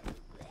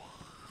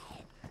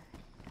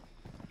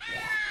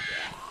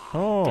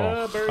 Oh,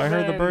 I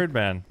heard the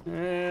Birdman.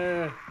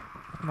 Birdman.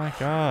 Oh my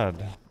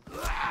god.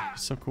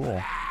 He's so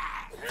cool.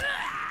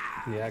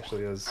 He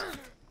actually is.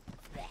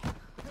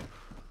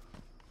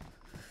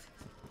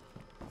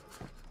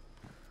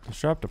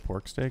 Just dropped a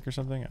pork steak or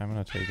something. I'm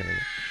gonna take it.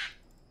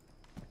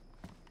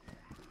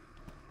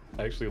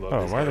 I actually love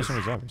Oh, these why are there guys. so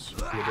many zombies?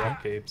 You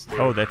drop capes. Dude.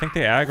 Oh, they think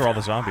they aggro all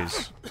the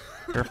zombies.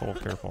 Careful,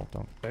 careful.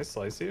 Don't. Did I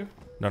slice you?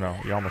 No, no,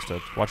 you almost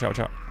did. Watch out, watch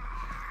out.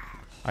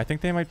 I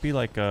think they might be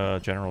like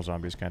general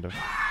zombies, kind of.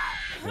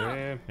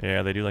 Yeah.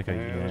 Yeah, they do like a.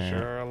 Yeah, Yeah.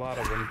 sure are a lot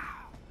of them.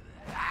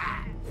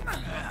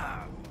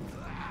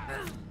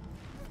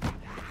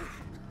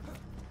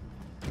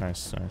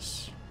 Nice,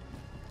 nice.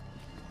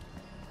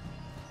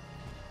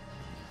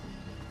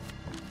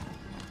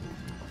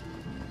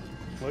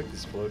 I like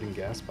these floating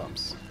gas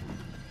pumps.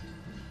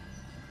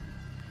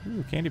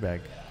 Ooh, candy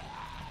bag.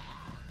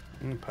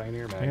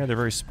 Pioneer mag. Yeah, they're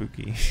very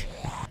spooky.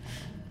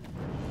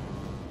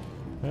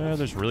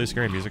 There's really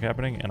scary music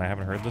happening, and I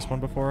haven't heard this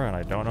one before, and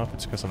I don't know if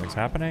it's because something's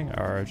happening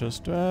or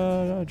just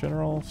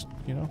general,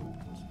 you know,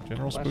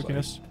 general Flashlight.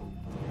 spookiness.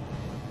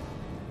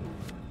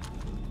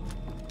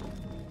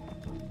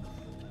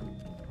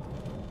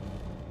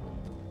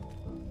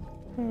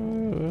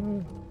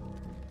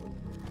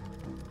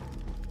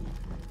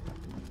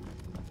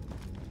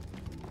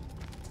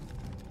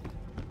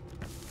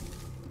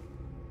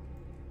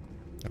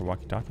 A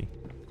walkie-talkie.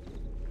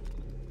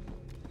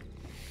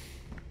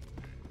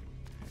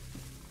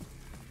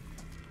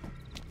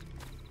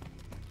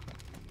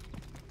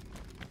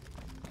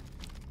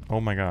 Oh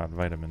my god,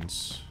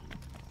 vitamins.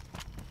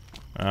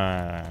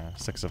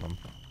 6 of them.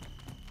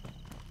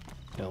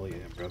 Hell yeah,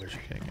 brother.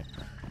 Take it.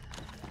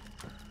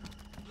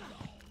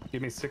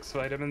 Give me 6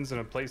 vitamins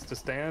and a place to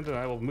stand, and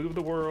I will move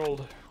the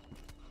world.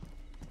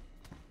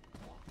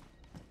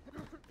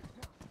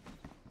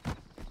 I'm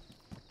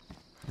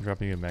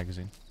dropping you a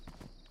magazine.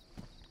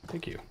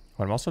 Thank you.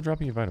 Oh, I'm also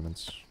dropping you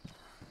vitamins.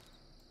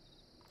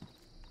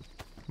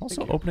 I'm also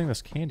Thank you. opening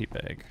this candy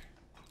bag.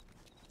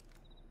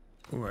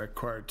 Ooh, I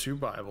acquired 2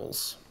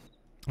 Bibles.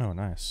 Oh,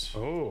 nice.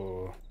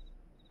 Oh.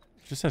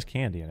 It just has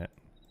candy in it.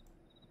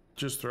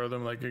 Just throw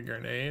them like a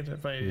grenade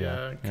if I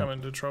Yeah, come yeah.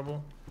 into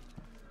trouble.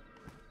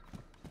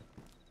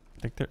 I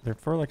think they're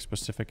for like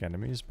specific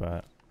enemies,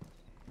 but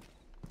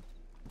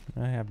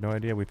I have no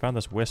idea. We found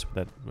this wisp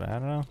that, I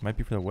don't know, might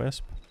be for the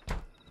wisp.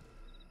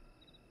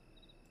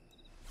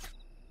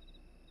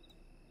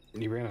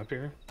 You ran up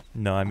here?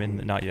 No, I'm in,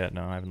 not yet,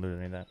 no, I haven't looted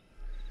any of that.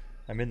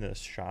 I'm in the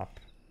shop,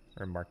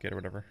 or market or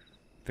whatever,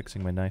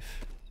 fixing my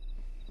knife.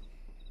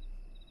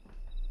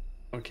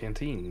 Oh,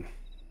 canteen.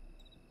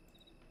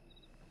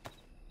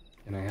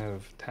 And I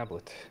have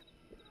tablet.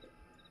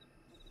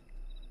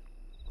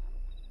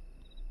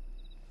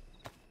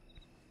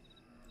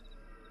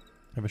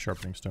 I have a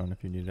sharpening stone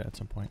if you need it at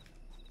some point.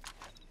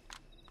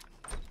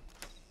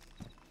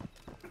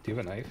 Do you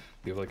have a knife?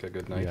 Do you have like a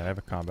good knife? Yeah, I have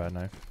a combat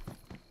knife.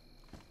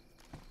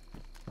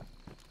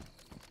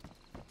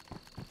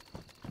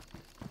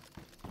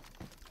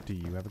 Do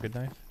you have a good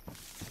knife?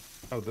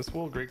 Oh, this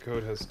wool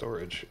greatcoat has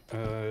storage.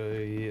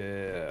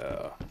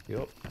 Yeah.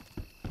 Yep.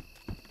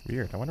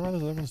 Weird. I wonder why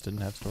those other ones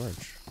didn't have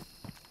storage.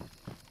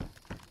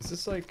 Is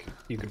this like,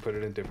 you can put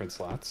it in different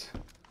slots?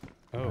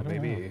 I Oh, don't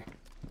maybe. know.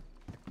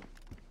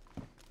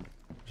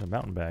 There's a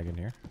mountain bag in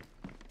here.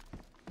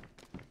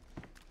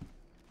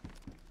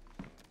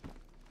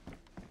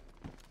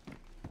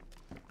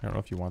 I don't know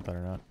if you want that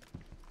or not.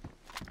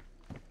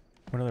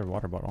 Another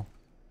water bottle.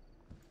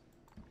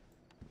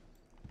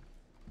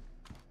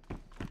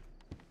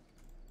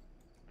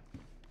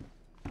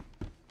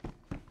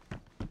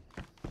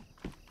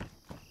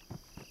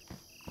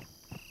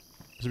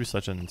 This would be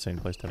such an insane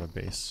place to have a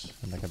base,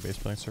 and like a base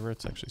building server.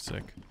 It's actually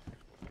sick.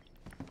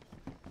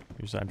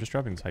 I'm just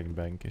dropping this hiking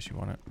bag in case you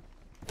want it.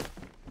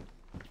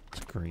 It's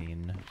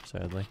green,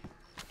 sadly.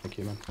 Thank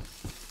you, man.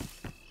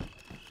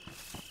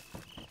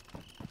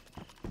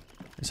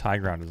 This high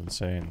ground is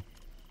insane.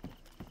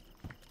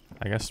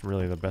 I guess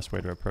really the best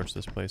way to approach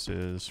this place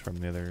is from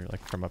the other,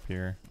 like from up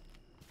here.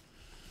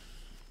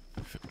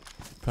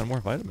 Found more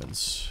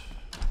vitamins.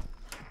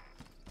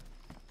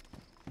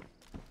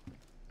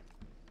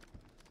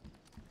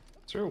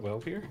 Is there a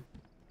well here?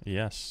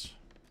 Yes,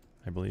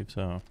 I believe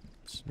so.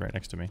 It's right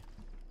next to me.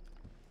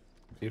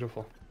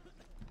 Beautiful.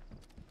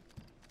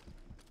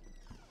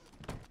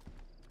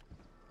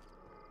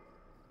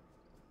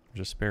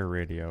 There's a spare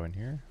radio in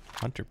here.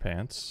 Hunter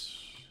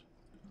pants.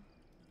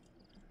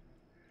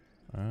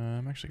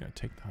 I'm actually gonna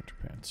take the hunter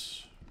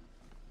pants.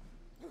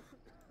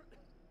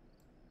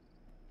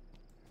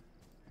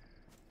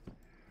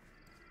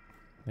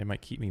 They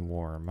might keep me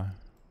warm.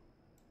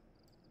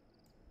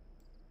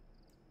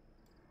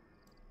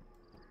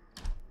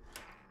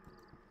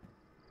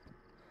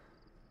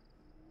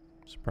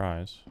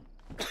 Surprise.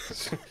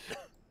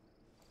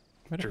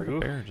 Might have heard a True.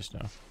 bear just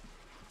now.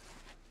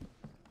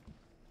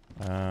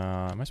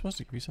 Am I supposed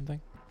to give you something?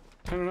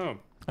 I don't know.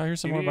 Oh,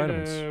 here's some Do more you need,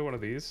 vitamins. one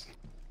of these?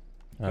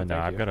 No, thank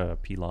I've you. got a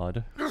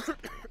P-Lod.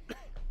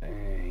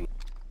 Dang.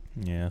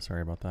 Yeah,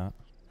 sorry about that.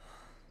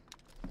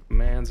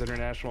 Man's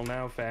international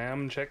now,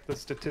 fam. Check the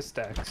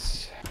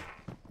statistics.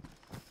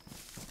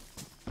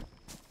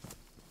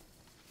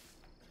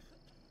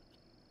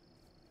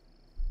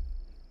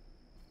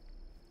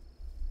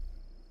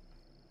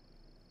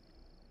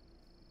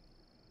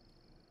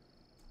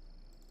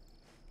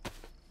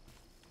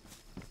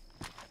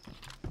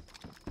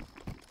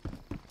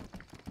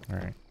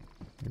 Alright.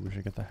 Maybe we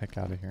should get the heck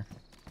out of here.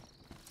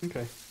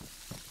 Okay.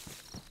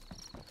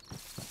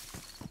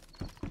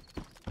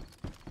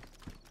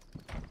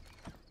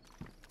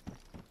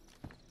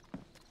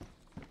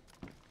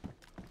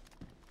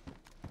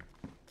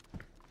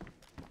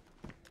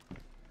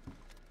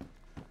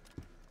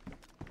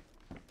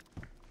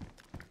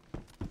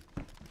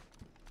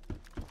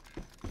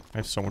 I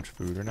have so much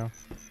food right now.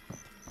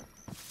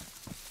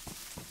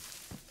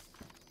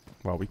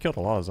 Wow, we killed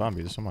a lot of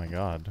zombies. Oh my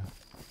god.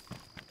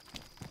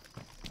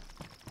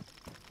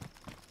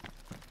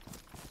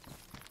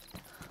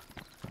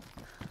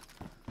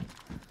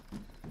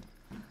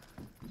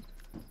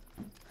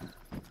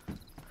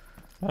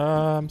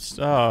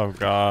 Oh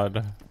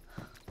god.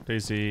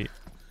 DayZ.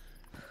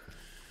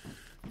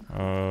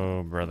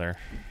 Oh, brother.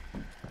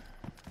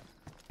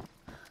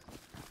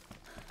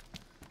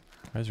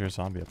 Why is there a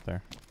zombie up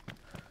there?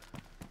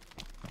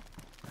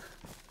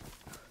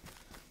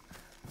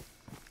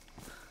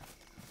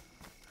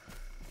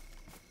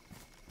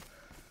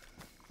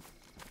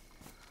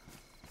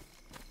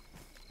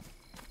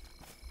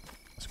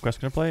 Is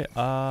Quest gonna play?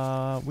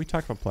 We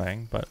talked about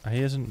playing, but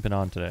he hasn't been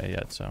on today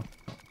yet, so.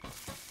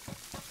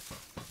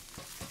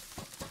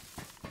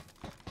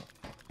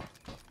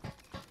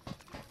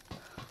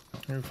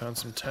 We found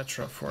some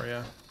Tetra for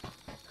you.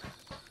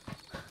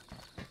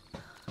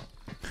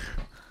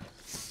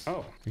 Oh.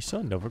 Are you still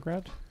in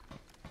Novigrad?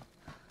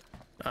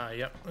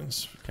 Yep.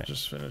 It's Okay.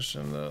 just finished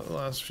in the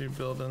last few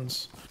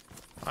buildings.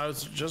 I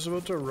was just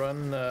about to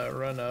run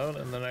out,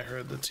 and then I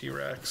heard the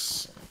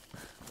T-Rex.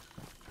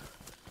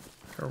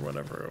 Or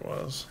whatever it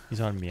was.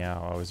 He's on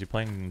Meow. Oh, is he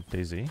playing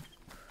DayZ?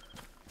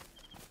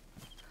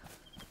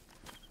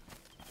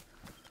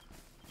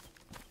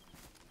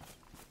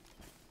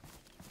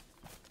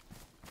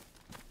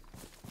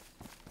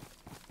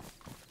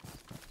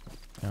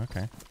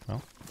 Okay.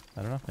 Well,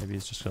 I don't know. Maybe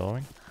he's just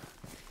soloing.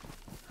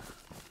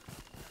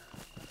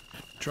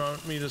 Do you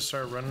want me to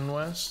start running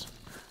west?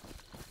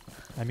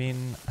 I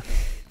mean,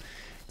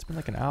 it's been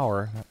like an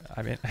hour.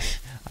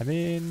 I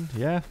mean,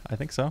 yeah, I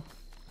think so.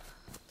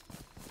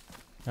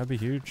 That'd be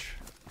huge.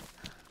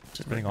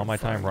 Spending all my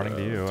time running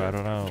to you. I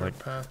don't know. Dirt Like,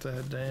 path to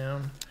head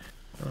down.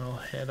 And I'll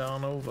head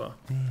on over.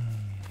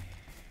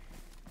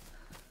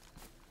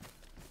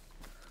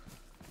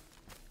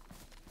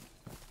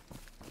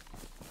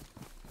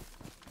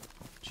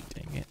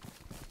 dang it.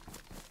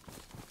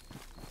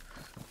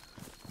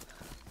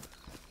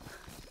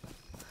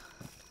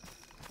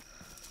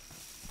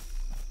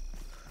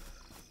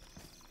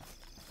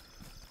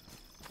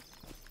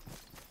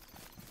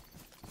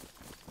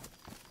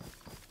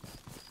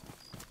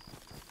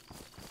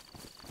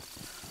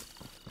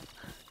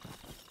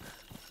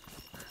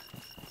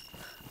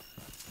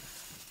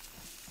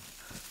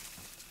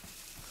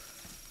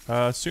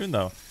 Soon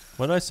though.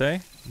 What did I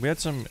say? We had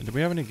some. Did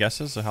we have any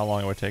guesses of how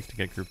long it would take to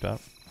get grouped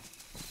up?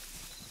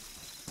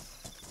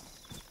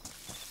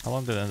 How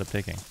long did it end up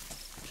taking?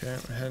 Okay,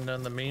 we're heading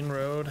down the main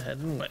road,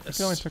 heading west.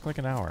 It only took like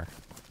an hour.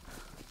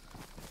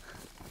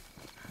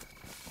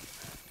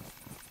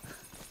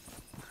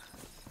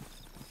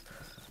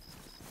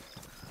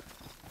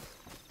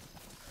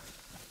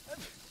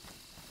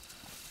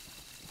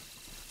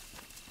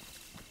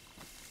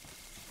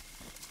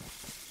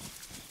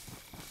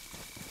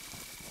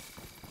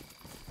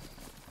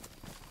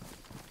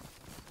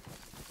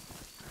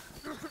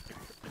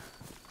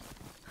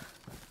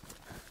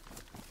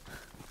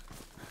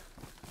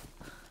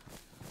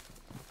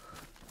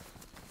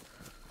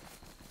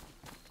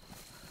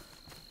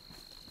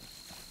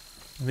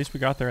 At least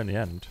we got there in the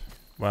end.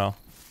 Well,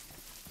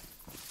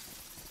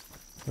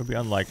 it would be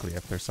unlikely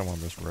if there's someone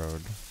on this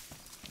road.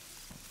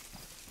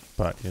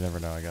 But you never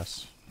know, I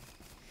guess.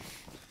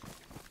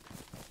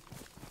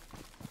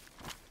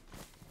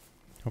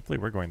 Hopefully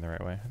we're going the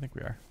right way. I think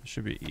we are. It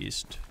should be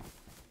east.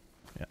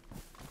 Yeah.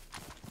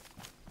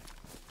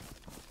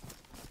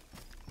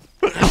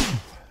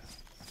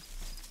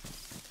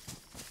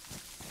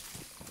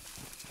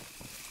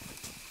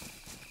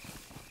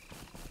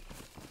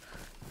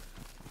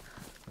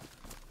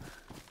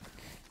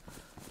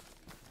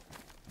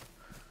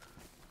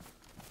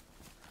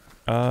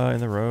 In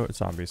the road,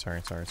 zombie.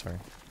 Sorry.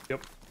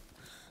 Yep.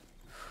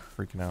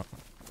 Freaking out.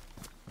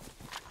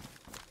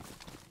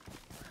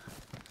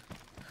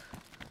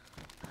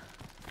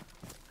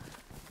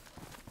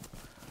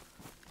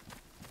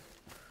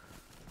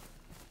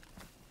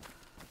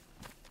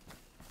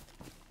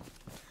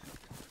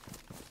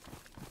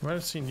 I might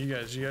have seen you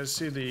guys. You guys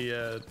see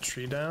the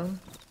tree down?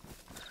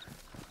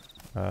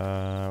 We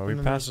And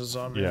then passed. there's a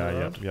zombie Yeah. on the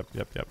road.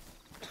 Yep.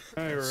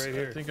 Oh, you're right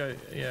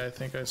here. I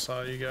think I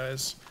saw you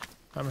guys.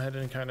 I'm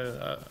heading kind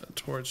of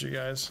towards you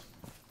guys.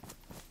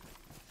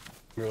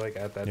 You're like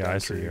at that. Yeah, damn I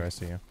see tree. you. I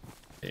see you.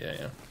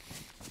 Yeah.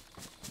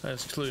 I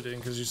just clued in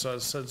because you saw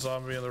it said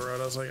zombie on the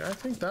road. I was like, I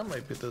think that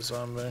might be the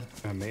zombie.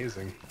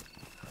 Amazing.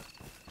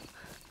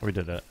 We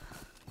did it.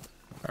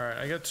 All right,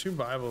 I got 2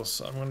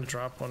 Bibles. I'm gonna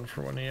drop one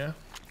for one of you.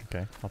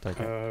 Okay, I'll take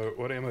it.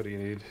 What ammo do you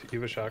need? You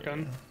have a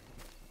shotgun?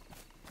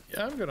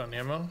 Yeah, I'm good on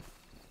ammo.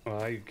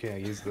 Well, I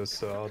can't use this,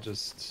 so I'll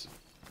just...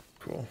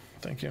 Cool,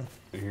 thank you.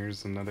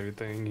 Here's another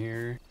thing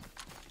here.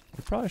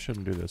 We probably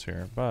shouldn't do this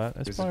here, but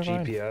it's There's a probably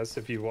fine. GPS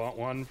if you want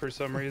one for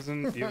some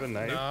reason. You have a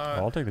knife? Nah,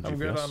 I'll take the I'm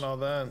good GPS. on all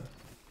that.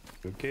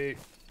 Okay.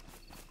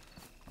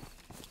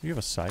 You have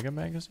a Saiga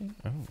magazine?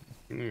 Oh.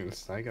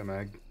 Saiga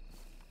mag.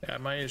 Yeah,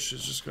 my issue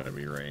is just gonna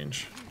be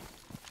range.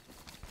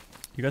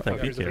 You got that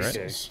Here's a BK, right?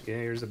 BK. Yeah,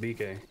 here's a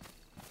BK.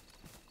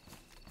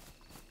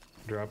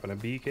 Dropping a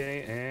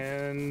BK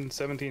and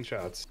 17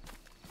 shots.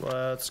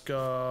 Let's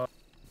go.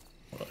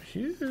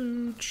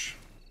 Huge.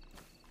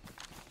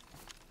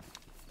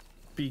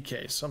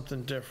 BK,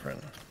 something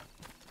different.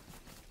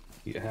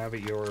 You have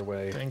it your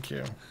way. Thank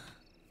you.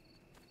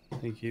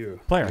 Thank you.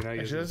 Player. You're not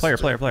using-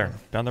 Actually, Player.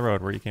 Down the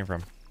road where you came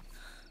from.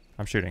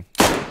 I'm shooting.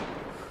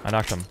 I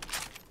knocked him.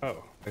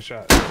 Oh, I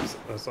shot.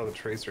 I saw the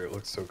tracer. It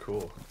looks so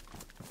cool.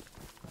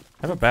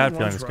 I have a bad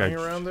feeling One's this guy... running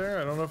around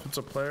there. I don't know if it's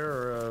a player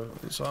or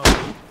a zombie.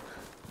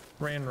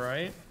 Ran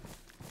right.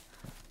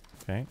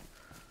 Okay.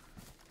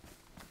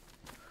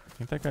 I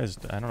think that guy's...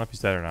 I don't know if he's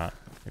dead or not.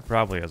 He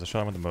probably is. I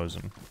shot him with the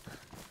Mosin.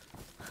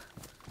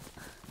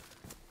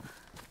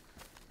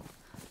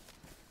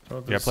 So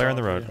Yeah, this player on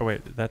the zombie- road. Oh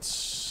wait,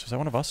 that's... Is that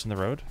one of us in the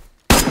road?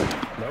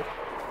 Nope.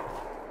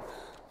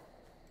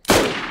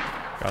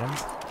 Got him?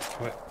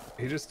 What?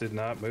 He just did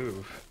not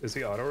move. Is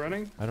he auto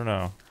running? I don't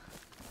know.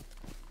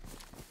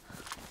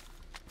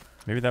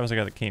 Maybe that was the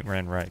guy that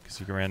ran right, because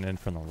he ran in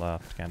from the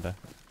left, kinda.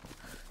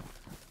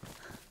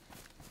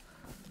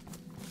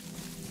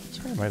 This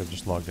guy might have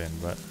just logged in,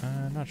 but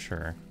I'm not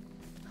sure.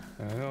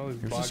 Oh, He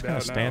was just kind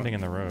of standing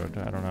in the road.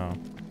 I don't know.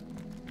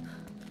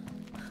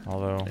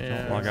 Although,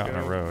 Yeah, don't log out on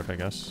a go. road, I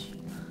guess.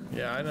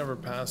 Yeah, I never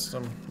passed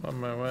him on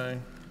my way.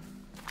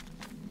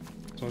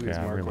 It's one of these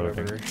Yeah, Mark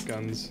reloading. whatever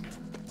guns.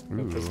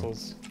 No Ooh.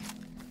 pistols.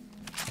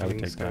 I would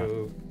take that.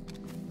 Scope.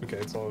 Okay,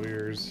 it's all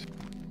yours.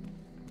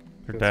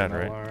 They're It's dead, an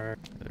right? LR.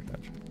 They're dead.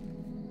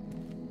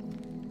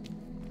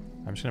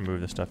 I'm just gonna move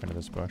this stuff into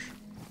this bush.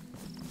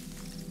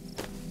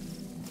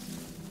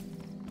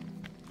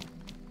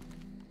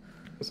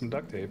 Some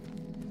duct tape.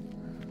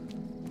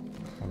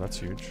 Oh, that's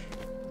huge.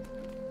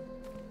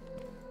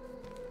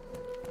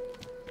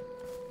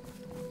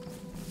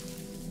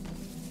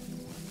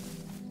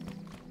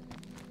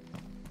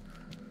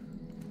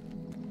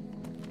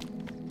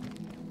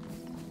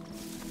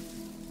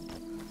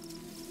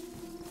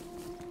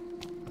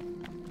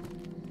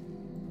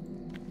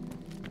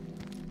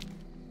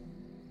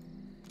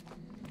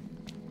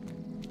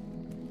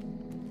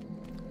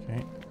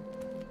 Okay.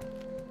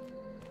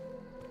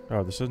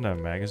 Oh, this isn't a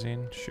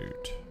magazine?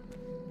 Shoot.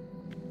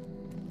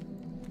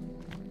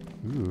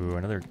 Ooh,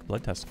 another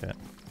blood test kit.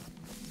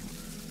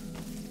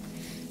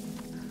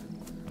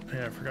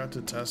 Yeah, I forgot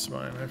to test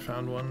mine. I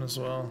found one as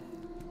well.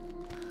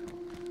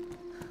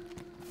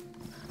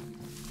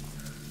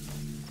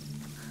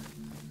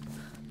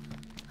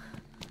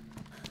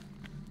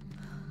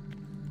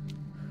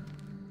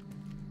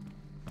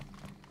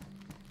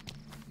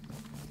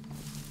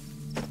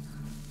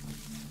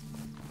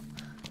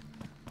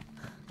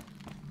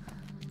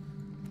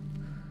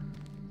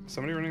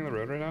 Somebody running the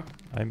road right now?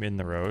 I'm in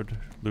the road,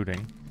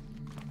 looting.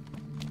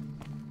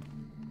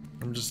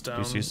 I'm just down,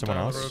 you see someone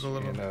down else? the road a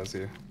Yeah, little. that was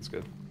you. It's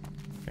good.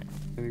 Okay.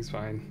 Everything's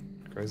fine.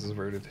 Crisis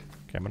averted.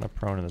 Okay, I'm gonna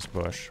prone in this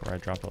bush where I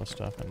dropped all this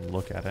stuff and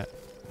look at it.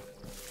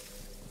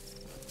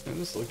 And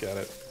just look at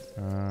it.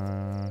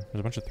 There's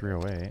a bunch of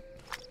 308.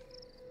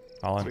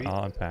 I'll Sweet.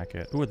 unpack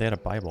it. Ooh, they had a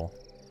Bible.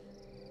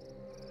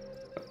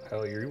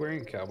 Hell, you're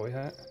wearing a cowboy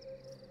hat?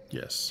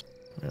 Yes.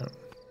 Yeah.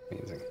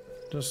 Amazing.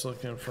 Just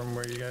looking from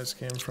where you guys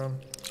came from.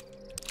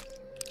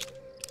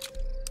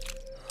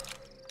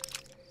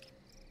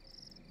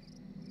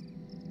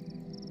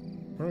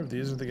 I wonder if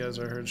these are the guys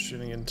I heard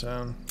shooting in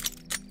town.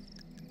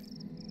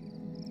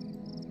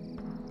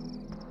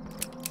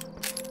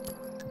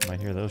 Might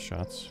hear those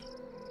shots.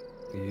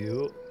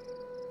 Yup.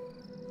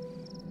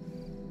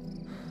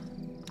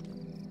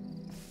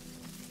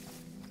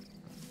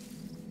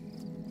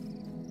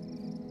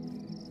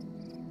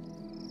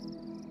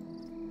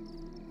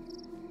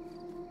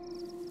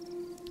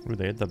 Ooh,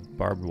 they had the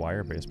barbed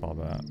wire baseball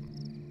bat.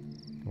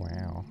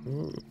 Wow.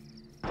 Ooh.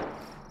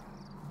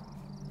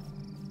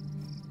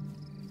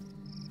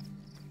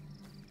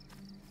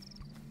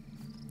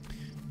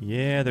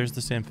 Yeah, there's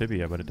this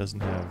amphibia, but it doesn't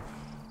have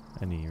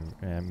any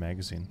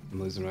magazine. I'm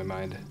losing my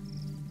mind.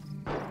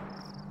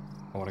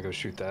 I want to go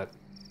shoot that.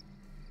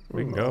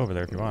 We can go over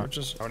there if you We're want.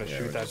 just, I wanna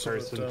shoot we're that just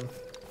almost person. done.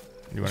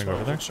 You want to Just go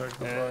over wanted there? to check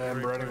the And body I'm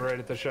real running quick. right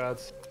at the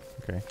shots.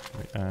 Okay.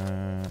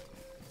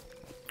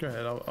 Go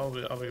ahead, I'll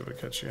be able to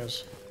catch you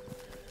guys.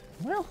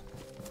 Well.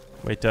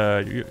 Wait.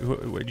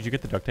 Did you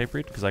get the duct tape,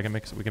 Reid? Because we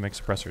can make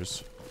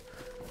suppressors.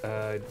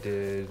 I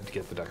did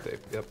get the duct tape.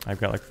 Yep. I've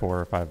got like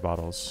 4 or 5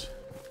 bottles.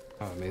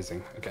 Oh,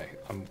 amazing. Okay,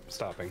 I'm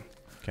stopping.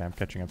 Okay, I'm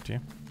catching up to you.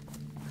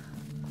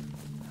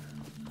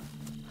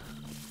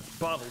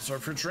 Bottles are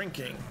for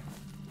drinking.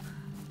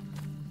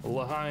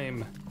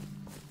 Laheim.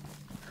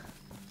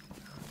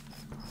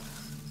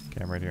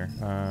 Okay, I'm right here.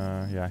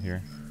 Yeah,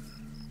 here.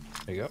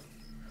 There you go.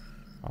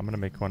 I'm gonna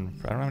make one.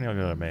 I don't know how many I'm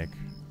gonna make.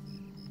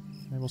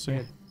 Maybe we'll see. Yeah,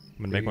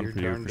 I'm gonna make one your for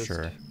you for darndest.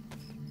 sure.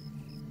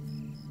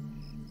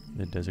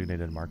 The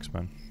designated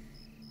marksman.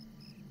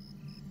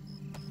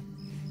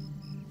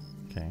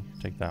 Okay,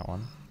 take that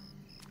one.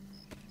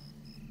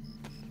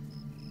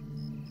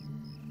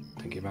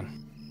 Thank you, man.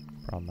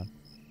 Problem then.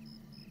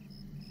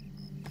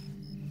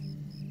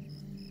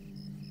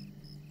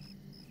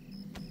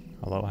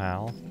 Hello,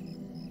 Hal.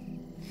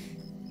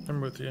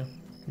 I'm with you.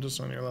 I'm just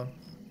on your left.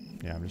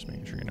 Yeah, I'm just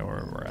making sure you know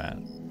where we're at.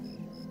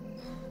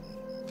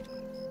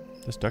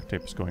 This duct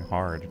tape is going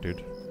hard,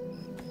 dude.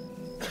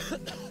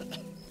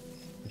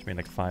 Just made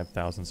like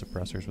 5,000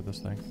 suppressors with this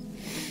thing.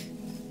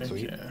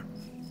 Sweet. Yeah.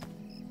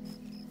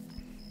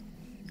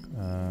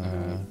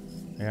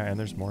 Yeah, and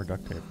there's more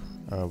duct tape.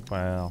 Oh,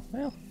 well.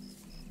 Yeah,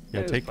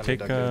 there's take plenty of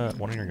duct tape.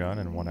 one in your gun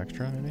and one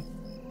extra, maybe?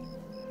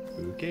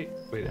 Okay.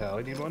 Wait, Hal,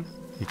 I need one?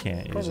 You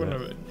can't use Probably it.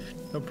 wouldn't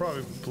it'll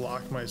probably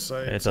block my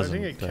sight. It I doesn't.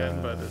 think it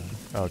can, but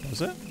Oh,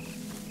 does it?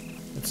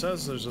 it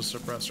says there's a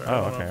suppressor. I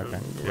Oh, don't know okay, if okay.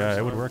 it Yeah, works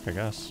it would on work, I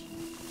guess.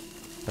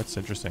 That's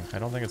interesting. I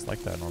don't think it's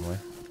like that normally.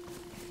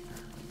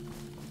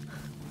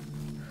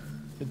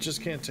 It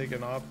just can't take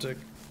an optic.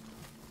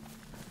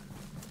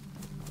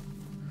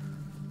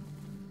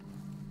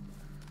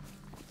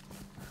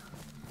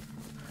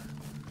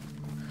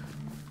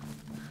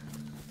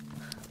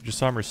 Just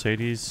saw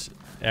Mercedes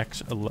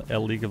X a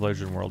League of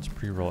Legends Worlds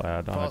pre-roll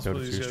ad on a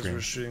Possibly Dota these 2 guys stream.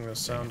 were shooting the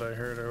sound I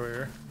heard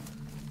earlier.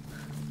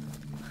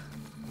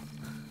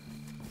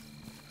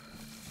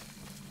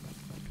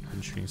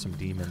 Been shooting some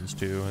demons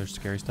too. There's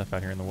scary stuff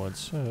out here in the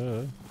woods.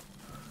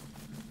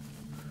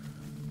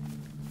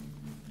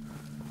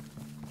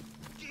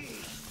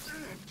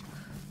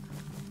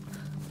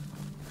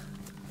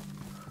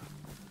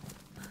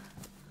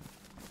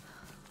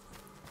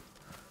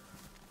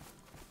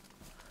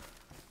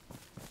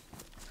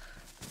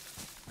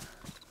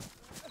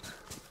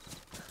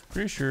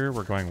 Pretty sure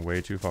we're going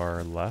way too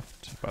far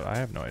left, but I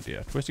have no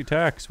idea. Twisty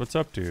Tax, what's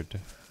up, dude?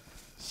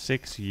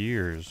 6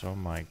 years. Oh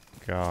my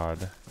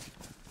god.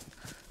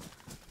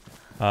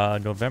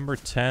 November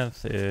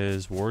 10th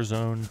is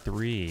Warzone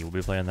 3. We'll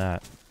be playing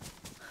that.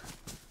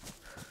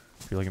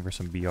 If you're looking for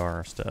some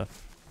BR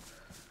stuff.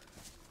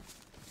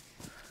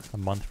 A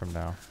month from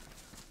now.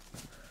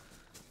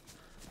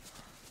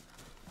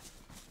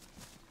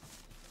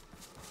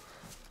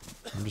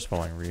 I'm just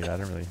following Reid. I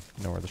didn't really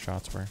know where the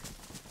shots were.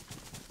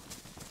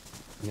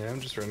 Yeah,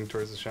 I'm just running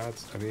towards the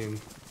shots. I mean...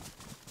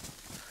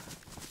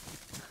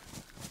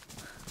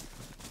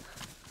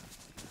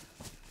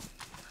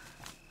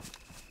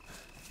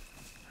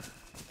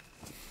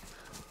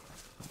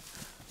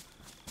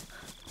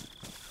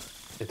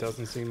 It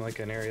doesn't seem like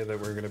an area that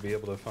we're going to be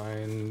able to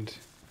find...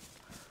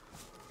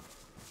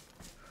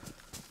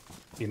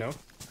 You know?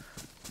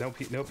 No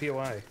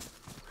POI.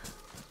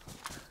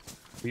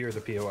 We are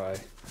the POI.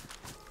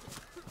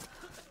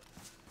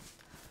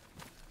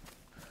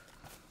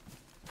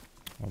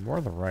 Well, more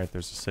to the right,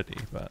 there's a city,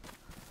 but...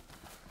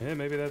 Yeah,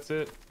 maybe that's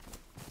it.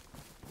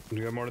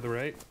 You got more to the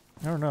right?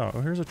 I don't know.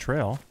 Oh, here's a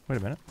trail. Wait a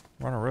minute.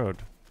 We're on a road.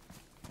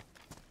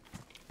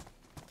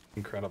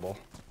 Incredible.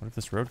 What if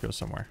this road goes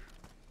somewhere?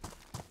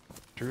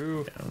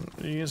 True.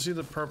 Yeah, you can see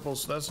the purple.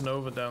 So that's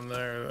Nova down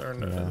there, or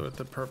Yeah. with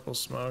the purple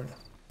smoke.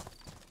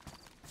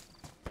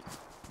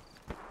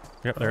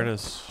 Yep, there it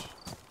is.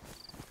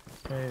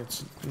 Hey,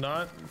 it's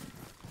not.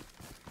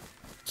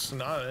 It's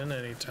not in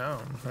any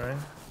town, right?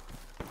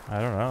 I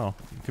don't know.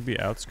 It could be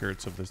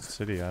outskirts of the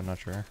city. I'm not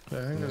sure. I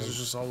think this is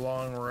just a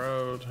long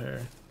road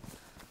here.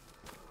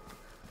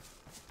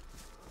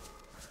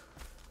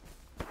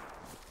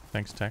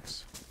 Thanks,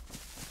 Tex.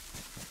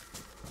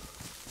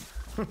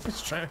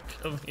 He's trying to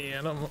kill the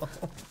animal.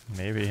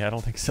 Maybe. I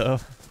don't think so.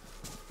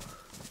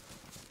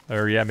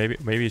 Or yeah, maybe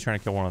he's trying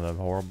to kill one of the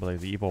horrible,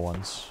 the evil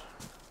ones.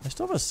 I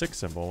still have a sick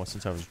symbol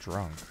since I was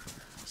drunk.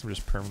 So I'm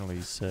just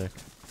permanently sick.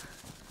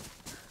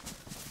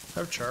 I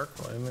have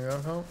charcoal. You think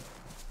that'll help?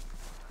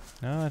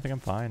 No, I think I'm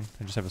fine.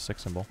 I just have a sick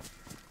symbol.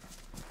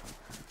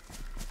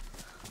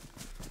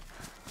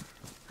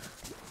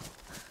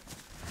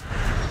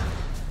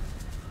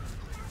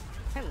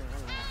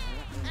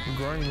 I'm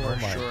growing more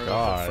my sure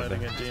God. about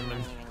fighting a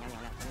demon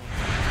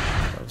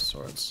of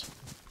sorts.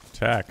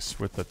 Tex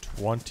with the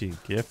 20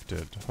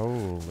 gifted.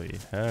 Holy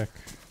heck.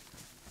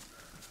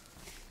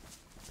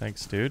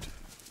 Thanks, dude.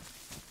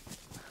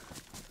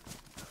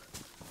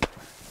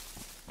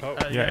 Oh,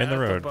 Yeah, in the at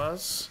road.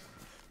 bus.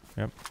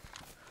 Yep.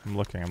 I'm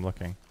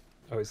looking.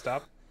 oh, he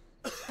stopped?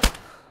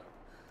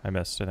 I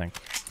missed, I think.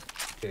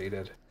 Yeah, he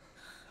did.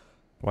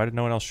 Why did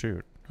no one else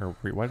shoot? Or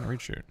why didn't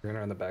Reid shoot? You're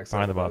on the back side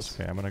Behind of the bus.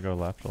 Okay, I'm gonna go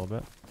left a little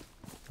bit.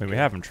 Wait, we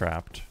have him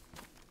trapped.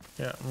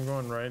 Yeah, I'm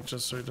going right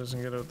just so he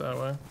doesn't get out that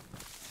way.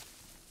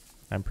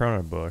 I'm prone in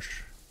a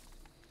bush.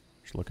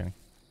 Just looking.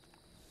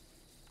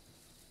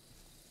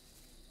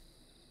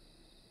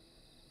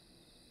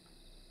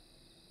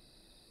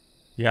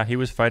 Yeah, he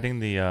was fighting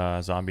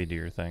the zombie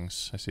deer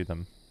things. I see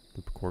them.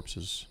 The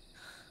corpses.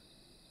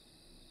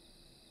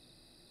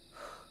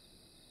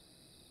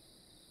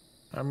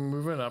 I'm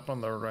moving up on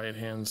the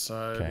right-hand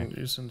side Okay. and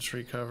using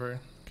tree cover.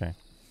 Okay.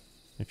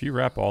 If you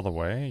wrap all the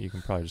way, you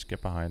can probably just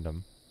get behind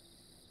them.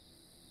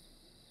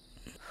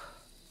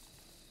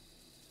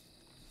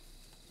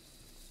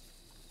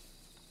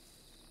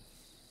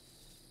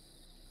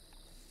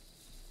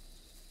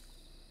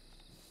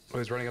 Oh,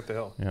 he's running up the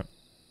hill. Yep.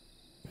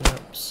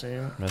 Yep, see?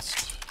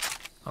 Missed.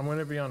 I'm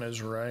gonna be on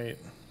his right.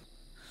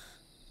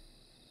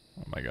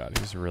 Oh my god,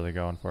 he's really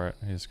going for it.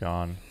 He's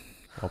gone.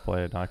 Well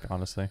played,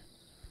 honestly.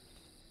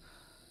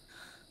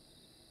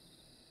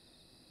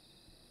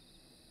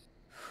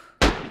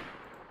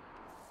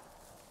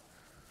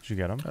 Did you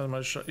get him? How's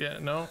my shot? Yeah,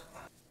 no.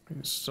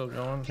 He's still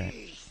going.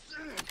 Okay.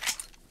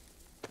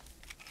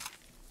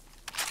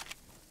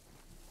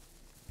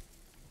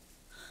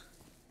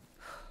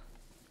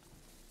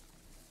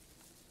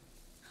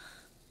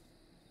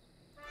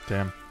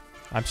 Damn.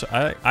 I'm so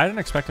I didn't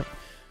expect him.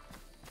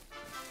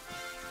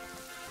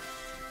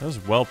 That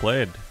was well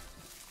played.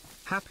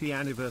 Happy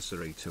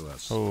anniversary to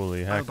us.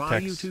 Holy heck. I'll buy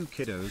you Tex. 2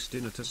 kiddos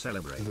dinner to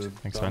celebrate. The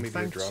Thanks, zombie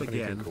man. deer Thanks drop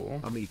anything again,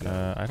 cool?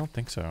 amigo. I don't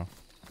think so.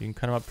 You can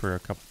cut him up for a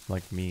cup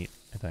like meat,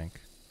 I think.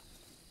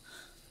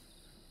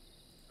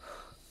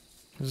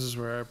 This is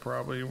where I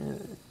probably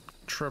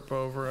trip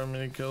over him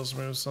and he kills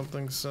me with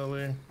something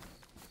silly.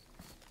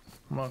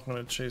 I'm not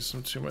gonna chase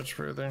him too much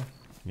further.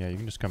 Yeah, you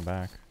can just come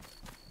back.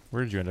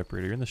 Where did you end up,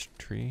 Reid? You're in this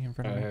tree in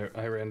front of me?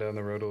 I ran down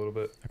the road a little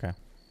bit. Okay.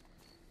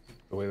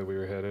 The way that we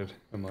were headed,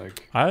 I'm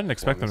like, I didn't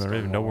expect them this to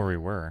even stone know wall. where we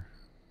were.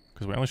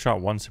 Because we only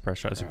shot one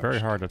suppressed shot. It's very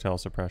shit. hard to tell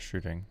suppressed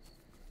shooting.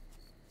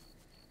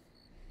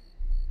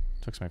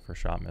 Took my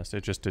first shot, missed.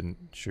 It just didn't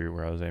shoot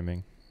where I was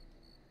aiming.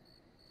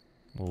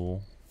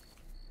 Little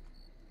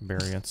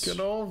variance. Good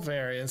old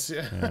variance,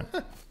 yeah.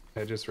 Yeah.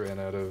 I just ran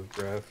out of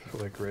breath,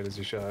 like right as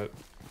you shot.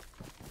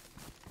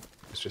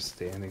 It's just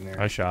standing there.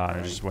 I shot and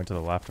it crying. just went to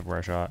the left of where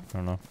I shot. I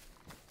don't know.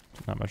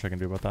 Not much I can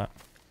do about that.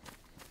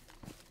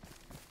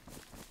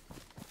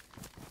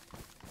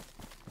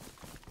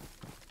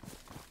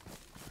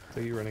 So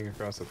you running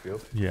across the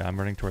field? Yeah, I'm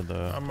running toward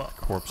the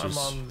corpses.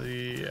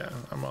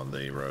 I'm on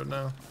the road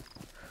now.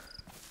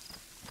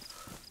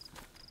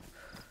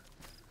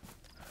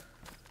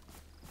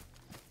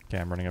 Okay,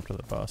 I'm running up to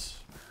the bus.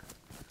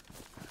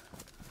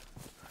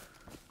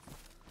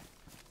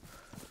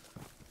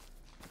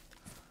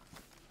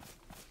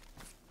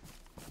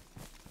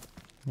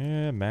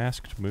 Yeah,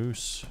 masked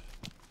moose.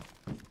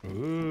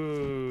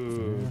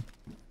 Ooh.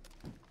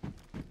 Yeah.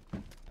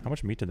 How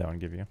much meat did that one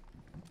give you?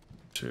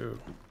 2.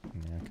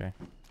 Yeah, okay.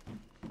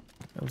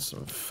 And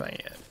some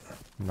fat.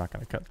 I'm not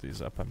gonna cut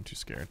these up. I'm too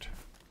scared.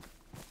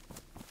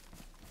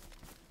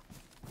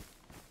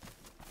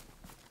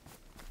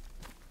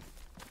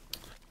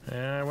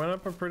 Yeah, I went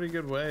up a pretty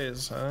good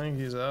ways. I think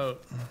he's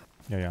out.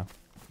 Yeah, yeah.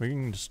 We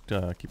can just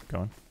keep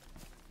going.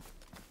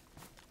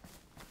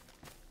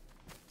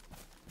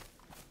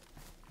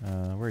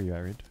 Where are you at,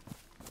 Reid?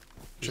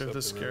 Do you have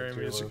up the the road scary to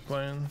your music left.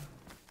 playing?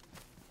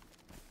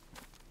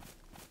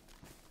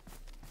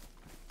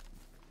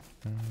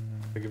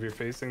 Like if you're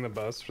facing the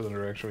bus for the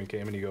direction we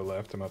came and you go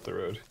left, I'm up the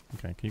road.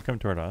 Okay, can you come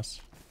toward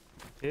us?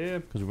 Yeah.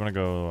 Because we want to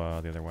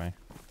go the other way.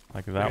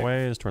 Like that Okay.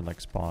 way is toward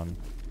like spawn.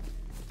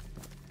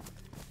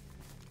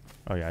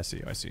 Oh yeah, I see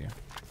you. I see you.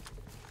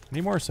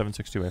 Need more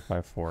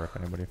 762-854 if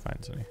anybody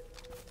finds any.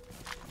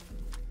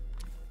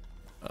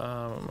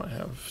 I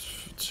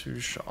have 2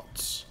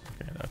 shots.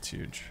 Okay, that's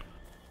huge.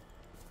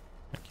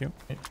 Thank you.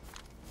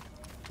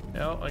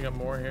 Yeah, I got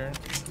more here.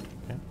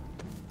 Okay.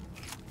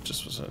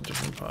 Just was in a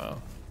different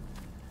pile.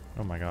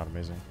 Oh my god,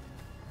 amazing.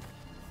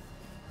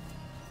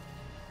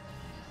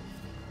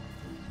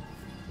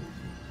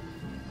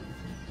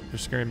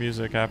 There's scary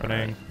music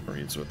happening.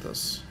 Alright, Reid's with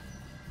us.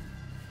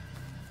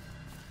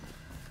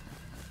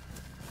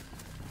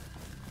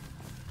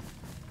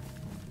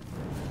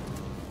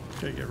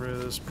 Gotta get rid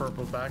of this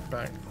purple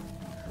backpack.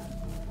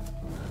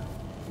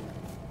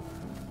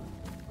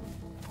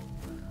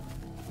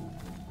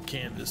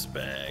 Canvas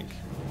bag.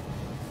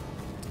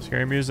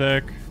 Scary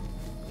music.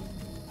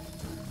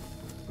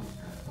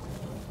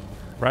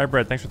 Rye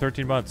Bread, thanks for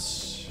 13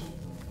 months.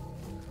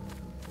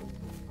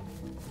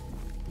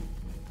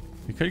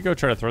 We could go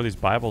try to throw these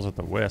Bibles at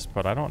the Wisp,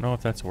 but I don't know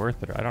if that's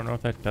worth it. I don't know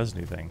if that does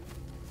anything.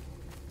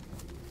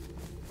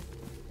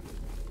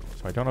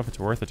 So I don't know if it's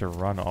worth it to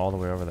run all the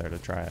way over there to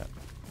try it.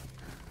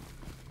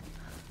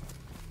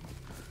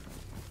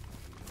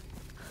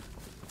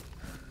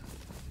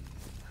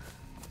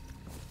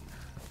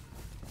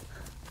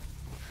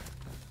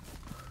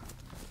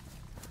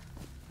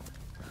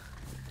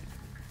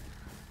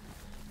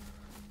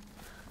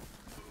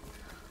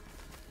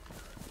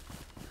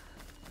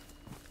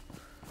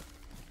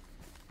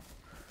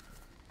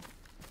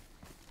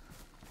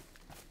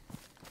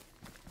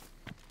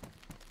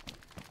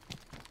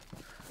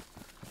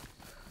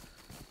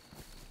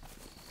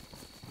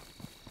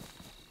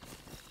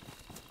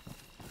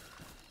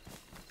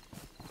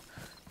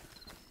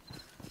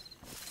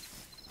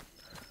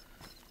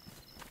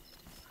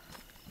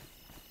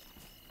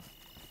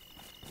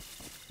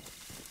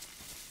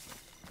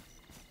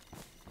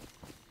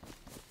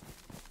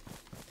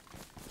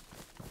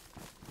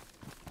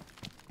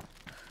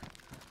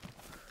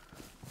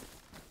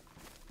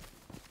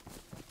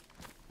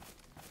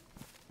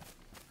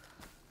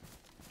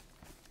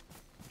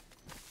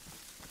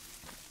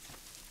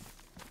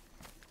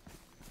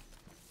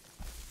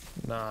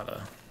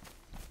 Nada.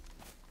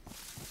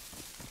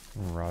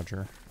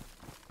 Roger.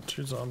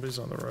 2 zombies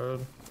on the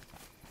road.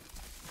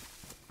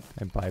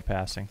 And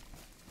bypassing.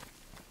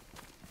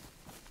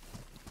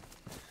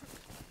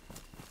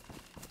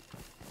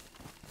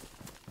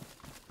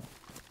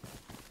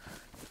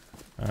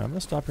 I'm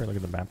gonna stop here and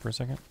look at the map for a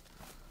second.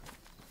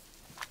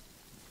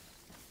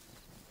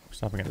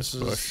 Stopping at this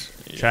bush.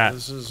 Yeah, Chat,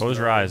 this is close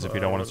your eyes if you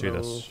don't want to see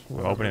no- this. I'm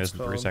whatever opening it's this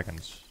in 3 called.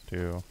 seconds.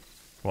 2,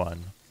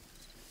 1.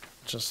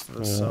 Just to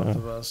the south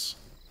of us.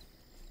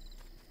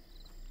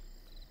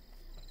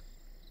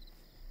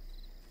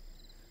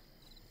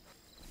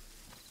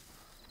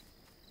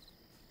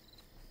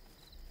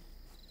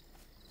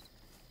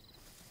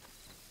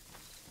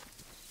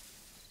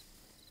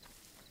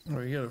 Oh,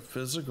 you got a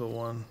physical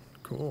one.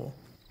 Cool.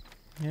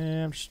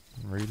 Yeah, I'm just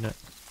reading it.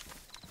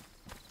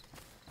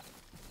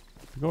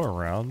 If you go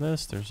around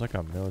this, there's like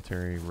a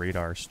military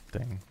radar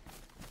thing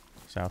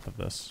south of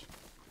this.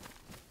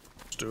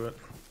 Let's do it.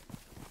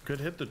 Could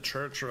hit the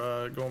church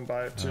going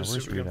by it too, see where's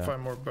if we can Reid at?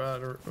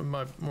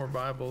 find more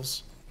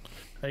Bibles.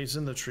 Hey, he's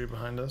in the tree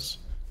behind us.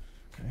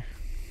 Okay.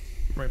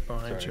 Right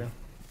behind Sorry. you.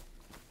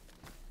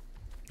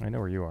 I know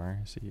where you are.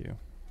 I see you.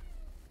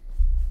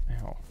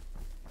 Ow.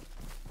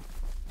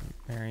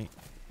 Mary,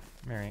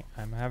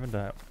 I'm having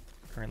to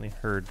currently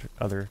herd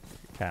other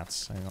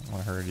cats. I don't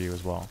want to herd you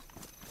as well.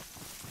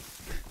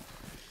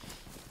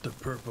 The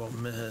purple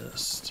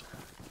mist.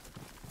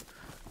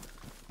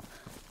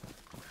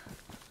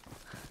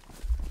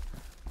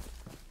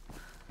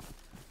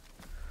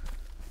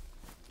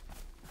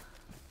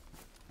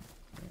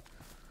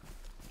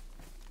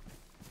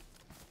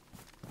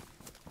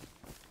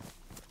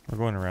 We're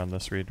going around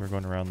this, Reid. We're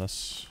going around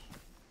this.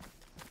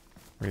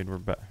 Reid, we're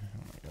back.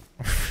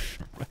 Oh my god.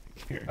 We're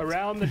back here.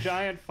 Around the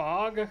giant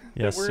fog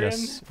Yes, that we're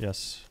yes,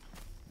 yes.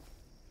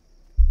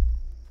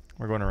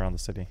 We're going around the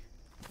city.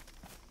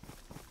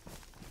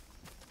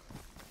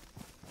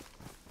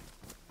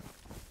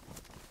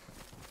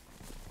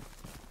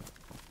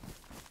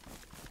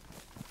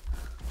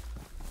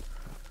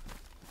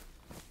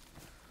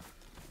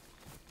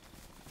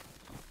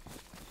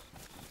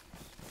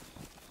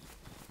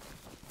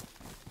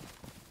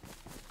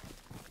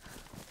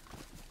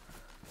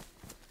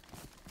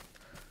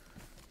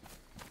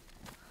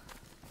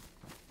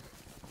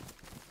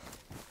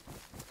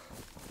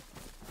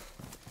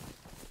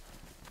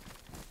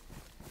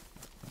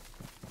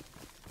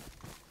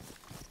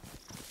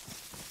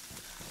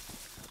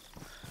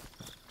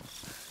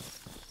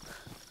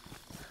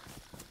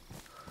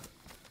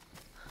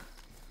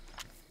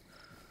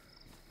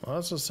 Well,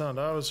 that's the sound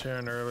I was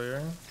hearing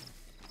earlier.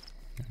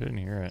 I didn't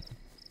hear it.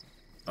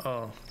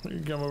 Oh,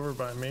 you come over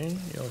by me,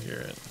 you'll hear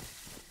it.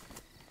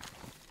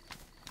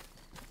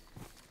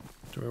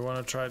 Do we want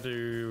to try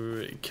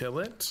to kill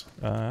it?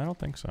 I don't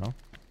think so.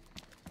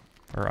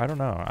 Or I don't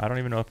know. I don't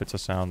even know if it's a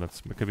sound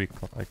that's. It could be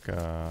like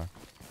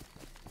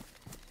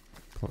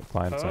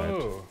client side.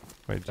 Oh,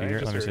 Wait, do I you hear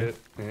it? just Let me heard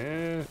see.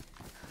 it. Yeah.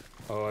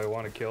 Oh, I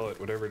want to kill it,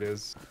 whatever it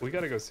is. We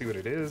gotta go see what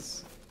it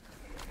is.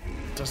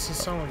 Does this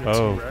sound like a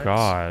Oh T-Rex?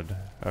 god.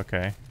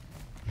 Okay.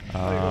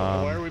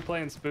 Why are we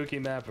playing spooky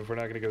map if we're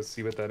not gonna go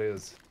see what that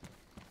is?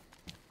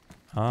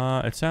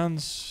 It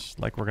sounds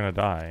like we're gonna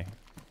die.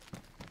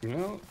 You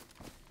know?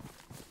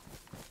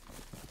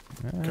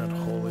 Got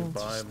holy Let's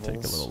just take a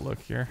Bibles. little look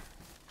here.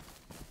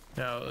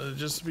 Now,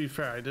 just to be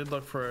fair, I did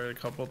look for it a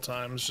couple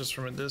times just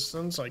from a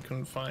distance. I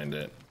couldn't find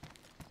it.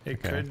 It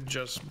Okay. could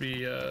just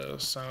be a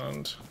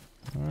sound.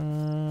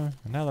 Now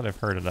that I've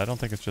heard it, I don't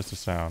think it's just a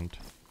sound.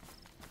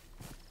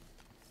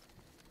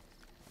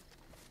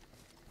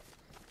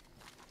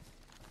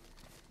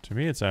 To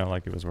me, it sounded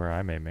like it was where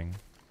I'm aiming.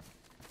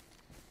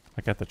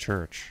 Like at the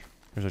church.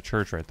 There's a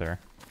church right there.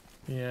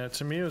 Yeah,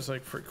 to me it was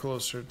like for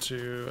closer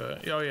to.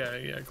 Oh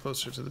yeah,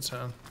 closer to the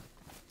town.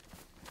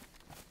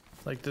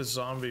 Like this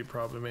zombie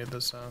probably made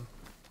the sound.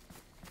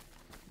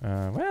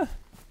 Well,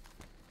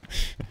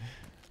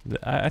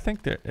 I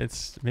think that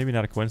it's maybe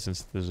not a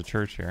coincidence that there's a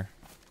church here.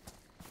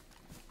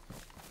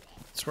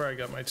 That's where I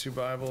got my 2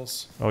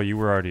 Bibles. Oh, you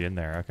were already in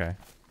there. Okay.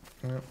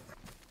 Yep.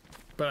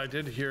 But I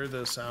did hear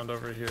the sound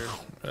over here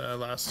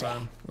last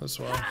time as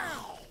well.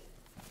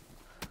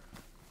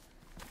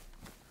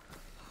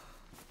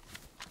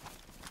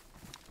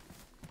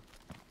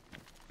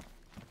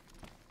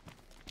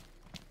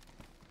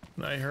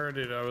 When I heard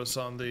it, I was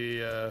on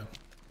the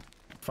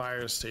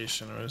fire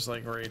station. It was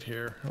like right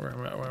here where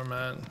I'm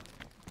at.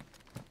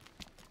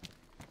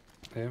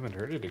 I haven't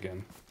heard it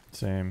again.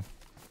 Same.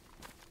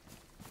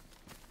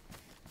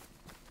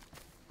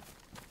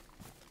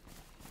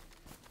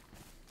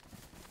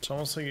 It's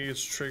almost like it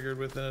gets triggered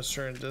within a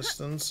certain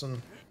distance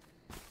and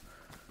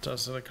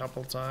does it a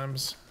couple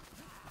times.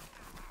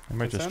 I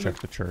might It just sounded-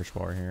 check the church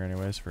while we're here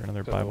anyways for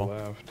another To the Bible.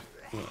 left.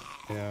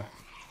 Yeah.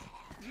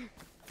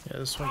 Yeah,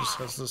 this one just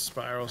has the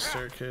spiral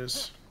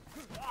staircase.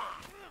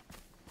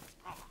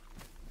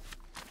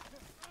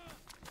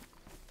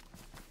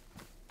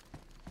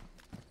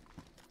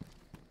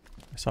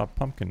 I saw a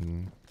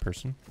pumpkin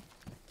person.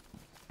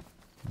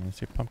 I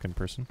see a pumpkin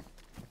person.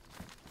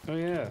 Oh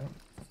yeah.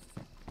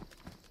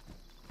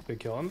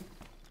 Did you kill him?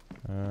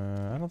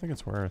 I don't think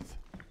it's worth.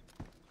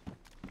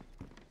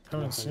 I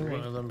haven't seen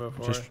one of them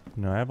before. Just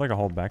no, I have like a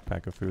whole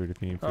backpack of food.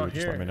 If you need food, Oh,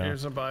 just let me know.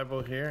 here's a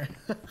Bible here.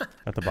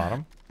 At the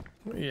bottom?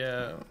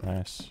 Yeah.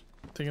 Nice.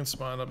 They can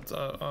spawn up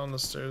on the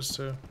stairs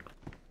too.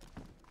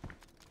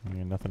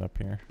 Yeah, nothing up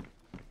here.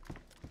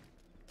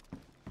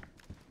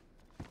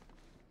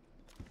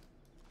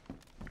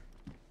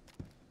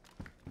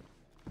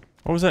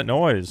 What was that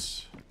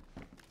noise?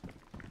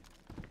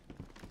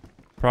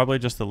 Probably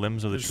just the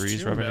limbs of the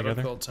trees rubbing together. There's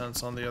two medical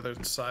tents on the other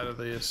side of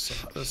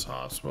this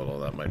hospital.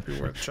 That might be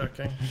worth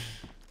checking.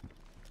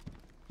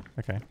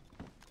 Okay.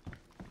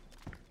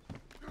 Do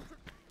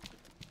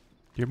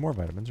you have more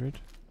vitamins, Reid?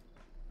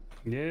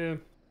 Yeah.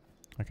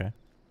 Okay.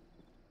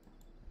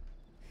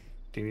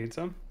 Do you need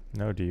some?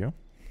 No, do you?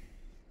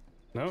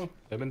 No,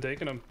 I've been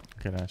taking them.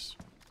 Okay, nice.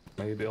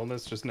 My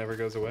illness just never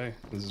goes away.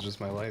 This is just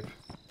my life.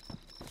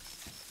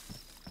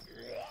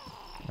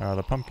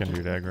 The pumpkin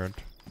dude aggroed.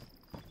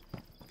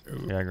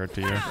 He aggroed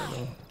to you.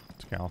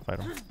 It's okay, I'll fight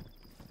him.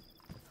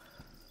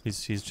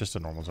 He's just a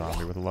normal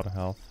zombie with a lot of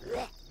health.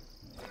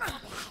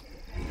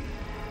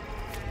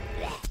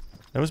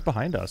 That was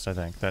behind us, I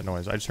think, that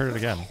noise. I just heard it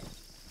again.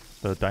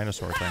 The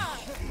dinosaur thing.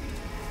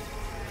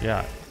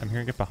 Yeah, I'm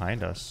hearing it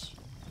behind us.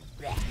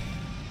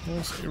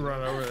 Let's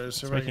run over there.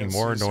 It's making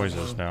more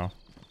noises now.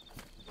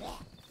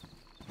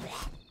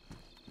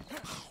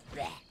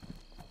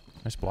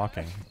 Nice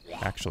blocking,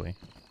 actually.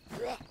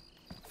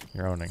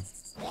 You're owning.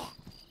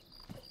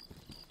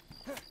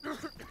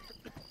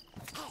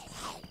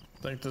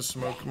 Think the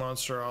smoke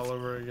monster all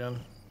over again.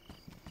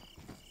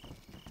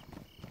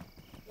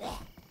 I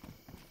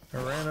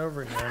ran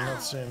over here. I'm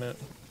not seeing it.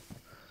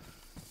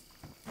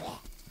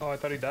 Oh, I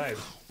thought he died.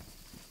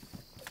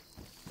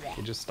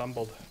 He just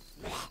stumbled.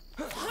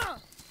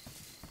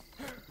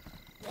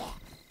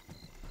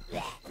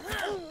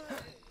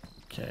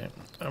 Okay,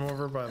 I'm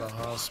over by the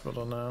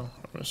hospital now.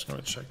 I'm just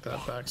gonna check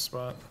that back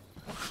spot.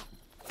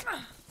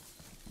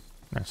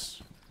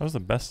 Nice. That was the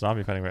best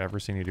zombie fighting I've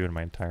ever seen you do in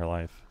my entire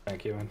life.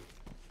 Thank you, man.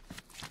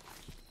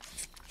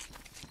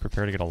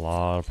 Prepare to get a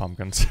lot of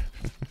pumpkins.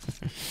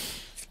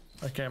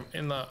 Okay, I'm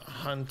in the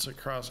hunt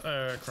across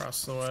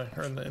the way,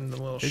 or in the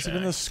little shack. Is it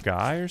in the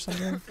sky or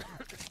something?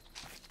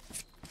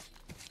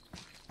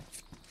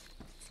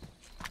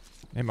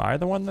 Am I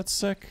the one that's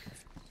sick?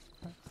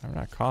 I'm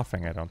not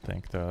coughing, I don't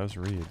think, though. That was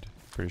Reid.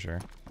 Pretty sure.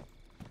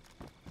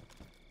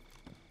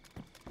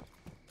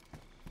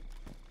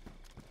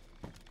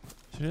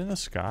 Is it in the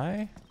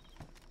sky?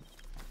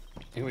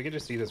 Hey, we could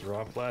just eat his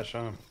raw flesh,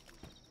 huh?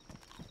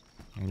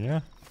 Yeah.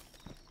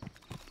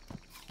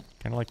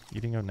 Kind of like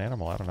eating an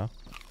animal, I don't know.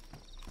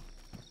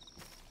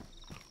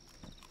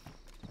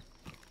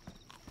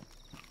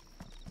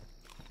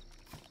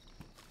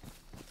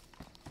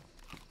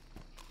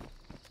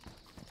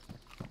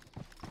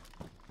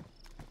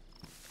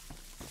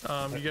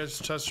 You guys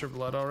test your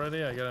blood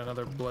already? I got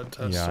another blood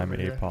test. Yeah, I'm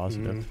over A here.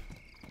 positive.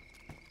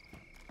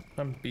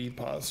 I'm B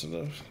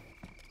positive.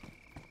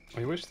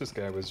 I wish this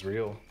guy was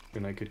real,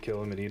 and I could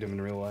kill him and eat him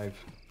in real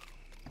life.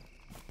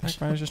 That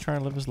guy's just trying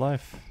to live his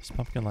life. His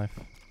pumpkin life.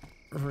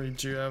 Reid,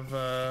 do you have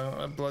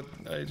a blood?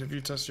 Have you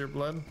tested your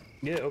blood?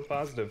 Yeah, O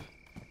positive.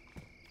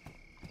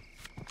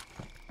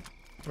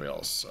 We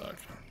all suck.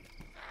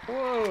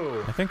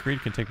 Whoa! I think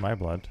Reid can take my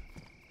blood.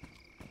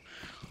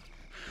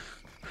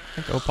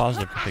 I think O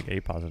positive can take A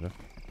positive.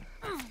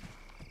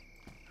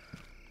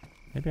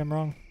 Maybe I'm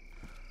wrong.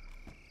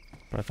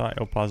 But I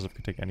thought O positive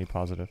could take any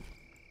positive.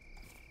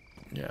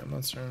 Yeah, I'm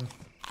not certain.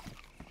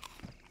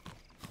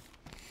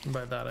 And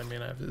by that I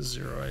mean I have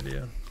zero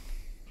idea.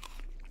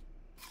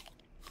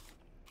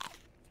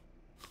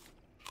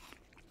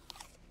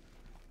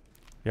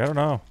 Yeah, I don't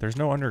know. There's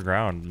no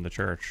underground in the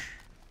church.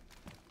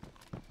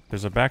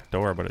 There's a back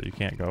door, but you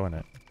can't go in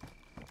it.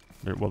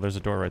 Well, there's a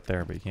door right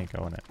there, but you can't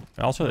go in it.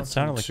 Also, it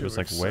sounded like it was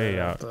like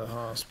way out. The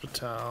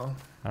hospital.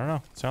 I don't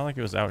know. It sounded like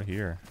it was out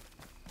here.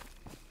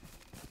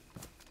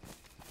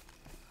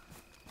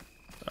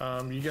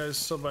 You guys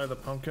still by the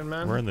pumpkin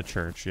man? We're in the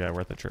church. Yeah,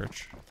 we're at the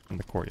church. In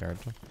the courtyard.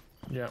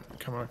 Yeah,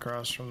 coming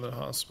across from the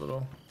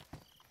hospital.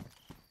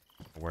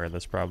 Wear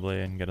this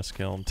probably and get us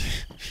killed.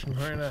 I'm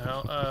wearing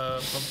a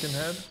pumpkin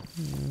head.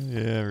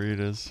 Yeah, Reid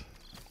is.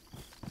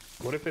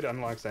 What if it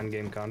unlocks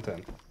endgame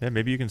content? Yeah,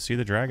 maybe you can see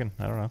the dragon.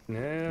 I don't know.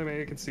 Yeah, maybe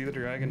you can see the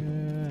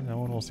dragon. Yeah, no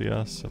one will see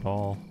us at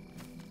all.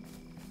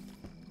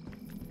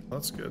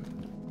 That's good.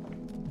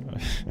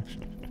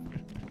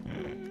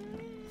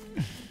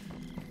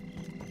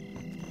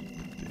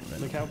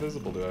 Look, how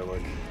visible do I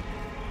look?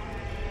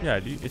 Yeah,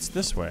 it's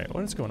this way.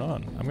 What is going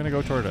on? I'm gonna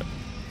go toward it.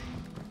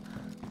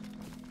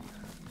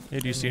 Hey,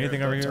 do you see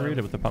anything over here, Reid,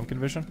 with the pumpkin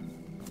vision?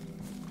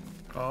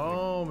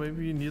 Oh,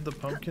 maybe you need the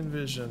pumpkin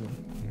vision.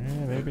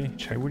 Yeah, maybe.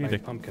 Check we need my to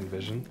pumpkin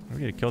vision.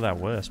 We need to kill that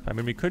wisp. I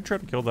mean, we could try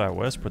to kill that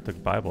wisp with the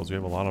Bibles. We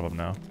have a lot of them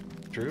now.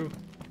 True.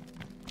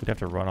 We'd have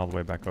to run all the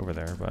way back over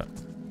there, but...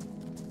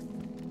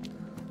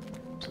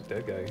 It's a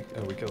dead guy.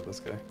 Oh, we killed this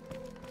guy.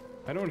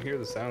 I don't hear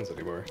the sounds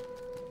anymore.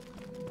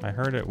 I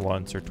heard it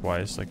once or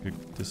twice, like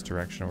this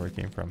direction where it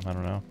came from. I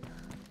don't know.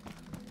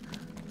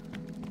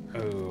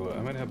 Oh,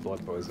 I might have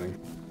blood poisoning.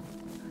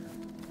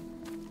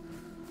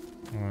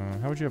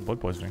 How would you have blood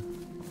poisoning?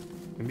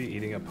 Maybe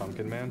eating a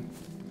pumpkin man.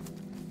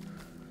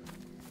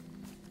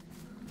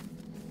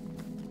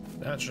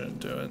 That shouldn't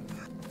do it.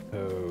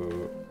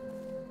 Oh.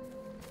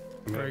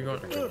 I Where are you might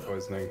have going? different kind of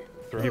poisoning.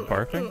 Are you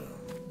barfing?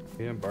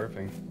 Yeah, I'm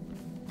barfing.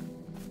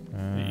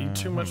 You eat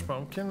too much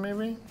pumpkin,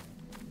 maybe?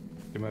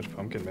 Too much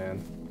pumpkin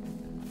man.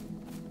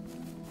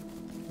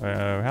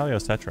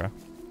 Halio's Tetra.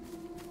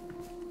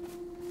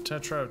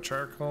 Tetra of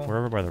charcoal. We're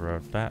over by the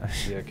road. That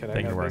Yeah, can I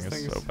thing you're have wearing those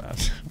is so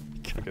things?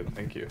 bad. Okay,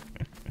 thank you.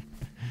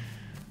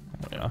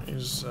 I don't know. I'll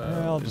Use just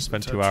the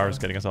spend 2 Tetra. hours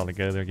getting us all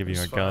together, give you a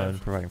Use gun,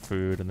 5. providing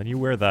food, and then you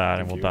wear that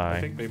and Thank we'll you. die.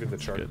 I think maybe the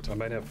That's charcoal. good. I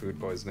might have food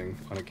poisoning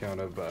on account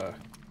of.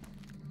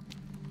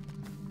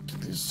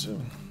 These two.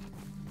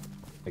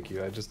 Thank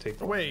you. I just take.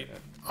 Wait,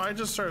 I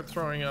just started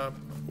throwing up.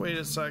 Wait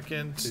a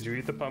second. Did you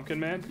eat the pumpkin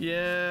man?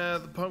 Yeah,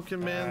 the pumpkin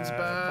man's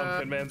bad.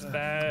 Pumpkin man's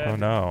bad. Oh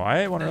no, I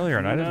ate one earlier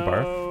and I didn't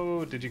barf.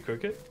 No, did you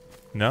cook it?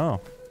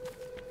 No.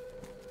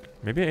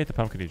 Maybe I ate the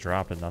pumpkin he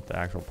dropped and not the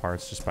actual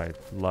parts just by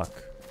luck.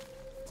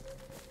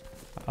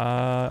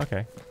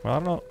 Okay. Well, I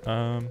don't know.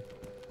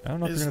 I don't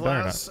know if His you're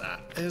gonna die or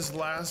not. his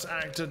last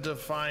act of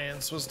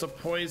defiance was to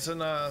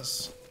poison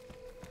us.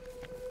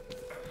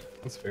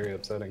 That's very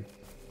upsetting.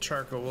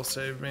 Charcoal will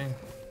save me.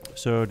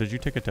 So, did you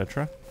take a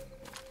Tetra?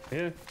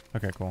 Yeah.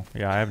 Okay, cool.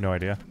 Yeah, I have no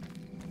idea.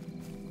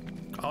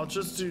 I'll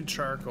just do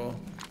charcoal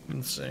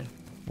and see.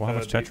 Well, how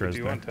much Tetra do is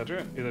you there? want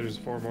Tetra? Yeah, there's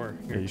 4 more.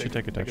 Yeah, you should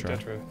take a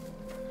Tetra.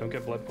 Don't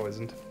get blood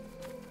poisoned.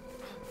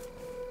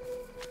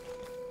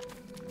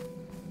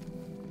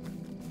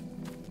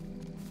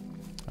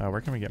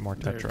 Where can we get more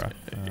Tetra?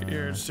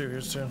 Here's two.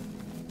 Here's two.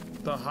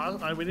 We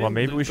Well, didn't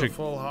maybe loot we the should.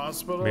 full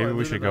hospital. Maybe I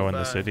we should looted go it in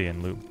the back. city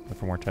and loot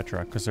for more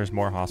Tetra, because there's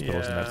more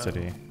hospitals in that Yeah.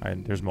 city.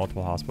 There's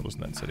multiple hospitals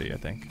in that city, I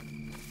think.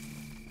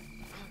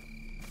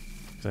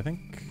 'Cause I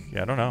think,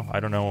 yeah, I don't know. I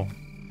don't know.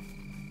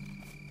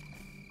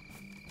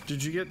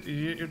 Did you get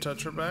your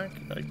Tetra back?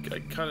 I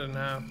cut it in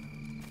half.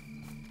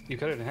 You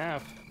cut it in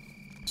half.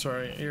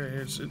 Sorry.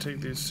 Here's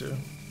take these two,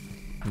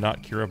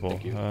 Not curable.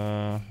 Thank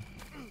you.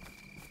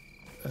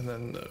 and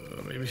then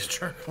maybe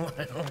charcoal.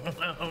 I don't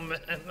know,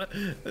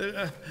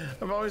 man.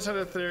 I've always had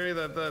a theory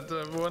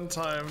that one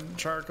time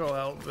charcoal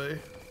helped me.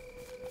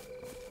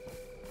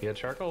 Yeah,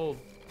 charcoal.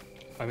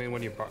 I mean,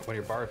 when you're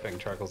barfing,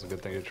 charcoal's a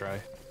good thing to try.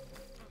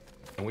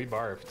 And we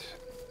barfed.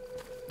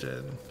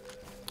 Did.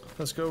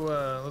 Let's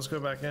go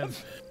back in.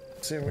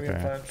 See if we can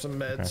Okay. find some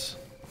meds.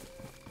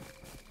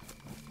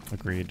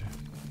 Agreed.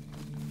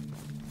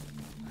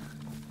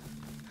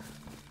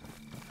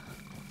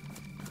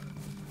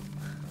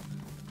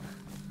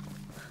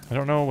 I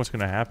don't know what's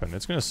gonna happen.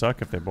 It's gonna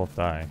suck if they both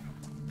die.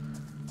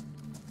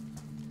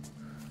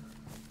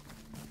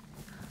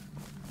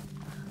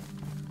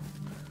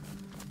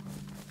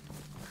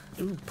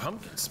 Ooh,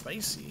 pumpkin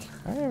spicy.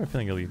 I have a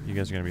feeling you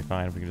guys are gonna be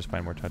fine if we can just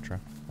find more Tetra.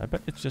 I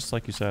bet it's just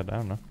like you said. I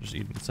don't know. Just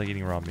eat. It's like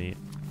eating raw meat.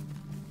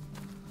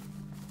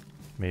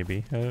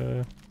 Maybe.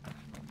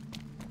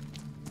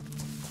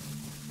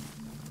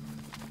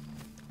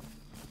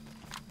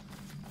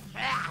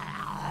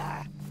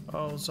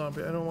 Oh,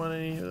 zombie! I don't want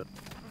any.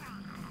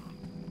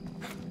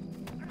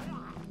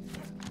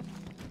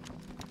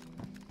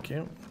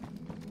 Can't.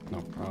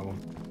 No problem.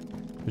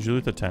 Did you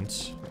loot the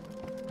tents?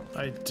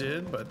 I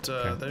did, but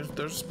Okay.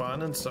 they're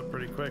spawning stuff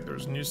pretty quick.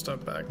 There's new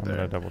stuff back I'm there.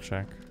 gonna double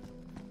check.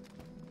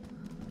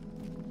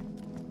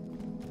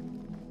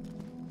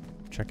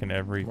 Checking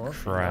every Morphine,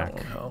 crack.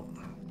 that won't help.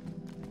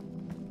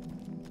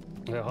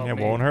 It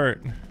won't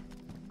hurt.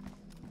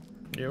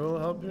 Yeah, will it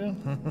help you?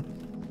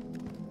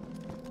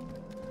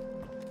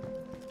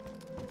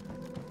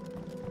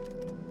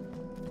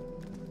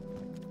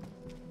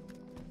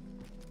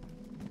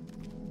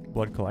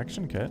 Blood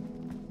collection kit.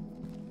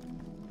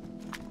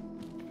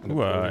 And a Ooh,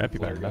 flare EpiPen.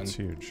 gun. That's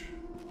huge.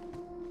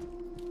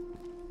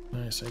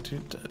 Nice. I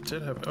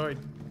did have. Oh, I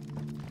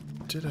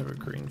did have a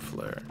green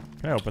flare.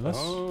 Can I open this?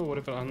 Oh, what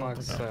if it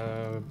unlocks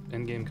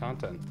in-game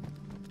content?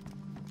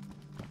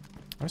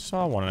 I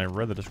saw one and I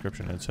read the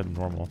description and it said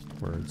normal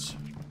words.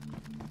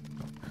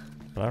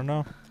 But I don't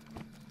know.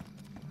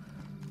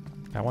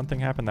 That one thing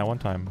happened that one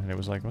time and it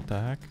was like, what the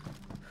heck?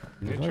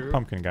 There's Yeah, another true.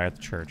 pumpkin guy at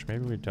the church.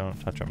 Maybe we don't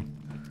touch him.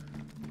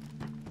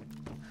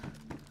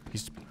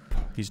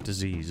 He's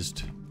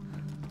diseased.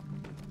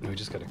 We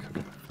just gotta cook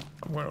it.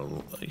 I'm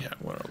gonna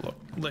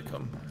lick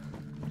them.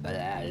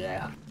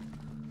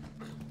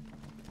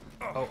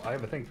 Oh, I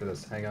have a thing for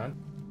this. Hang on.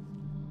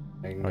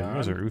 Hang Oh, you on.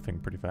 guys are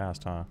oofing pretty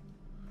fast, huh?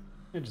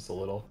 Yeah, just a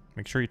little.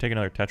 Make sure you take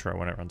another Tetra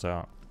when it runs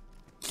out.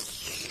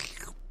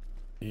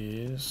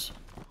 Yes.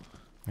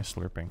 Nice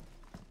slurping.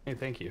 Hey,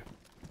 thank you.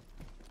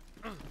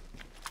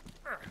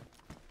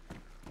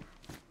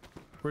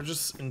 We're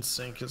just in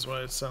sync, is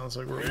why it sounds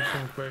like we're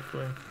eating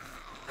quickly.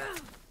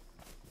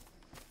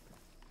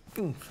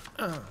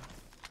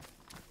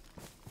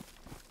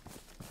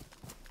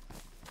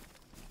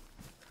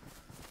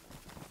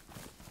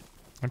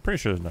 I'm pretty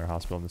sure there's another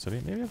hospital in the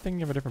city. Maybe I'm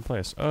thinking of a different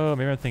place. Oh,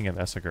 maybe I'm thinking of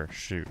Esseker.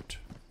 Shoot.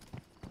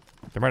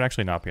 There might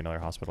actually not be another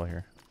hospital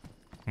here.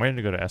 I'm waiting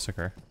to go to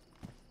Esseker.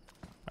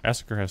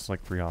 Esseker has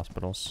like 3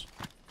 hospitals.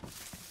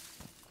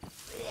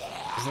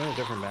 Isn't that a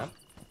different map?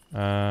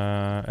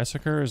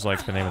 Esseker is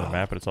like the name of the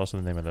map, but it's also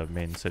the name of the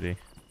main city.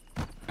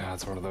 Ah,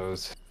 it's one of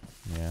those.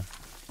 Yeah.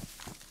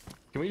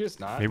 Can we just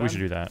not? Maybe we should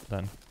do that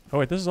then. Oh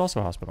wait, this is also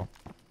a hospital.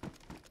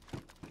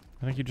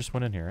 I think you just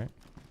went in here, right?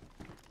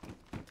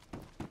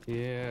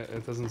 Yeah,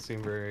 it doesn't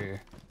seem very...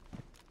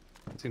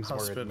 It seems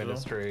Hospital. more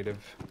administrative.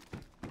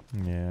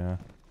 Yeah.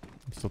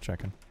 I'm still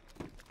checking.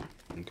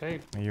 Okay.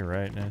 Yeah, you're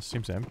right. It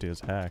seems empty as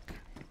heck.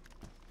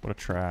 What a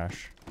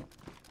trash.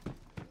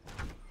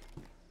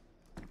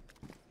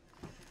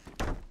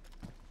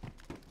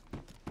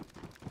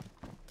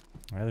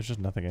 Alright, there's just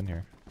nothing in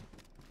here.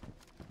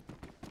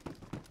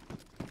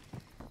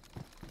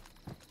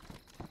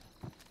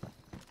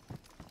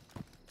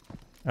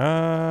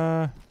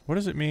 What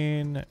does it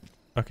mean?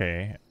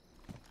 Okay.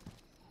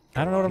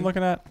 I don't know what I'm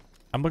looking at.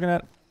 I'm looking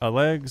at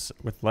legs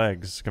with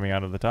legs coming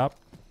out of the top.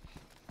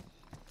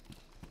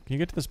 Can you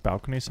get to this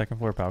balcony, 2nd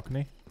floor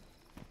balcony?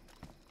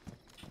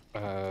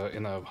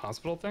 In the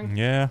hospital thing?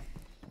 Yeah.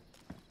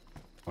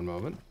 One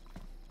moment.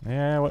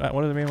 Yeah,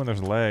 what does it mean when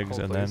there's legs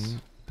Hold, and please.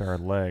 then there are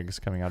legs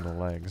coming out of the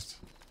legs?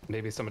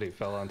 Maybe somebody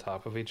fell on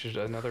top of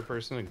another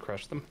person and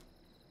crushed them.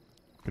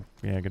 Good,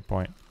 yeah, good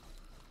point.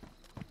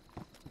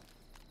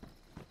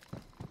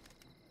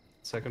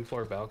 2nd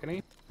floor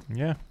balcony?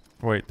 Yeah.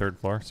 Wait, 3rd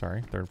floor.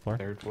 Sorry, 3rd floor.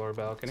 3rd floor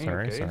balcony?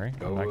 Sorry, okay. sorry.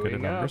 I'm not good at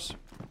Going up. numbers.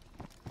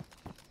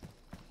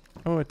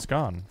 Oh, it's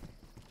gone.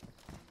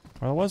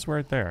 Well, it was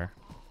right there.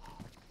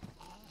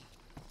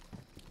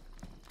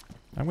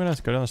 I'm gonna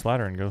go down this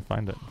ladder and go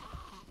find it.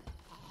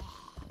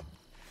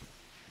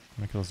 Let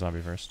me kill the zombie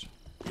first.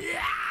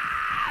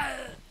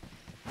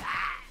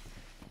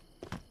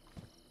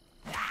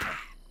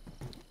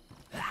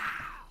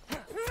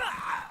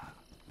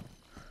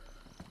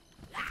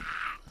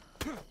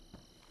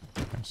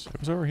 Nice. It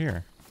was over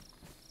here.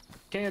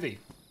 Candy!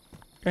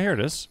 Yeah, here it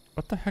is.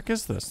 What the heck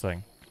is this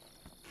thing?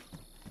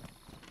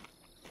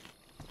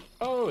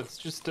 Oh, it's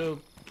just a...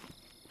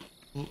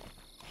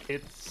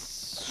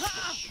 It's...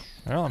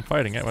 Well, I'm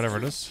fighting it, whatever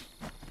it is.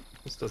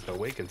 This doesn't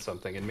awaken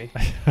something in me.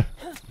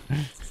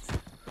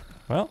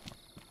 Well,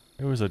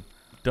 it was a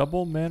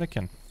double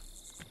mannequin.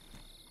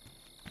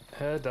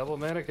 Double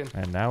mannequin.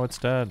 And now it's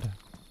dead.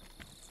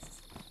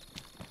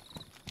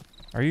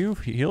 Are you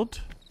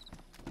healed?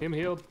 Him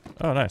healed.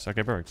 Oh, nice.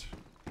 Okay, perfect.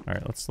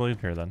 Alright, let's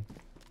leave here then.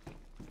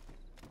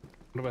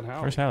 What about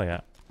Hal? Where's Hallie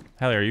at?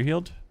 Hallie, are you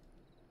healed?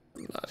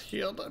 I'm not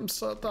healed. I'm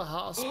still at the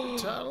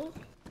hospital.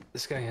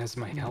 This guy has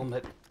my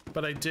helmet.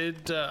 But I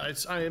did. I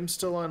am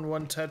still on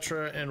 1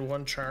 tetra and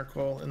 1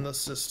 charcoal in the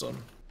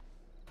system,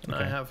 and I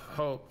Okay. have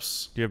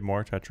hopes. Do you have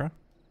more Tetra?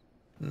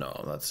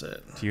 No, that's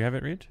it. Do you have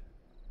it, Reid?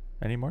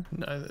 Any more?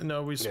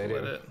 No, we Yeah, I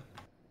split do. it.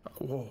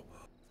 Whoa.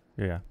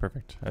 Yeah,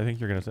 perfect. I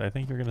think you're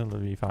gonna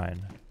be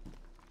fine.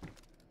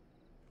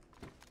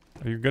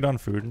 Are you good on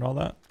food and all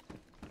that?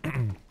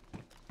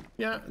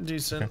 Yeah,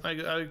 decent.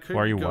 Okay. I could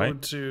Well, are you go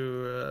white?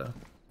 to.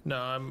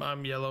 No,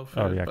 I'm yellow food.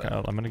 Oh yeah, but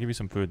I'm gonna give you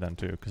some food then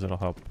too, because it'll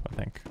help. I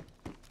think.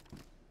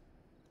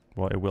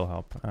 Well, it will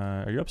help.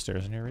 Are you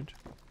upstairs in here, Reid?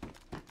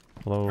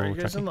 Hello. Are you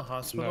guys Chucky? in the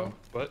hospital? No.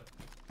 What?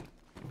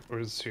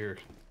 Where's here?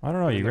 I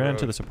don't know. in You the ran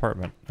into road. this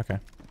apartment. Okay.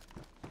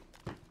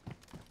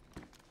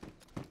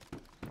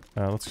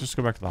 Let's just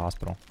go back to the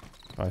hospital.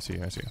 Oh, I see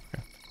you. I see you.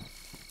 Okay.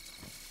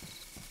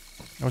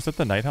 Oh, is that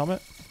the night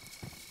helmet?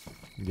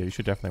 Yeah, you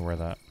should definitely wear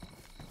that.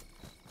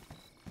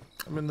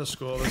 I'm in the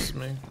school. This is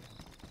me.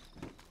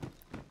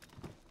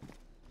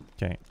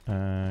 Okay.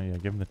 Yeah,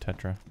 give him the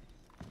Tetra.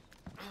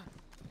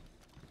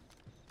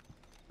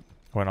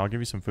 Oh, and I'll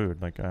give you some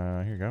food. Like,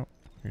 here you go.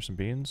 Here's some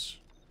beans.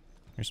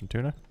 Here's some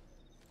tuna.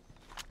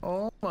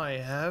 Oh my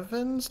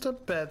heavens to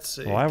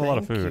Betsy. Well, I have a lot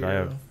of Thank food. I you.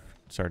 have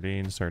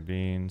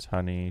sardines,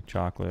 honey,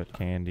 chocolate,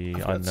 candy,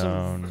 I've got some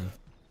unknown,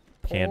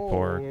 canned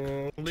pork,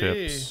 Holy.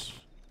 chips.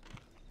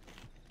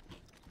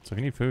 So if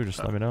you need food, just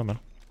let me know, man.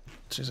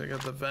 Jeez, I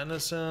got the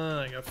venison.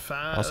 I got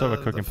fat. I also have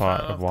a cooking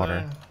pot of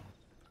water.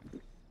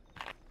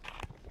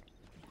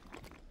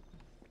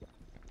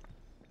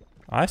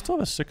 I still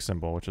have a sick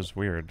symbol, which is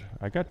weird.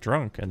 I got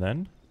drunk and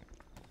then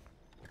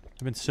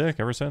I've been sick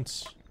ever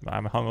since.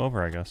 I'm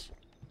hungover, I guess.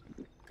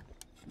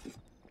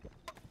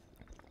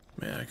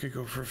 Man, I could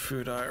go for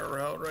food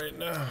IRL right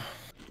now.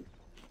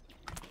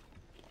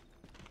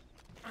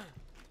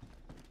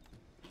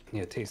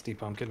 Yeah, tasty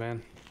pumpkin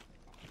man.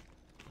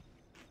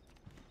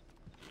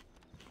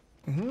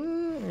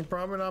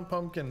 Probably not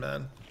pumpkin,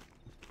 man.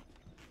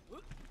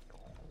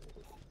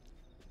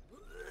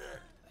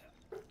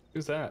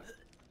 Who's that?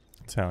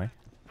 It's Hallie.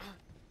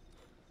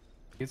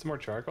 Need some more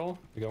charcoal?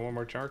 We got one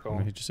more charcoal.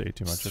 He just ate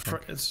too much, I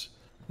think.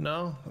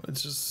 No,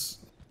 it's just.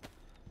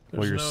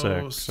 Well, There's you're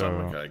no sick,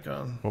 stomach so-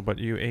 icon. Well, but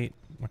you ate.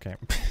 Okay.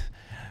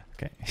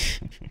 Okay.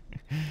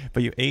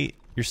 But you ate.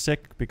 You're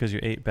sick because you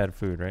ate bad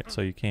food, right?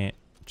 So you can't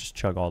just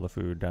chug all the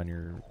food down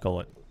your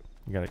gullet.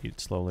 You gotta eat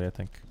slowly, I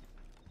think.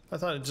 I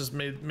thought it just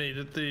made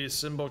it the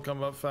symbol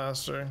come up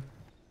faster.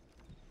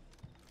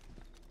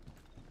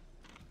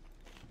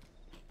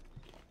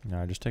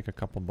 No, just take a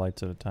couple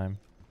bites at a time.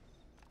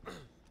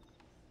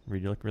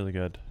 Reid, you look really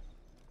good.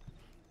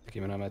 Thank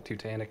you, man. I'm at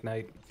Teutonic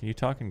night. Can you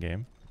talk in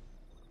game?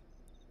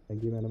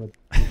 Thank you, man. I'm at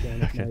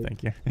Teutonic Okay, night.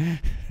 thank you.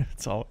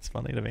 It's always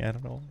funny to me. I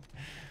don't know.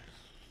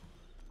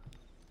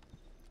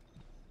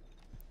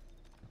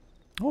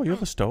 Oh, you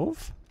have a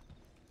stove?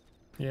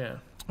 Yeah.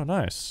 Oh,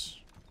 nice.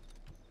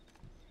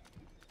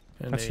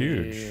 And That's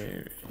huge.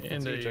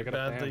 And That's huge. I a got a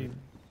badly fan.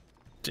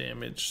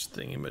 damaged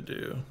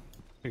thingy-ma-do.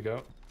 Here you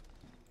go.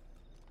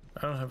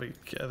 I don't have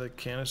a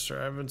canister.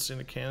 I haven't seen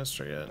a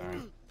canister yet.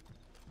 Darn.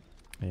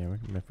 Yeah,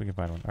 if we can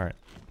find one. All right.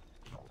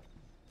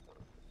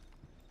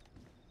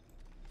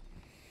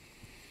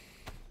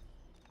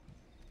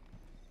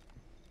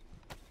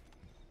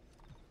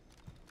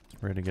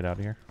 Ready to get out of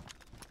here?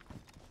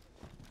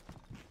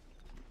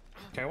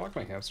 Can I walk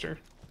my hamster?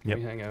 Can Yep.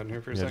 we hang out in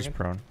here for a Yeah, second? just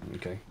prone.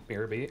 Okay.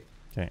 Bear beat.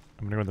 Okay,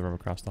 I'm gonna go to the room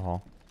across the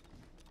hall.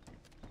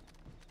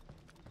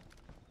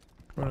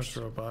 I'm gonna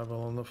throw a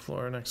Bible on the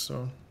floor next to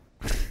him.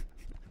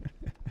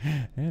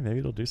 Hey, maybe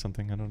it'll do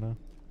something. I don't know.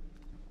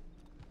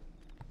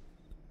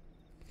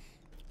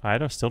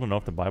 I still don't know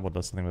if the Bible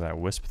does something with that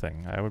wisp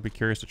thing. I would be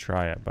curious to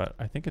try it, but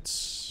I think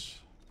it's...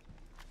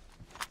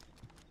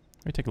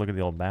 Let me take a look at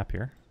the old map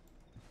here.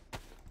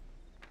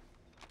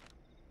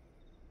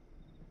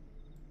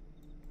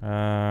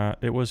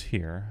 It was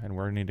here, and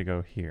we're gonna need to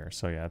go here.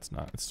 So yeah,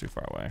 it's too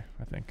far away,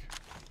 I think.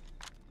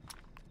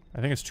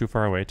 I think it's too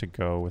far away to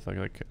go with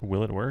like,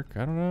 will it work?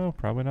 I don't know,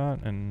 probably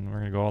not. And we're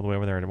gonna go all the way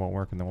over there and it won't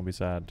work, and then we'll be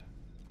sad.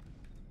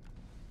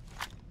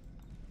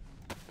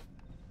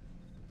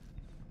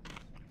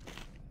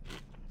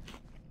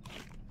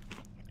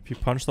 If you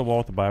punch the wall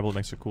with the Bible, it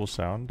makes a cool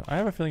sound. I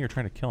have a feeling you're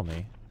trying to kill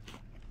me.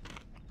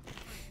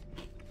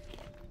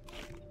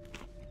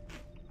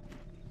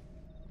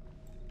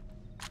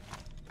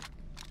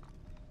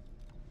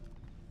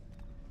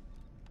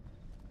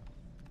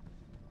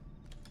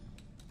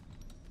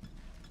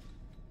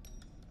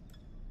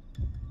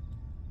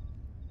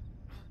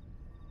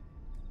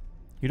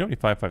 You don't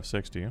need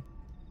 5.56, do you?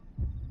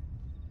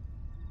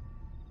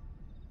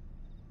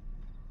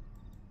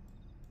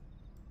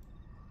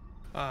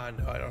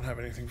 No, I don't have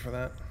anything for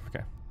that.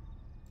 Okay.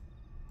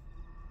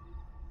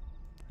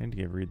 I need to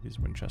get Reid these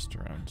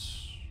Winchester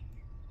rounds.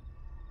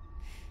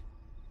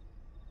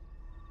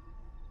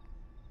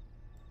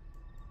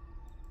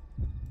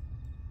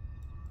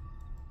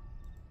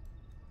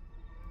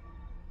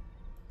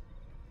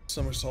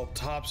 Somersault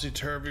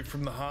topsy-turvy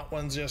from the hot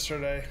ones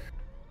yesterday.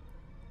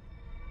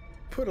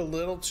 Put a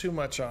little too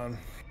much on.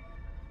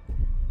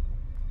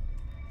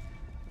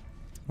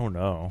 Oh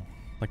no.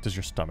 Like, does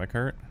your stomach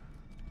hurt?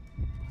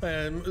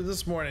 And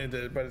this morning it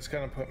did, but it's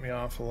kind of put me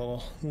off a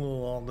little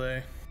all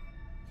day.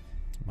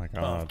 Oh my Off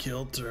god.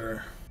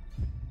 kilter.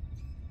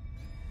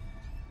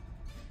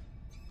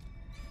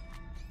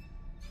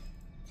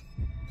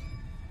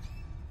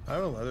 I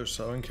have a leather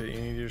sewing kit.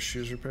 You need your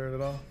shoes repaired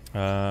at all?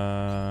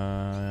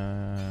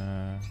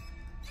 I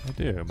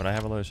do, but I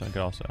have a leather sewing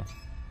kit also.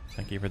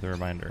 Thank you for the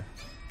reminder.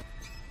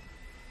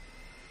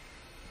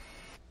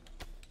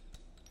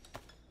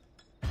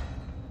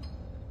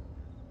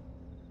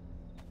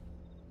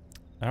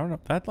 I don't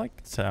know. That like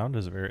sound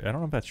is very. I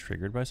don't know if that's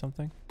triggered by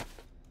something.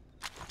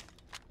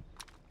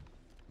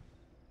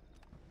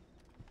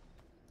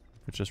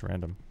 It's just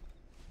random.